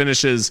couple of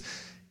finishes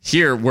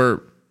here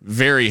were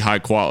very high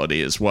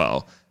quality as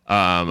well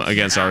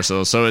against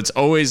Arsenal. So it's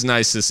always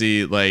nice to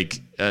see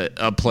like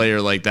a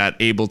player like that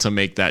able to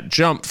make that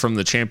jump from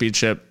the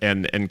Championship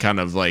and kind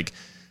of like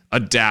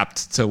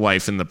adapt to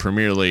life in the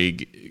Premier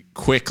League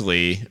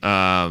quickly.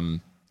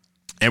 And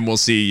we'll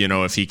see,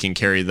 if he can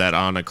carry that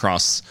on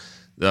across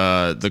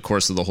the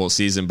course of the whole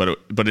season.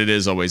 But it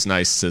is always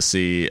nice to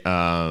see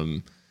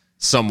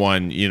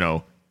someone,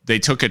 they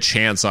took a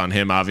chance on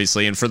him,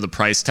 obviously, and for the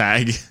price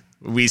tag,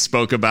 we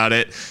spoke about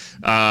it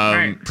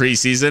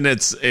preseason.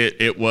 It's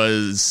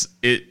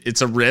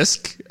a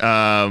risk,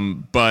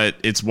 but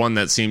it's one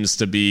that seems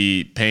to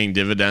be paying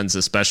dividends,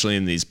 especially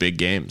in these big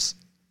games.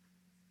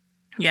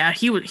 Yeah,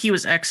 he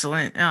was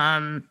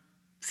excellent.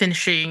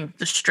 Finishing,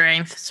 the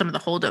strength, some of the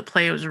hold up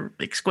play was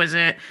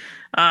exquisite.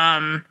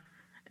 And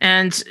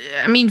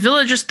I mean,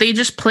 Villa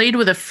just played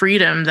with a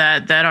freedom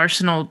that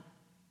Arsenal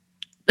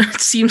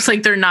it seems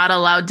like they're not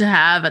allowed to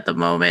have at the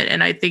moment.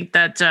 And I think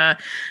that,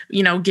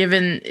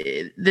 given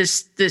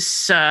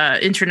this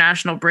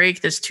international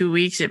break, this 2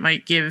 weeks, it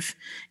might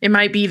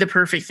be the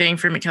perfect thing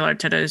for Mikel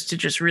Arteta is to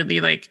just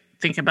really like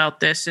think about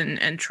this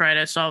and try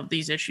to solve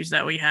these issues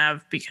that we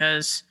have,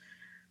 because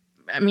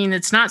I mean,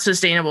 it's not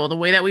sustainable. The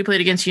way that we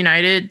played against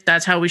United,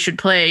 that's how we should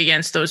play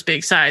against those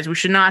big sides. We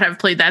should not have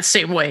played that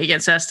same way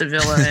against Aston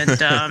Villa.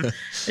 And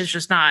it's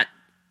just not,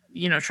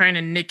 trying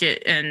to nick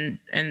it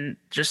and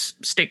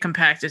just stay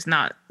compact is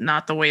not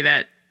the way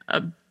that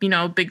a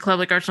big club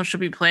like Arsenal should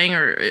be playing,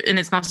 and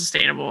it's not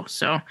sustainable.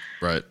 So,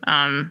 right.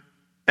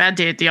 Bad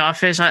day at the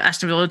office.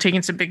 Aston Villa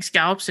taking some big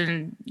scalps,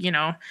 and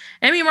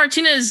Emi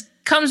Martinez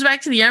comes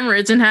back to the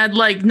Emirates and had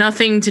like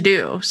nothing to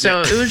do.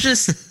 So it was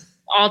just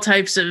all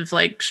types of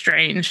like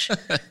strange.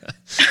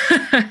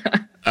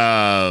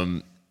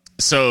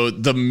 So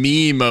the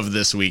meme of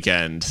this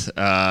weekend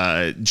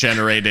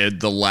generated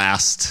the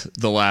last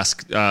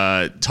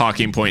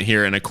talking point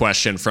here in a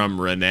question from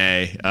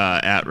Renee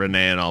at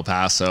Renee in El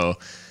Paso.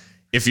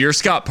 If you're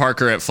Scott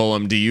Parker at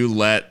Fulham, do you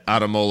let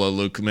Ademola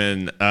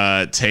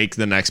Lookman take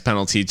the next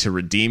penalty to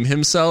redeem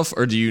himself,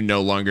 or do you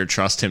no longer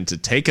trust him to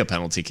take a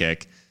penalty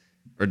kick,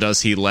 or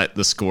does he let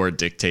the score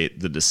dictate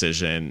the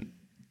decision?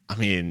 I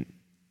mean,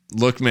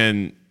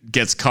 Lookman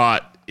gets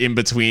caught in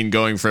between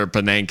going for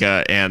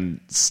Panenka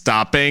and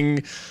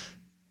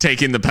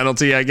taking the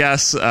penalty, I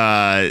guess.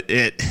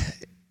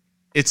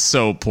 It's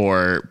so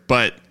poor,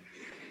 but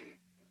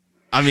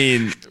I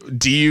mean,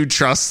 do you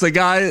trust the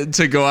guy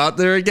to go out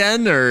there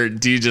again, or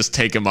do you just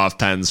take him off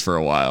pens for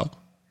a while?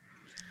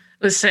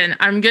 Listen,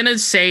 I'm going to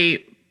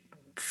say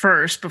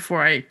first,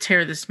 before I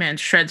tear this man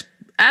to shreds,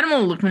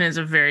 Ademola Lookman is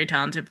a very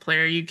talented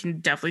player. You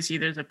can definitely see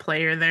there's a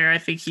player there. I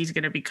think he's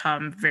going to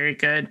become very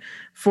good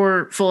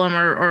for Fulham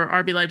or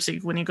RB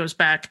Leipzig when he goes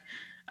back.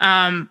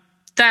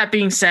 That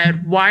being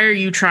said, why are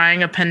you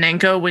trying a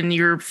Panenka when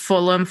you're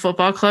Fulham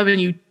Football Club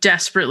and you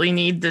desperately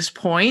need this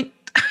point?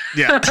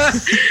 Yeah.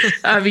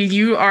 I mean,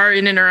 you are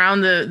in and around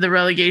the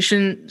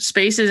relegation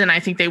spaces, and I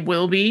think they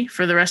will be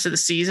for the rest of the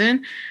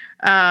season.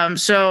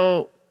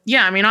 So,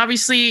 yeah, I mean,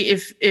 obviously,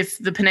 if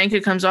the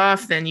Panenka comes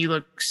off, then you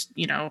look,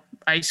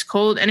 ice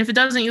cold. And if it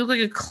doesn't, you look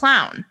like a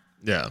clown.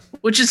 Yeah.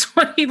 Which is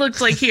what he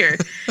looks like here.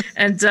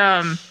 And,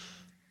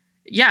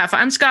 if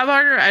I'm Scott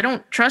Parker, I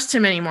don't trust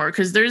him anymore,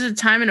 because there's a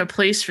time and a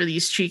place for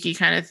these cheeky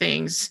kind of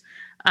things,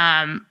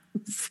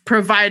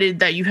 provided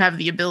that you have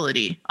the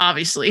ability,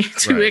 obviously,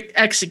 to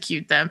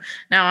execute them.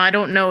 Now, I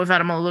don't know if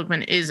Ademola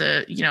Lookman is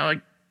a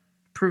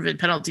proven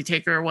penalty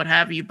taker or what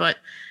have you, but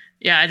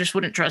yeah, I just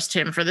wouldn't trust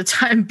him for the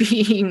time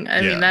being.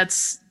 I mean,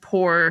 that's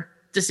poor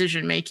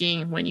decision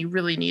making when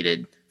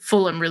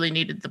Fulham really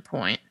needed the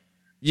point.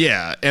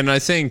 Yeah, and I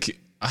think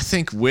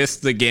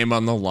with the game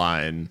on the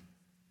line,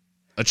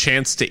 a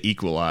chance to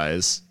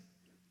equalize,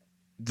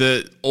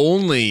 the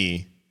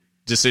only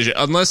decision,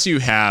 unless you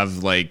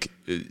have like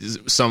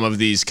some of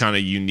these kind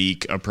of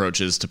unique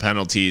approaches to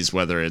penalties,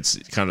 whether it's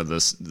kind of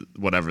this,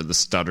 whatever, the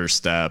stutter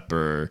step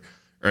or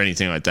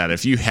anything like that.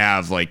 If you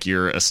have like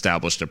your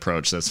established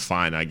approach, that's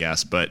fine, I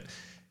guess. But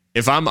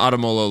if I'm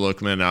Ademola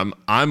Lookman,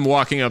 I'm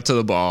walking up to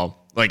the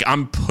ball, like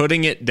I'm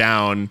putting it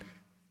down,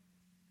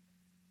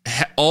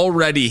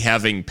 already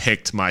having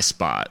picked my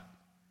spot,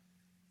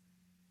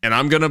 and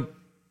I'm gonna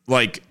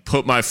like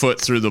put my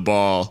foot through the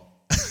ball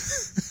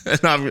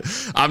And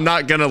I'm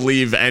not going to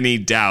leave any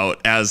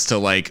doubt as to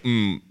like,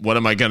 what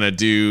am I going to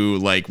do?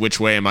 Like, which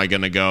way am I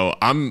going to go?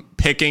 I'm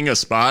picking a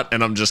spot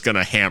and I'm just going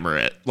to hammer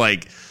it.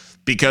 Like,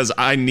 because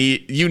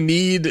you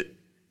need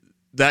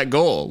that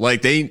goal.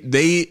 Like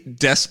they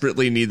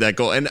desperately need that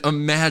goal. And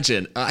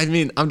imagine, I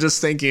mean, I'm just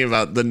thinking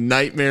about the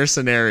nightmare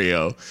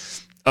scenario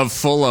of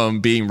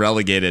Fulham being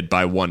relegated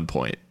by 1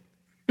 point.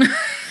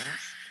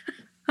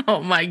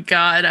 Oh my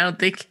God. I don't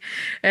think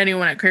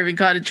anyone at Craven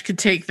Cottage could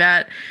take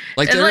that.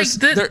 Like,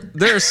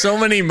 there are so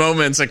many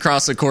moments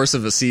across the course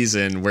of a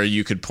season where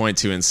you could point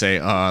to and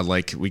say,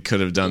 like we could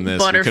have done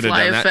this.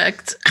 Butterfly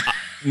effect.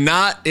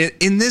 Not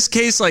in this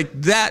case, like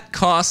that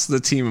cost the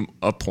team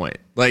a point.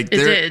 Like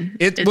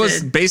it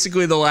was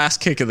basically the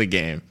last kick of the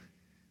game.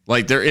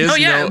 Like there is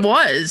it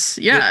was.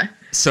 Yeah.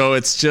 So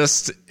it's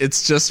just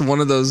one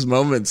of those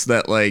moments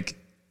that like,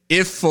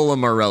 if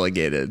Fulham are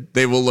relegated,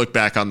 they will look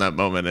back on that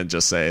moment and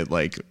just say,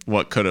 like,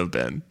 what could have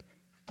been.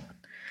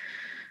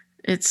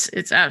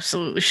 It's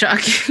absolutely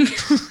shocking.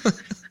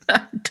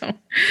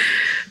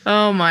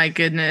 Oh my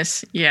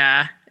goodness.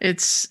 Yeah.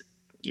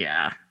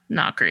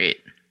 Not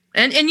great.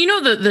 And you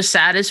know the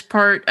saddest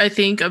part I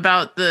think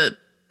about the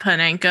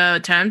Panenka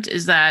attempt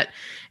is that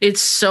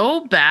it's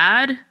so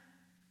bad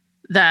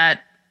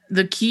that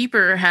the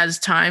keeper has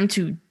time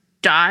to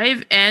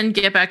dive and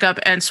get back up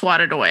and swat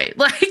it away.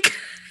 Like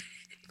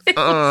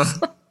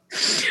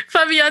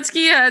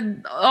Fabianski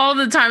had all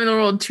the time in the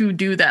world to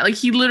do that. Like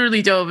he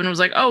literally dove and was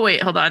like, "Oh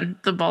wait, hold on,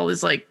 the ball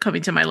is like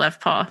coming to my left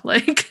paw."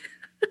 Like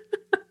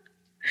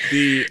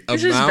the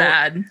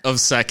amount of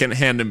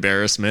secondhand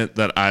embarrassment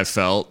that I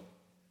felt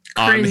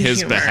on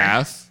his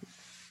behalf,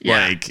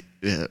 like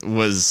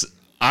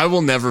I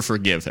will never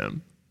forgive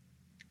him.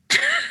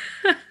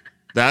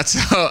 That's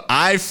how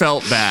I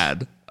felt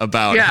bad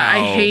about how...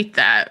 I hate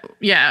that.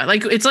 Yeah,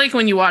 like it's like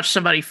when you watch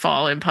somebody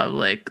fall in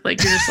public,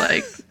 like you're just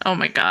like, oh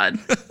my God,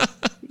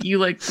 you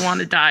like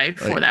want to die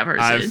for that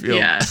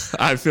person.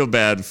 I feel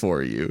bad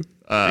for you.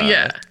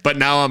 But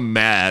now I'm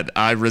mad.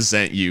 I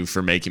resent you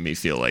for making me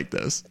feel like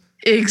this.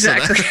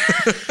 Exactly.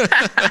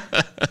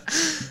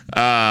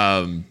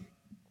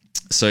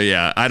 So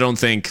yeah, I don't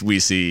think we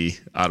see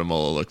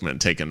Ademola Lookman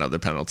take another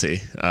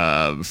penalty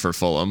for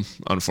Fulham,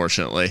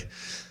 unfortunately.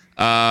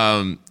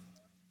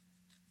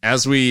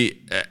 As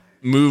we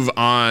move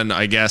on,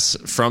 I guess,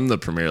 from the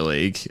Premier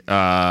League,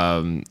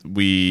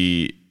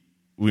 we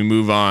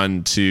move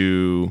on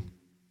to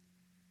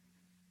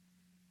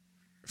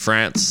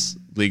France,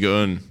 Ligue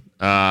 1.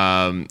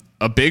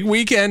 A big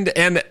weekend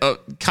and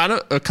kind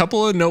of a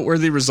couple of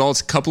noteworthy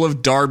results, a couple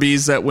of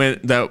derbies that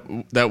went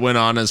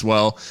on as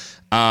well.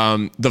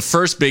 The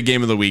first big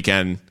game of the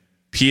weekend,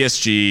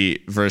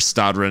 PSG versus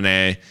Stade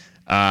Rennais.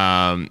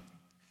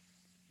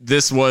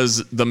 This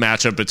was the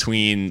matchup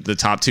between the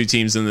top two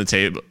teams in the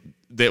table.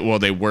 They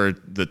were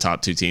the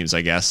top two teams,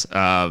 I guess.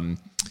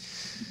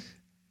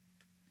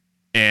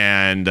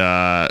 And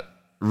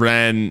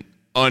Rennes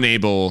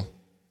unable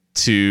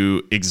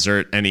to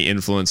exert any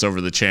influence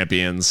over the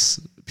champions,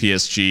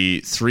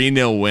 PSG,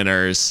 3-0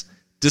 winners,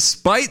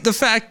 despite the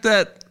fact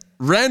that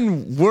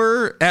Rennes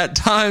were at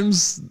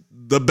times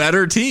the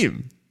better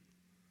team.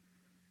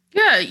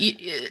 Yeah,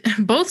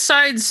 both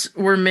sides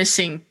were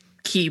missing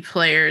key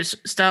players.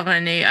 Stade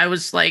Rennais, I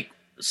was like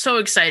so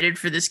excited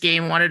for this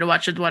game, wanted to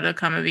watch Eduardo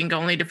Camavinga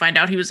only to find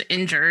out he was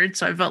injured,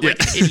 so I felt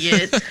like an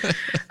idiot.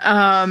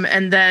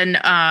 And then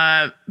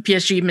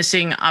PSG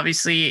missing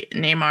obviously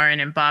Neymar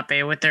and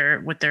Mbappe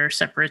with their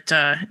separate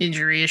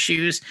injury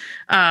issues.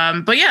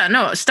 But yeah,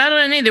 no, Stade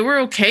Rennais, they were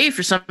okay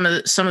for some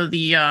of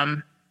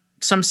the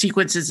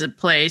sequences of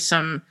play,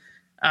 some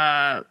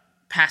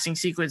passing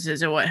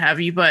sequences or what have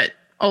you, but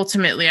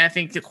ultimately I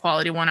think the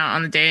quality won out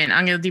on the day, and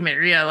Angel Di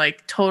Maria,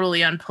 like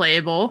totally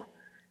unplayable.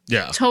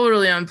 Yeah.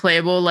 Totally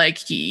unplayable. Like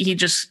he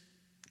just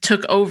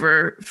took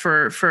over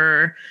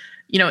for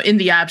in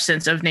the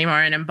absence of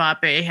Neymar and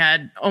Mbappe,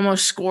 had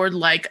almost scored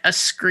like a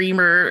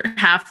screamer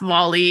half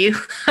volley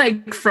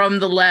like from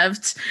the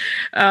left.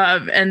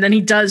 And then he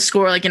does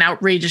score like an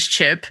outrageous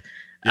chip.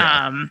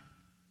 Yeah.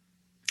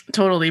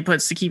 Totally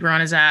puts the keeper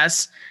on his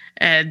ass.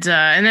 And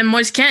then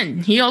Moise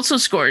Kean, he also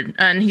scored,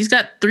 and he's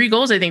got 3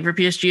 goals, I think, for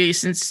PSG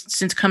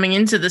since coming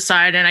into the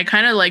side. And I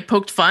kind of like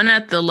poked fun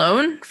at the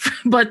loan,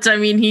 but I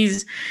mean,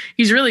 he's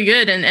really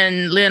good.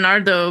 And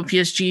Leonardo,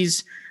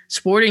 PSG's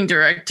sporting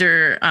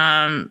director,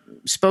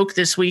 spoke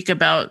this week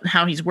about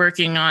how he's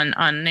working on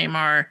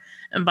Neymar,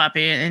 Mbappe,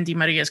 and Di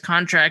Maria's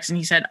contracts. And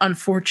he said,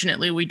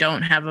 unfortunately, we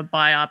don't have a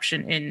buy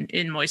option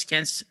in Moise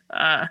Kean's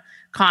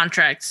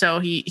contract, so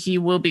he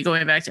will be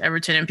going back to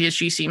Everton, and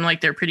PSG seem like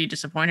they're pretty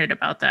disappointed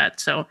about that.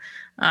 So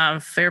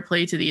fair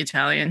play to the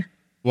Italian.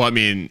 Well, I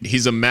mean,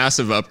 he's a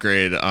massive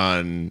upgrade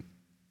on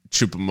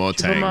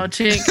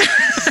Choupo-Moting.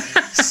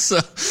 So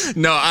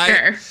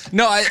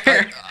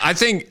I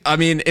think, I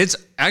mean, it's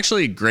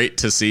actually great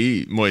to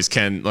see Moise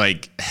Kean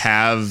like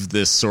have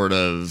this sort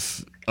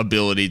of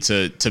ability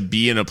to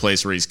be in a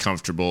place where he's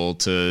comfortable,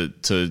 to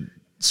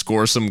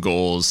score some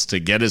goals, to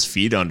get his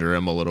feet under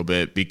him a little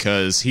bit,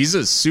 because he's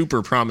a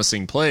super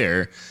promising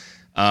player.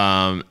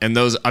 And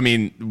those, I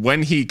mean,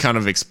 when he kind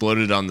of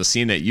exploded on the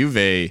scene at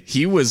Juve,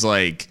 he was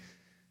like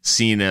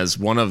seen as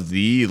one of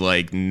the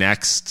like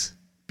next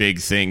big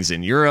things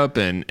in Europe.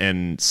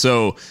 And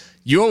so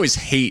you always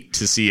hate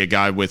to see a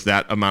guy with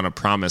that amount of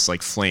promise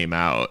like flame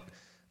out.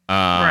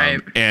 Right.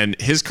 And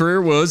his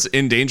career was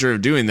in danger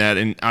of doing that.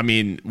 And I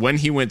mean, when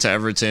he went to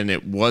Everton,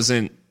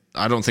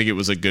 I don't think it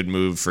was a good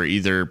move for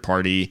either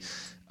party.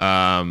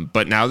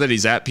 But now that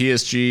he's at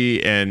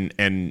PSG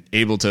and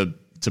able to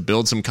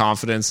build some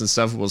confidence and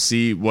stuff, we'll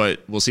see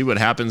what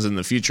happens in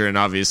the future. And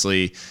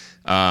obviously,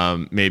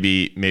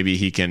 maybe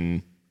he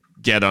can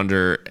get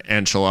under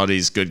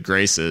Ancelotti's good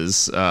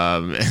graces,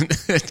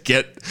 and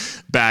get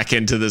back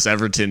into this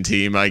Everton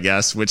team, I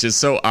guess, which is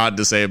so odd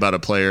to say about a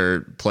player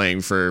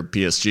playing for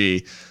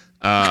PSG.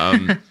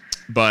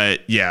 But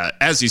yeah,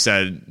 as you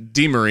said,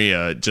 Di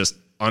Maria, just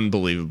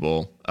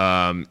unbelievable.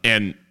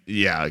 And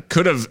yeah,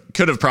 could have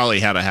probably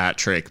had a hat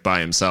trick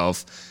by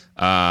himself.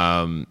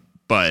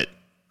 But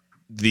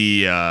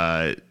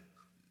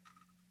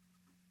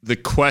the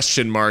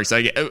question marks,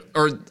 I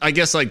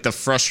guess like the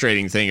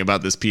frustrating thing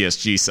about this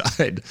PSG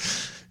side,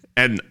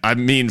 and I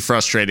mean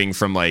frustrating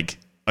from like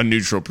a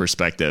neutral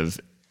perspective,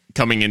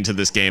 coming into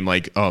this game,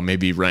 like, oh,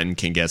 maybe Rennes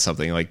can get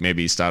something, like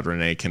maybe Stade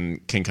Rennais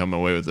can come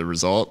away with the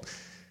result,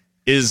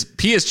 is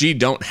PSG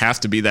don't have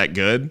to be that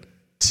good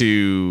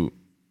to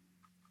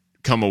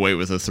come away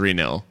with a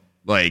 3-0.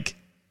 Like,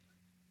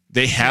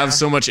 they have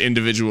so much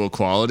individual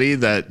quality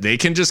that they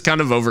can just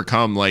kind of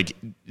overcome, like,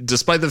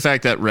 despite the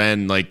fact that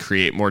Rennes like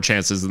create more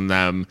chances than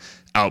them,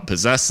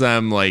 outpossess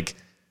them, like,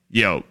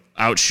 you know,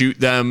 outshoot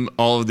them,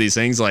 all of these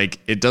things, like,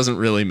 it doesn't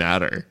really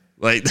matter.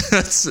 Like,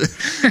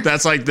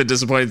 that's like the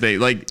disappointing thing.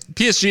 Like,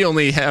 PSG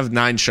only have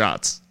 9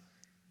 shots,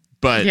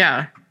 but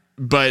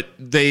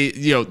they,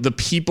 you know, the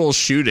people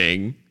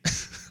shooting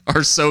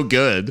are so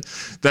good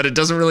that it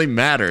doesn't really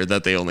matter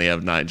that they only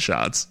have 9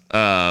 shots.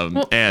 And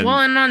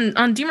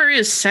on Di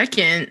Maria's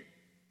second,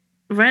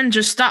 Rennes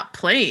just stopped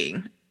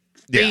playing.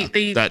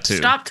 They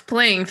stopped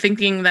playing,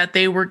 thinking that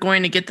they were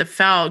going to get the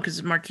foul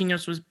because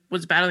Marquinhos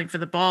was battling for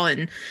the ball,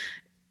 and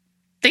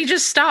they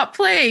just stopped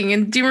playing,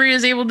 and Di Maria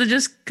is able to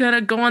just kind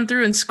of go on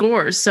through and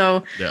score.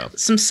 So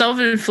some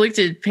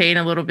self-inflicted pain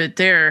a little bit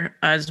there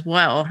as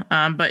well.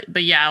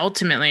 But yeah,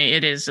 ultimately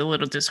it is a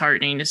little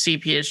disheartening to see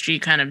PSG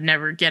kind of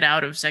never get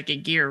out of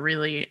second gear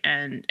really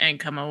and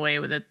come away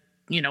with a,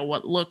 you know,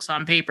 what looks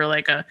on paper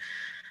like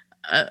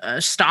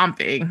a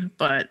stomping,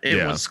 but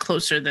it was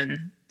closer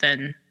than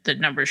the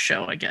numbers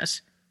show, I guess.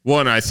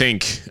 Well, and I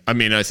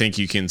think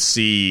you can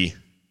see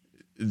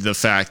the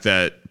fact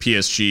that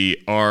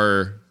PSG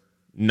are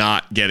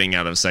not getting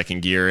out of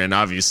second gear, and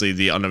obviously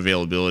the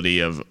unavailability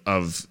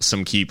of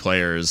some key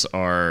players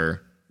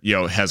are, you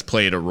know, has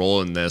played a role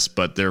in this,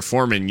 but their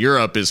form in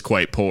Europe is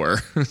quite poor.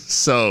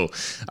 So,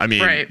 I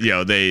mean, you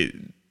know,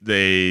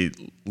 they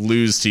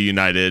lose to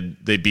United,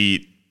 they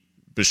beat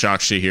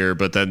Başakşehir,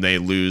 but then they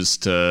lose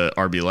to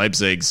RB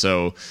Leipzig.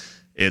 So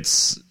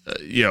it's,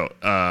 you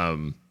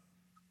know,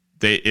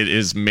 it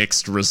is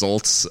mixed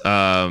results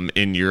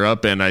in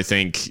Europe. And I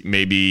think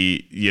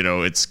maybe, you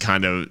know, it's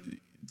kind of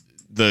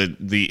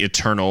the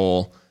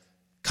eternal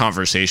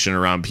conversation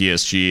around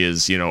PSG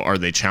is, you know, are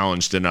they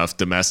challenged enough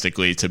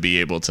domestically to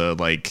be able to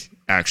like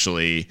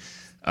actually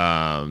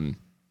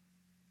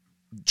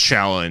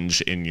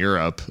challenge in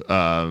Europe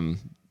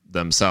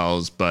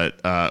themselves,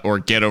 but or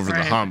get over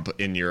the hump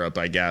in Europe,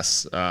 I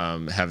guess,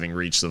 having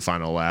reached the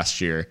final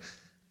last year.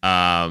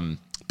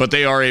 But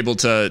they are able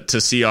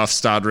to see off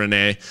Stade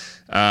Rennais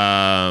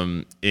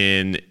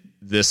in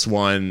this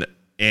one.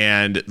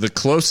 And the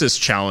closest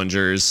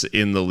challengers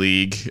in the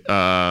league,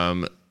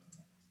 LOSC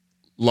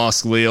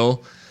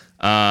Lille,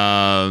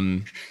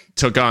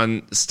 took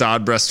on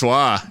Stade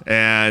Brestois,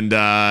 and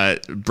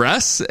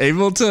Brest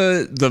able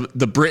to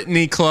the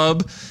Brittany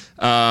club.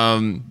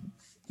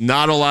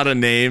 Not a lot of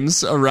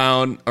names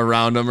around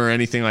them or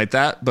anything like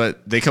that,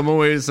 but they come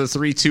away with a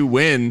 3-2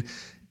 win,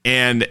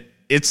 and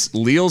it's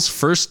Lille's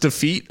first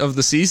defeat of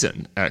the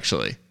season,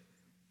 actually.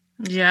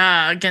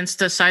 Yeah,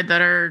 against a side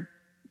that are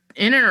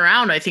in and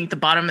around, I think, the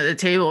bottom of the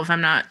table, if I'm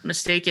not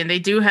mistaken. They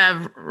do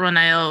have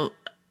Ronald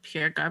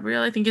Pierre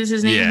Gabriel, I think is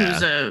his name,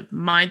 who's a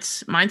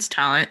Mainz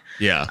talent.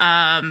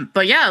 Yeah.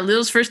 But yeah,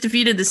 Lille's first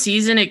defeat of the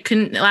season. It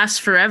couldn't last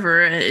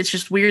forever. It's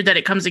just weird that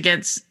it comes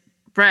against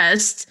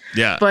Brest.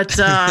 Yeah. But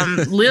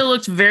Lille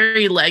looked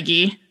very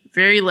leggy.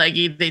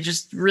 They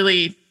just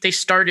really, they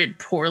started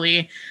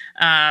poorly,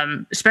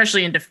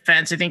 especially in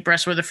defense. I think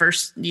Brest were the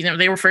first, you know,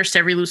 they were first to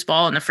every loose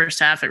ball in the first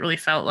half. It really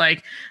felt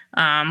like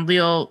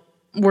Lille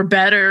were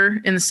better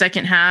in the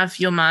second half.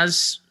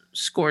 Yilmaz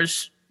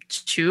scores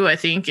 2, I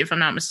think, if I'm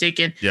not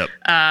mistaken. Yep.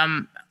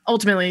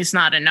 Ultimately, it's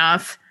not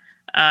enough.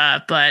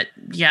 But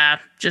yeah,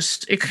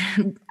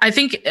 I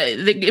think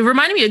it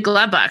reminded me of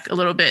Gladbach a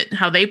little bit,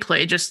 how they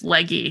play, just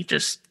leggy,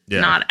 just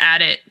not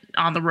at it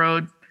on the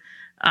road,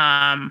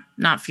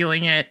 not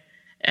feeling it.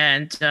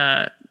 And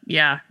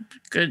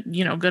good,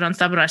 good on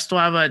Stade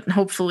Brestois, but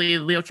hopefully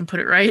Lille can put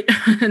it right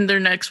in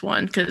their next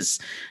one, because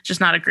just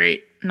not a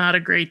great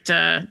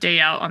day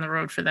out on the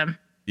road for them.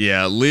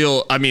 Yeah,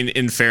 Lille, I mean,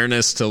 in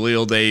fairness to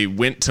Lille, they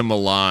went to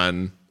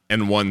Milan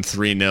and won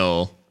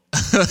 3-0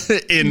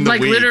 in the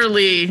like week.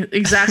 Literally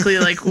exactly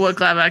like what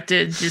Gladbach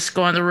did. Just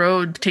go on the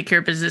road, take care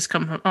of business,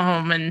 come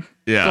home, and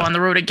go on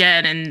the road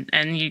again,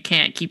 and you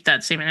can't keep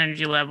that same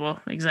energy level.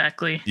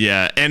 Exactly.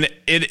 Yeah, and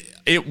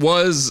it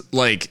was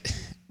like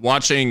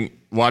watching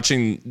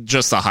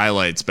just the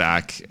highlights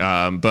back,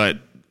 but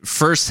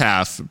first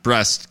half,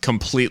 Brest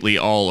completely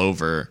all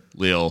over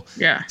Lille.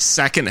 Yeah.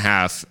 Second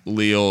half,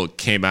 Lille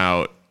came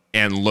out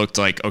and looked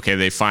like, okay,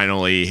 they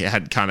finally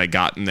had kind of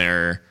gotten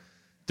their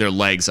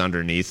legs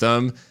underneath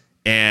them.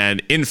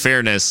 And in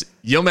fairness,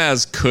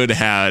 Yilmaz could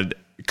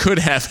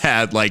have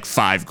had like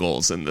 5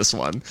 goals in this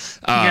one,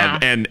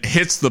 and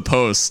hits the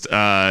post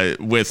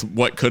with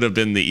what could have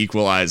been the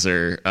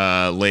equalizer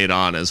laid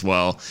on as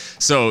well.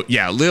 So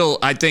yeah, Lille,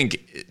 I think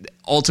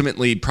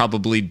ultimately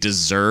probably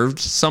deserved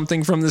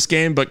something from this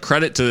game, but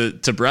credit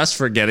to Brest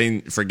for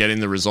getting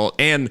the result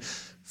and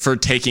for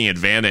taking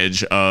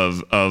advantage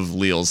of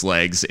Lille's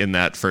legs in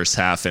that first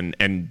half and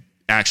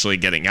actually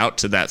getting out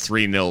to that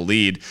 3-0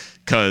 lead,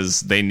 because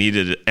they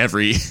needed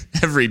every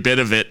bit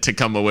of it to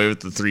come away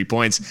with the 3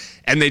 points.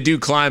 And they do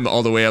climb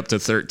all the way up to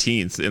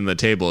 13th in the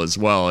table as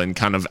well, and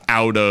kind of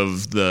out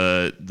of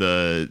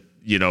the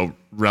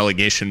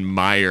relegation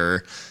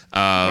mire,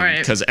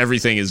 because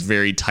everything is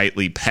very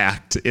tightly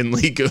packed in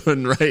Ligue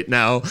 1 right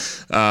now.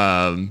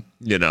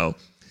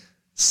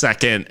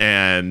 Second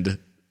and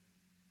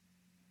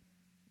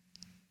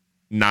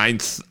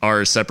 9th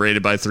are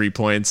separated by 3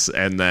 points,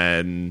 and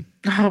then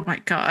oh my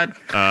god,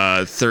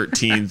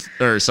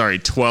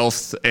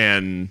 12th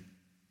and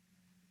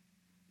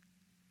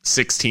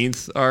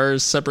 16th are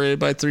separated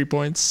by 3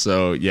 points.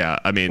 So yeah,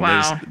 I mean,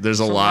 there's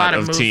a lot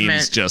of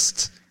teams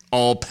just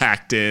all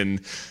packed in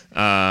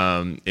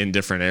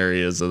different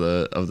areas of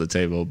the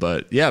table.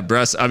 But yeah,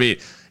 Brest, I mean,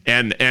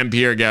 and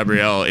Pierre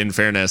Gabriel, in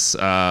fairness,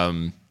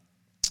 and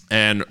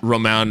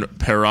Romain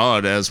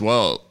Perraud as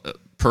well.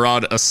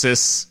 Perraud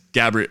assists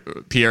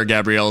Pierre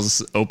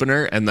Gabriel's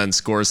opener and then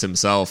scores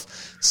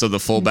himself. So the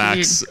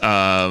fullbacks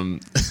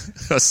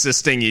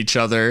assisting each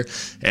other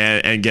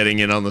and getting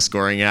in on the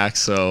scoring act.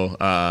 So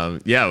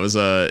it was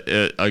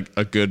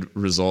a good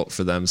result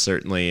for them,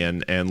 certainly.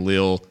 And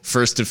Lille,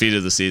 first defeat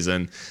of the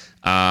season.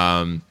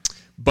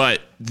 But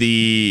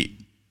the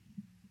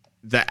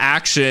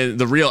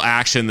real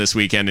action this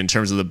weekend in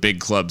terms of the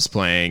big clubs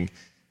playing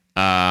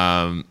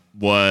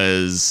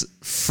was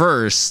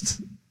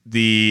first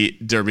the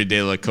Derby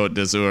de la Côte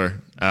d'Azur,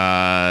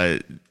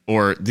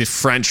 or the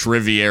French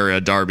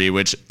Riviera Derby,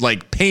 which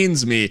like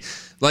pains me.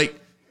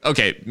 Like,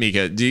 okay,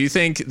 Mika, do you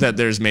think that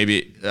there's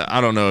maybe, I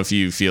don't know if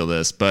you feel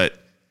this,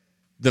 but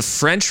the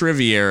French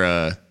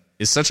Riviera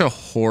is such a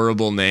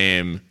horrible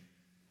name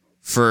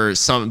for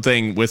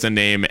something with a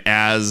name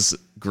as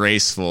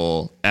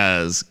graceful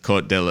as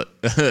Côte d'Azur.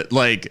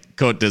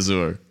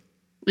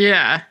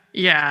 Yeah.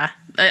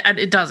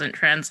 It doesn't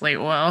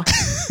translate well.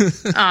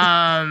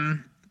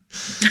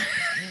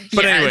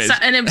 But anyways,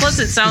 and plus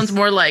it sounds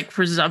more like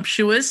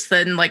presumptuous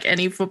than like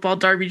any football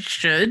derby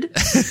should.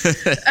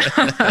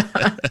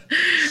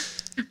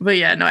 But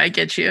yeah, no, I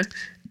get you.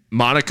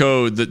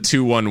 Monaco, the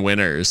 2-1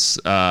 winners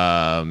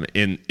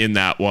in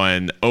that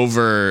one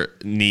over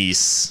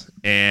Nice.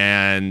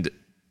 And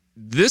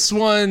this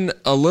one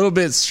a little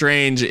bit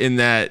strange in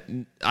that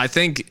I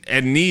think,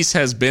 and Nice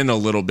has been a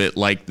little bit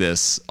like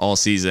this all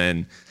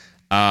season.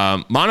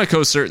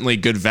 Monaco certainly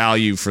good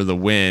value for the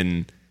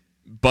win,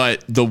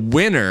 but the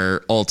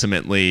winner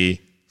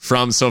ultimately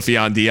from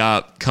Sofiane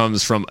Diop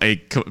comes from a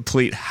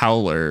complete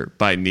howler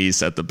by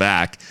Nice at the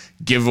back.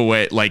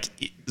 Giveaway, like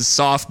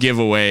soft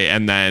giveaway,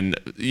 and then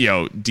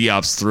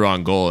Diop's through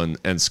on goal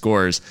and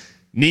scores.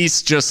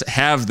 Nice just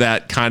have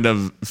that kind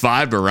of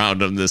vibe around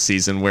them this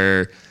season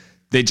where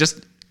they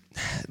just,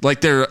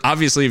 like, they're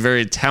obviously a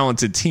very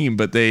talented team,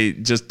 but they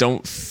just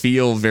don't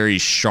feel very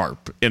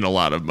sharp in a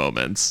lot of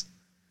moments.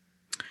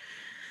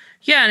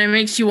 Yeah, and it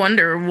makes you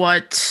wonder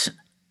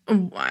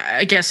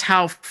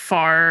how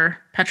far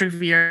Patrick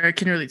Vieira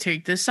can really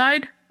take this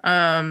side.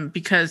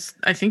 Because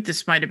I think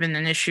this might have been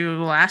an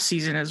issue last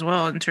season as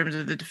well in terms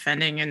of the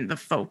defending and the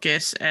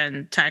focus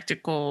and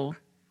tactical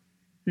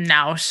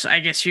nous, I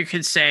guess you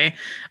could say.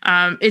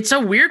 It's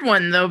a weird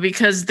one, though,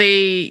 because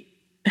they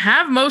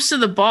have most of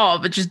the ball,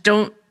 but just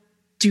don't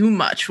do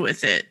much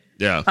with it.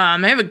 Yeah.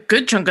 They have a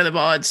good chunk of the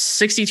ball. It's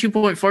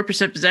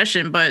 62.4%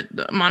 possession,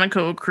 but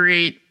Monaco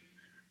create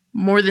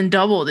more than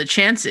double the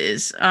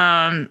chances,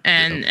 and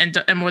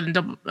more than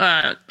double,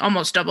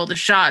 almost double the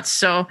shots.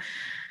 So,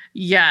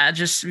 yeah,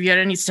 just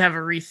Vieira needs to have a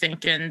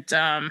rethink, and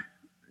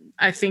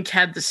I think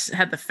had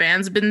the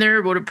fans been there,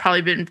 it would have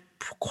probably been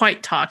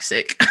quite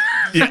toxic.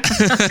 Yeah.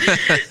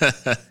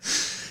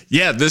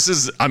 Yeah, this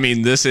is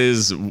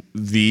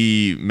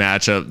the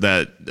matchup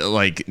that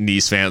like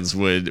Nice fans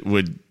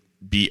would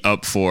be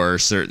up for,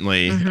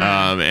 certainly.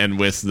 Mm-hmm. And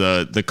with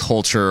the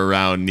culture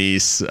around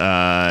Nice,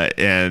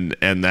 and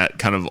that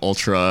kind of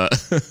ultra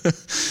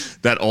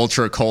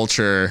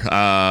culture.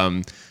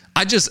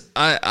 I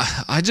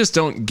just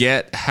don't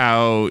get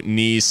how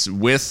Nice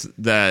with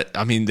that.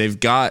 I mean, they've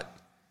got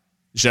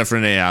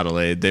Jeff-René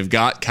Adelaide, they've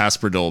got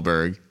Casper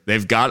Dolberg,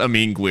 they've got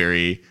Amin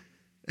Gouiri,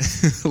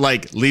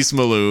 like Lise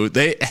Malou.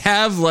 They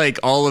have like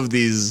all of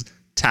these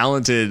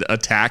talented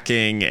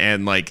attacking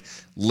and like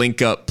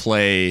link up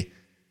play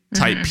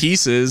type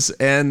pieces,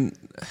 and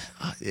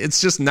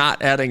it's just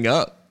not adding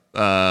up.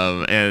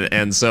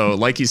 And so,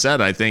 like you said,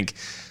 I think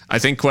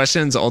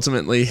questions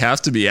ultimately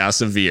have to be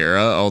asked of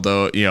Vieira,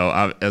 although, you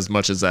know, as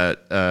much as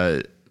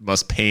that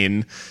must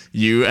pain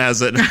you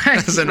as an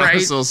right.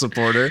 Arsenal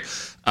supporter.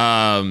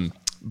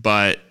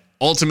 But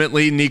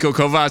ultimately, Niko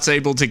Kovac's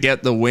able to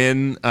get the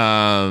win.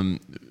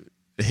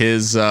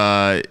 His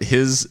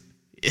is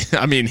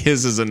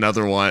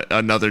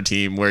another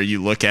team where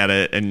you look at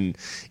it and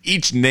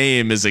each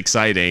name is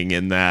exciting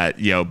in that,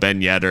 you know,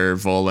 Ben Yedder,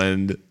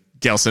 Volland,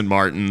 Gelson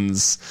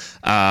Martins.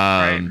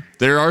 Right.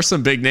 There are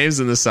some big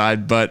names in the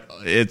side, but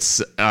it's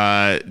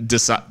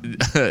Disasi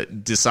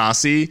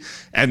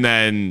and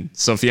then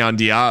Sofiane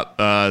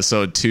Diop.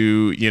 So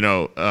two, you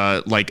know,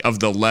 like of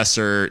the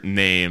lesser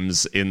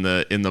names in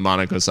the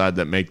Monaco side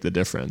that make the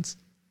difference.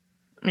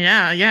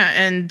 Yeah,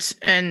 and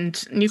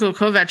Niko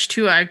Kovac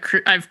too.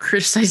 I've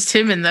criticized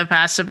him in the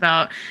past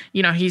about,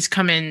 you know, he's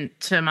come in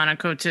to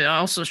Monaco to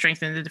also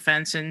strengthen the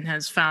defense and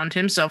has found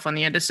himself on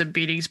the end of some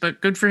beatings. But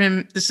good for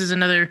him. This is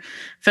another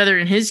feather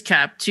in his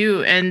cap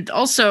too. And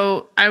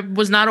also, I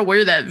was not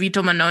aware that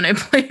Vito Mannone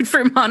played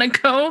for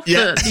Monaco,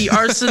 the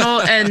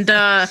Arsenal and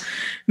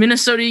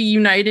Minnesota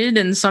United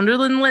and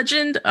Sunderland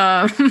legend.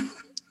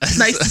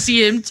 Nice to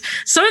see him.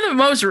 Some of the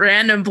most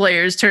random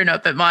players turn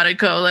up at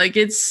Monaco. Like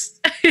it's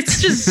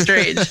just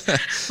strange,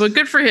 but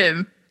good for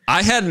him.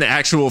 I had an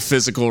actual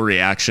physical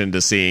reaction to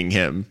seeing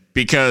him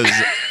because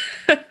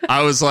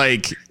I was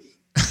like,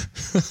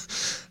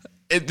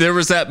 there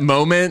was that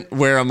moment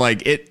where I'm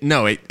like, it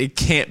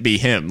can't be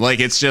him.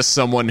 Like it's just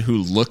someone who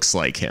looks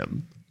like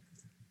him.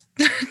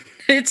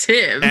 It's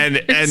him. And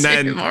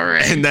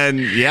then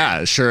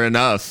yeah, sure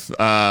enough,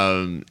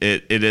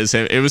 it is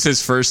him. It was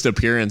his first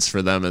appearance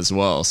for them as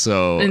well.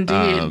 So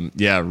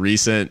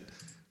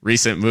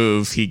recent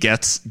move. He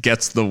gets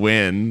the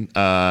win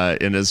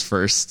in his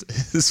first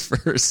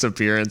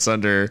appearance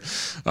under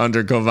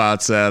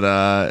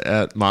Kovac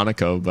at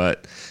Monaco,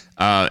 but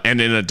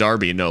and in a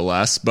derby no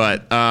less.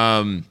 But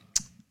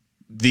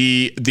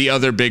the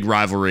other big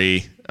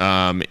rivalry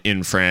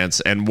in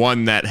France, and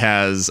one that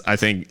has, I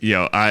think, you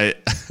know, I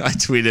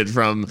tweeted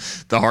from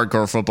the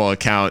Hardcore Football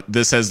account,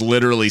 this has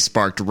literally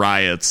sparked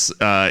riots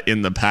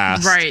in the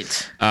past. Right.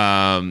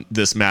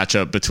 This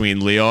matchup between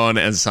Lyon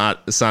and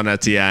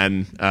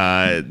Saint-Etienne,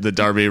 the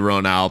Derby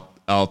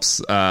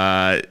Rhône-Alpes,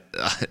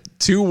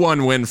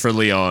 2-1 win for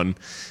Lyon.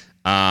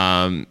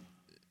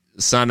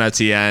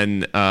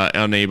 Saint-Etienne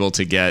unable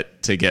to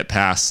get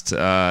past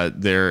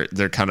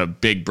their kind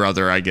of big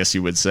brother, I guess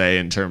you would say,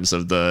 in terms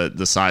of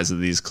the size of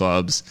these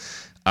clubs.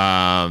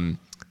 And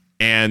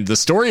the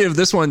story of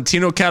this one,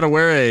 Tino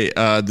Kadewere,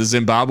 the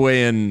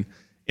Zimbabwean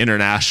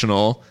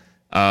international,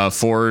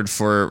 forward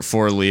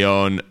for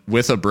Lyon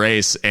with a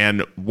brace,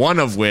 and one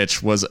of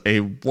which was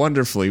a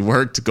wonderfully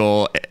worked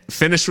goal,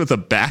 finished with a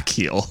back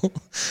heel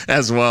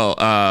as well.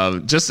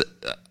 Just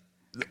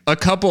a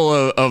couple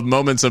of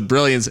moments of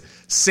brilliance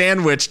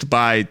sandwiched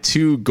by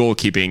two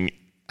goalkeeping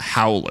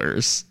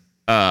howlers.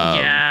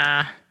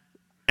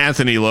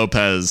 Anthony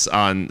Lopez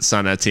on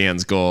Saint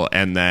Etienne's goal,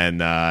 and then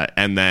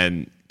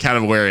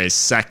Kadewere's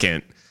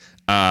second.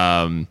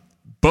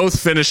 Both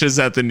finishes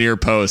at the near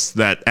post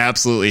that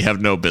absolutely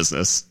have no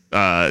business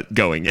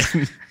going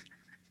in.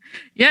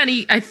 Yeah,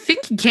 and I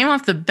think he came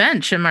off the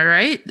bench. Am I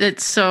right?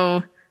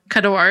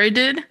 Kadewere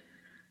did.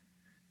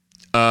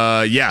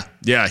 Yeah,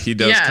 he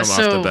does come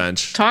off the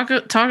bench. Talk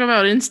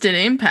about instant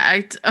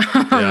impact.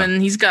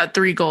 And he's got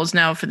 3 goals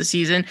now for the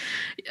season.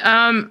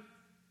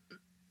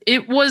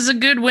 It was a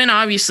good win.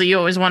 Obviously, you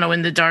always want to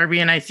win the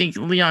derby, and I think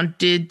Lyon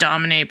did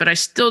dominate, but I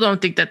still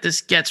don't think that this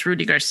gets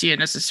Rudy Garcia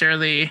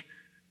necessarily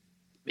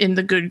in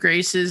the good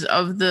graces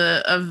of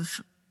the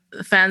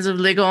fans of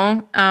Ligue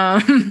 1.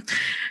 I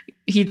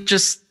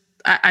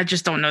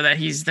just don't know that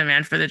he's the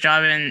man for the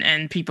job,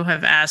 and people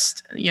have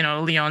asked, you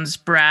know, Lyon's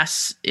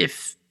brass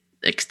if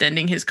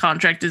extending his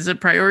contract is a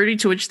priority,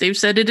 to which they've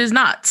said it is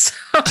not.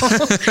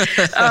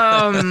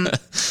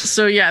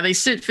 So yeah, they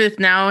sit 5th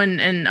now,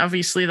 and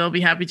obviously they'll be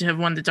happy to have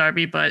won the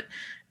derby, but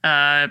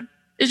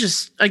it's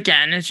just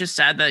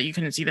sad that you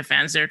couldn't see the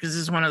fans there, because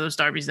this is one of those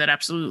derbies that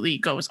absolutely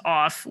goes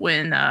off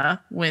when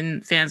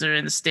fans are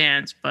in the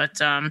stands. But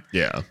Saint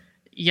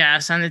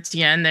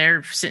Etienne,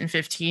 they're sitting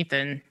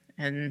 15th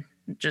and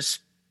just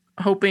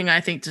hoping, I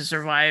think, to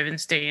survive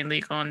and stay in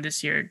Ligue 1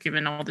 this year,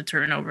 given all the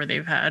turnover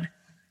they've had.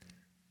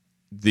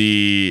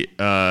 The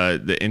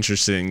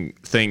interesting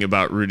thing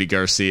about Rudy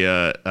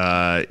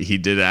Garcia, he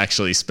did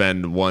actually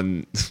spend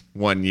one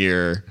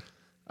year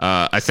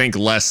I think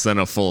less than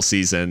a full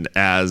season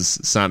as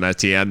Saint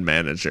Etienne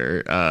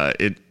manager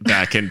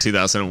back in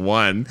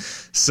 2001.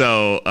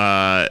 So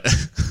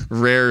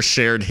rare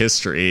shared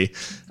history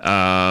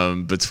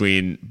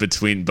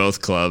between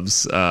both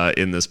clubs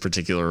in this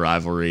particular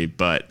rivalry.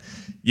 But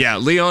yeah,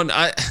 Lyon,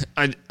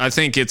 I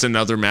think it's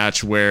another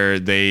match where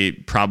they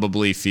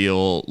probably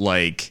feel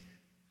like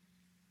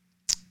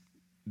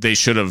they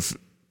should have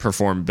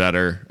performed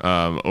better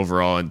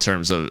overall in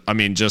terms of, I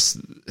mean, just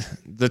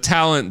the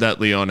talent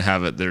that Lyon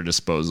have at their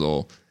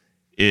disposal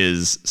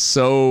is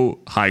so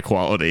high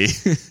quality.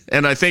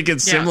 And I think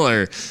it's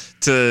similar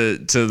to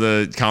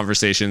the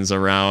conversations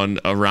around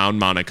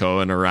Monaco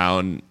and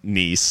around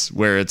Nice,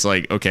 where it's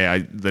like,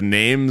 okay, the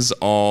names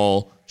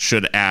all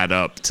should add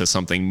up to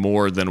something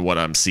more than what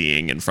I'm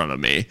seeing in front of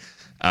me.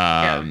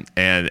 So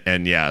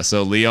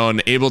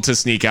Lyon able to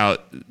sneak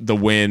out the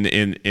win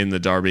in the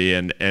derby,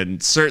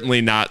 and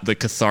certainly not the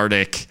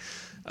cathartic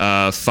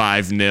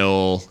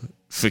 5-0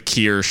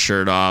 Fekir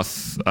shirt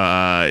off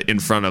in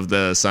front of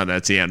the Saint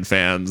Etienne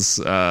fans,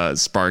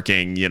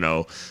 sparking,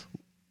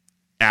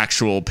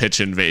 actual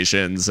pitch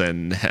invasions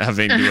and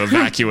having to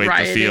evacuate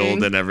the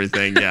field and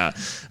everything. Yeah.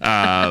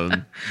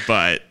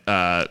 But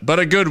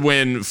a good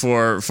win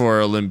for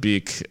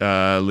Olympique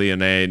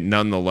Lyonnais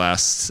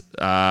nonetheless.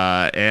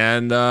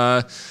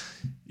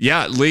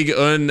 Ligue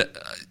 1,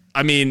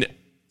 I mean,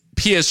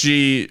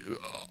 PSG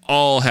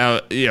all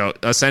have,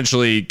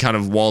 essentially kind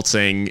of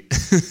waltzing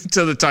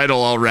to the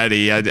title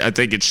already. I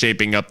think it's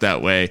shaping up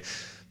that way.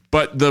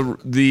 But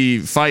the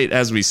fight,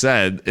 as we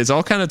said, is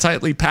all kind of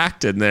tightly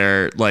packed in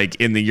there, like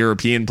in the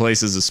European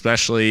places,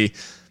 especially.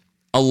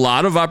 A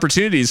lot of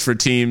opportunities for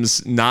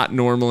teams not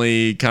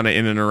normally kind of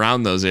in and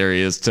around those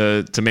areas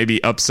to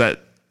maybe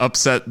upset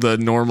the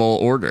normal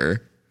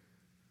order.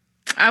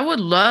 I would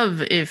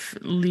love if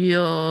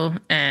Lille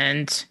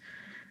and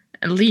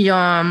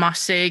Lyon,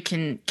 Marseille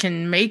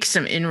can make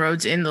some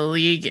inroads in the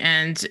league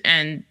and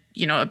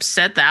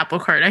upset the apple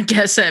cart, I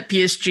guess, at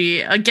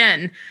PSG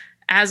again.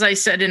 As I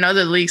said in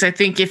other leagues, I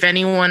think if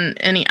any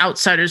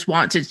outsiders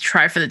want to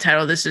try for the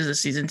title, this is a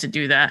season to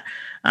do that.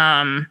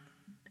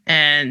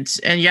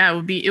 It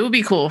would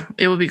be cool.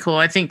 It would be cool.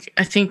 I think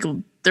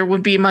there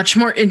would be much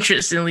more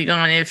interest in Ligue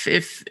 1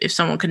 if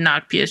someone could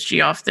knock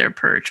PSG off their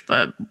perch,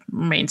 but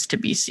remains to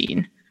be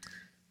seen.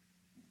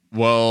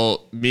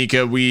 Well,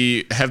 Mika,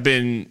 we have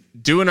been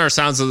doing our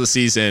Sounds of the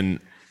Season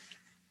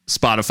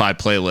Spotify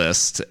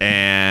playlist,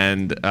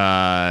 and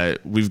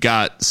we've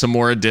got some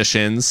more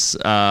additions.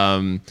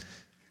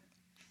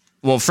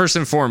 Well, first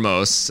and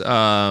foremost, do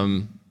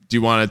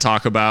you want to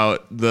talk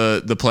about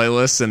the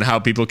playlist and how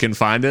people can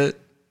find it?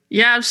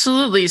 Yeah,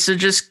 absolutely. So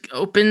just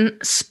open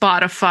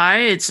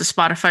Spotify. It's a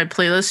Spotify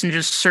playlist and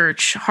just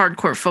search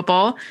Hardcore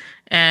Football,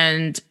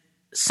 and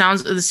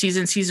Sounds of the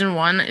Season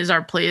 1 is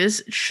our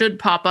playlist. It should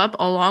pop up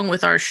along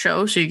with our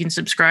show, so you can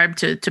subscribe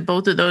to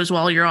both of those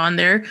while you're on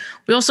there.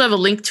 We also have a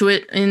link to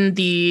it in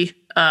the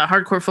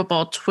Hardcore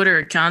Football Twitter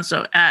account,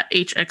 so at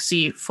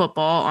HXC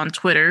Football on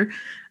Twitter.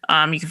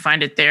 You can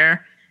find it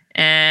there.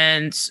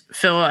 And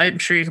Phil, I'm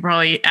sure you could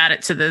probably add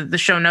it to the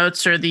show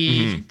notes or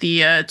the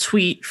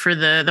tweet for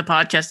the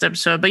podcast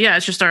episode. But yeah,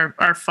 it's just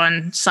our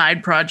fun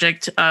side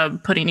project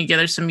of putting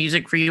together some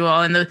music for you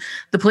all. And the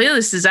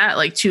playlist is at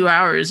like 2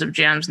 hours of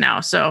jams now.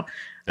 So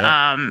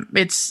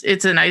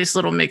it's a nice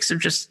little mix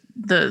of just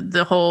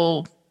the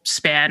whole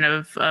span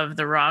of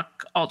the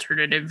rock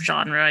alternative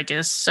genre, I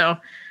guess. So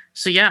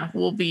yeah,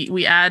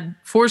 we add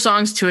 4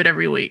 songs to it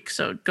every week.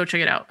 So go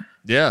check it out.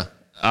 Yeah.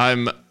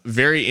 I'm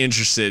very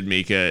interested,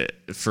 Mika,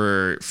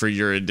 for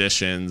your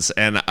additions,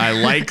 and I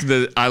like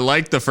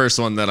the first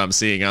one that I'm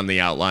seeing on the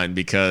outline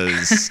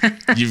because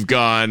you've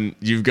gone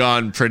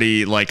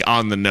pretty like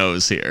on the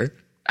nose here.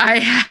 I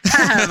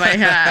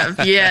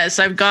have. Yes,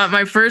 I've got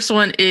my first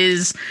one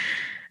is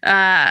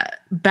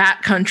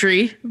Bat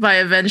Country by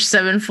Avenged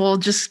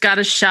Sevenfold. Just got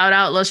to shout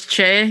out Los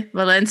Che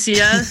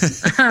Valencia,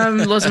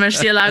 Los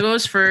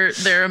Murciélagos for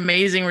their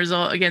amazing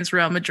result against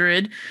Real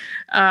Madrid.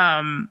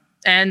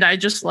 And I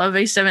just love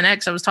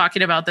A7X. I was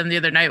talking about them the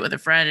other night with a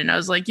friend, and I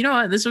was like, you know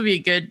what? This would be a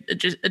good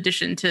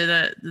addition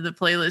to the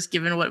playlist,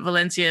 given what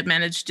Valencia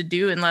managed to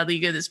do in La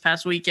Liga this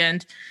past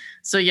weekend.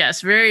 So,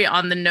 yes, very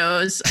on the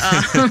nose.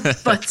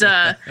 But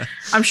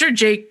I'm sure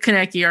Jake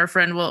Konecki, our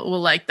friend,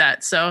 will like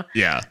that. So,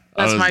 yeah,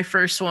 that's my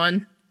first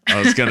one. I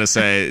was going to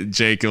say,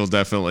 Jake will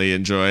definitely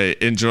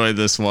enjoy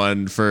this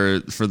one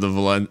for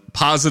the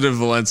positive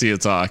Valencia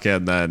talk.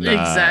 And then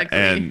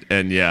exactly.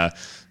 And yeah.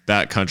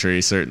 That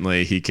country,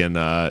 certainly he can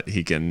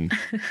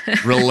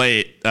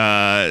relate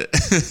to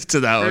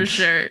that one for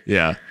sure.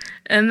 Yeah.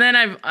 And then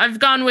I've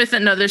gone with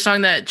another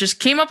song that just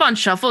came up on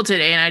shuffle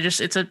today, and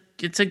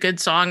it's a good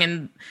song,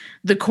 and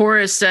the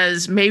chorus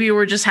says maybe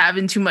we're just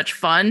having too much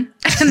fun,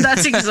 and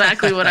that's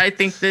exactly what I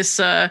think this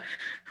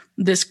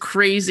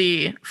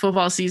crazy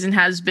football season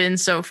has been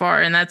so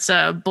far, and that's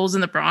Bulls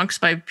in the Bronx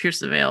by Pierce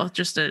the Veil.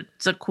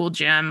 It's a cool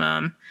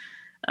jam.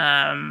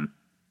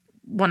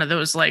 One of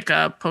those like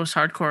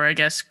post-hardcore, I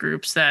guess,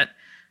 groups that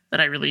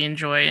I really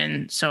enjoy,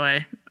 and so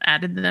I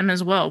added them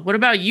as well. What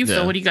about you,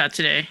 Phil? What do you got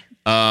today?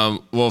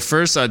 Well,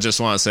 first, I just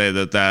want to say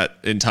that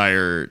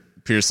entire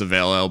Pierce the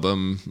Veil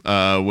album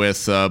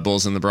with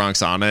Bulls in the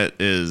Bronx on it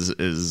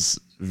is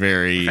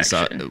very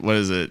what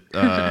is it?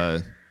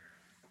 I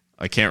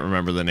can't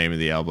remember the name of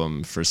the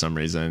album for some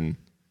reason.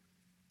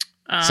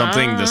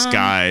 Something the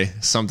sky.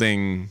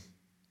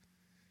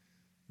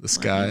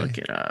 Look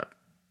it up.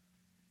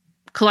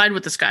 Collide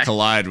with the Sky.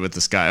 Collide with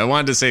the Sky. I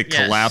wanted to say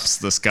Collapse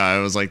the Sky. I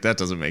was like, that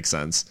doesn't make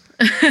sense.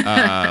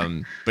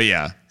 But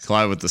yeah,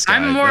 Collide with the Sky.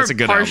 I'm more that's a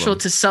good partial album.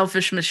 to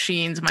Selfish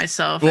Machines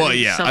myself. Well,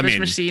 yeah, Selfish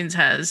Machines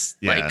has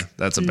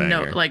that's a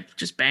banger.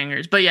 Just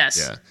bangers. But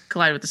yes,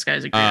 Collide with the Sky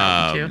is a great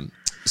album too.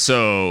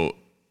 So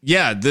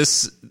yeah,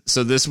 this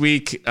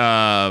week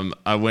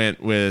I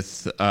went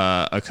with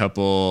a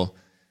couple.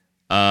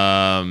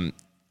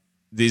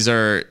 These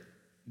are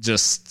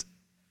just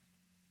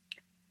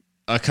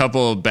a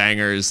couple of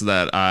bangers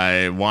that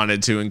I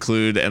wanted to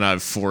include, and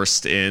I've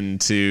forced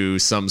into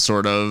some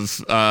sort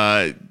of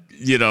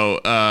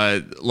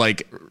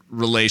like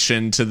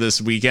relation to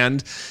this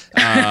weekend.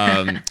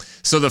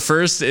 So the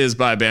first is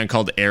by a band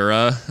called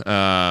Erra,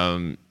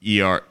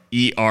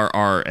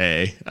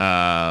 ERRA,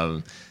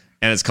 and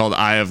it's called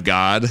Eye of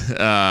God,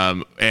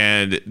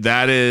 and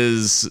that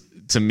is,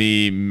 to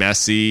me,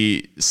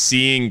 messy.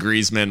 Seeing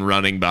Griezmann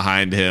running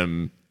behind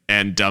him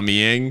and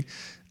dummying.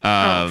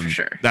 For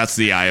sure. That's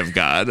the Eye of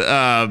God.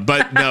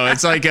 But no,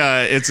 it's like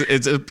it's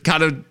a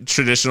kind of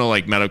traditional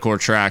like metalcore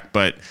track,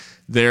 but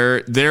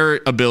their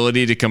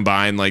ability to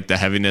combine like the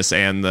heaviness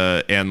and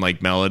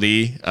like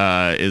melody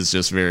is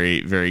just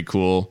very, very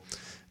cool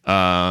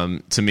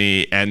to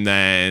me. And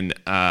then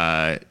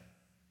the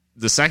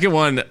second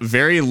one,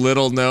 very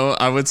little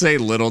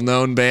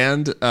known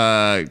band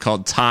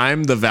called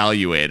Time the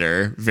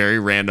Valuator, very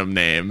random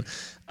name.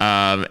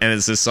 And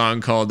it's a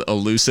song called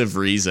Elusive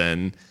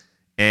Reason.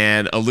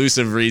 And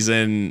Elusive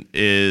Reason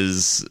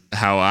is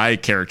how I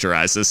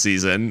characterize this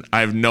season. I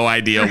have no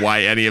idea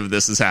why any of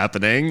this is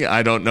happening.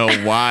 I don't know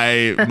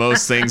why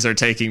most things are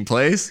taking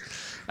place.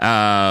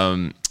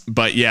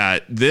 But yeah,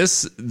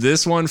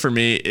 this one for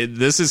me,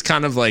 this is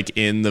kind of like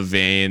in the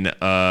vein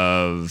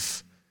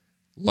of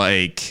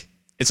like,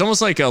 it's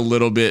almost like a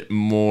little bit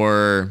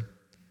more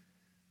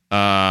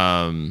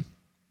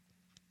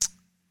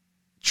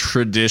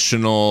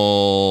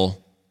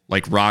traditional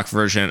like rock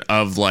version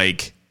of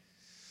like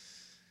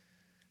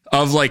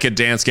a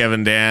Dance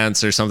Gavin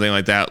Dance or something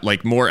like that,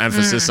 like more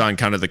emphasis on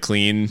kind of the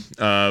clean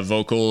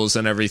vocals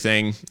and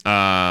everything.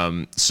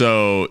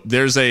 So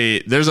there's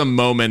a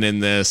moment in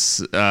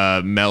this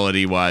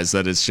melody wise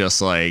that is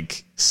just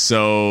like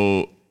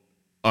so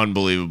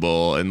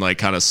unbelievable and like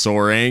kind of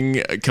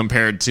soaring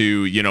compared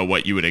to,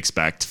 what you would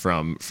expect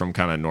from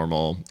kind of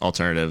normal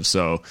alternative.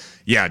 So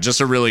yeah, just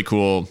a really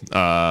cool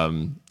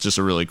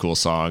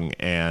song.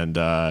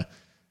 And,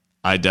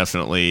 I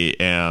definitely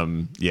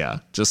am,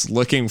 just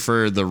looking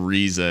for the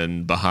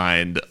reason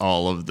behind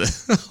all of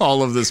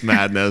this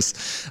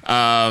madness.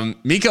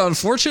 Mika,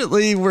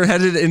 unfortunately, we're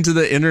headed into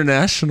the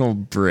international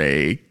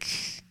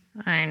break.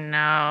 I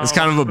know. It's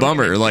kind of a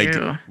bummer. Like,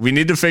 we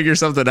need to figure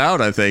something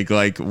out, I think.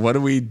 Like, what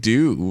do we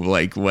do?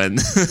 Like, when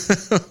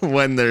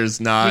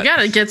there's not... We got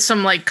to get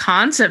some, like,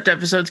 concept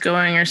episodes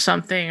going or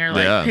something, or,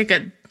 like, pick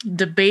a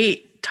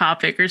debate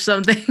topic or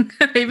something.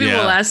 Maybe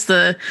we'll have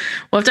to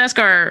ask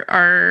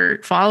our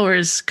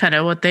followers kind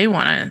of what they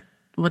want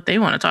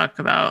to talk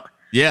about.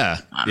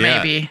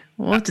 Maybe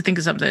we'll have to think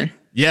of something.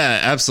 Yeah,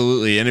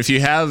 absolutely. And if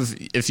you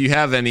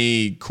have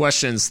any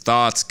questions,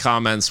 thoughts,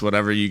 comments,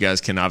 whatever, you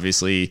guys can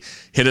obviously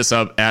hit us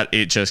up at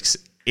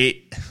HXC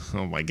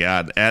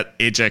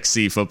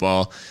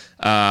Football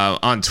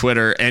on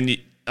Twitter, and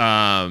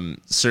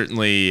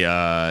certainly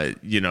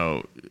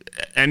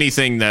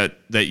anything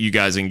that you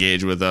guys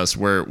engage with us,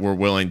 we're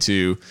willing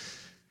to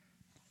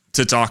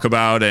talk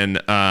about,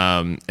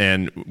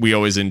 and we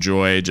always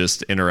enjoy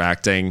just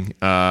interacting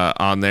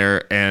on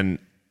there. And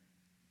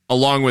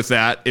along with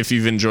that, if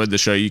you've enjoyed the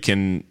show, you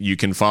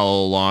can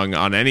follow along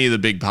on any of the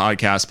big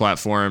podcast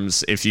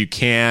platforms. If you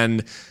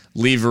can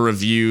leave a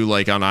review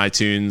like on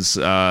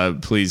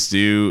iTunes, please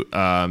do.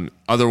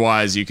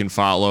 Otherwise, you can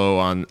follow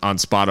on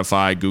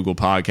Spotify, Google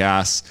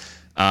Podcasts.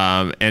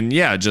 And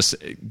just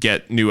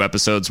get new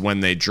episodes when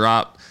they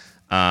drop.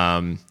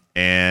 And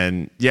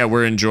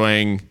we're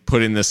enjoying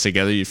putting this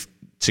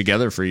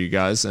together for you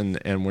guys.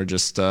 And we're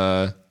just,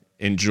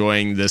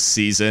 enjoying this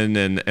season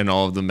and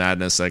all of the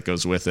madness that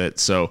goes with it.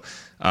 So,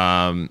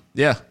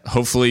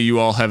 hopefully you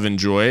all have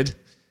enjoyed,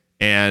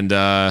 and,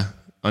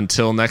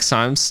 until next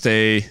time,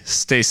 stay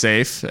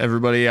safe,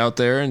 everybody out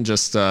there, and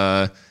just,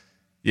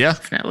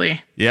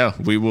 definitely. Yeah.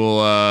 We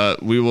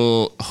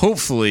will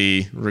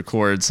hopefully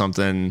record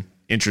something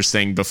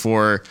interesting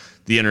before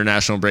the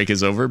international break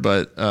is over,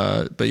 but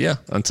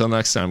until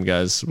next time,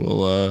 guys,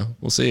 we'll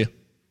see you.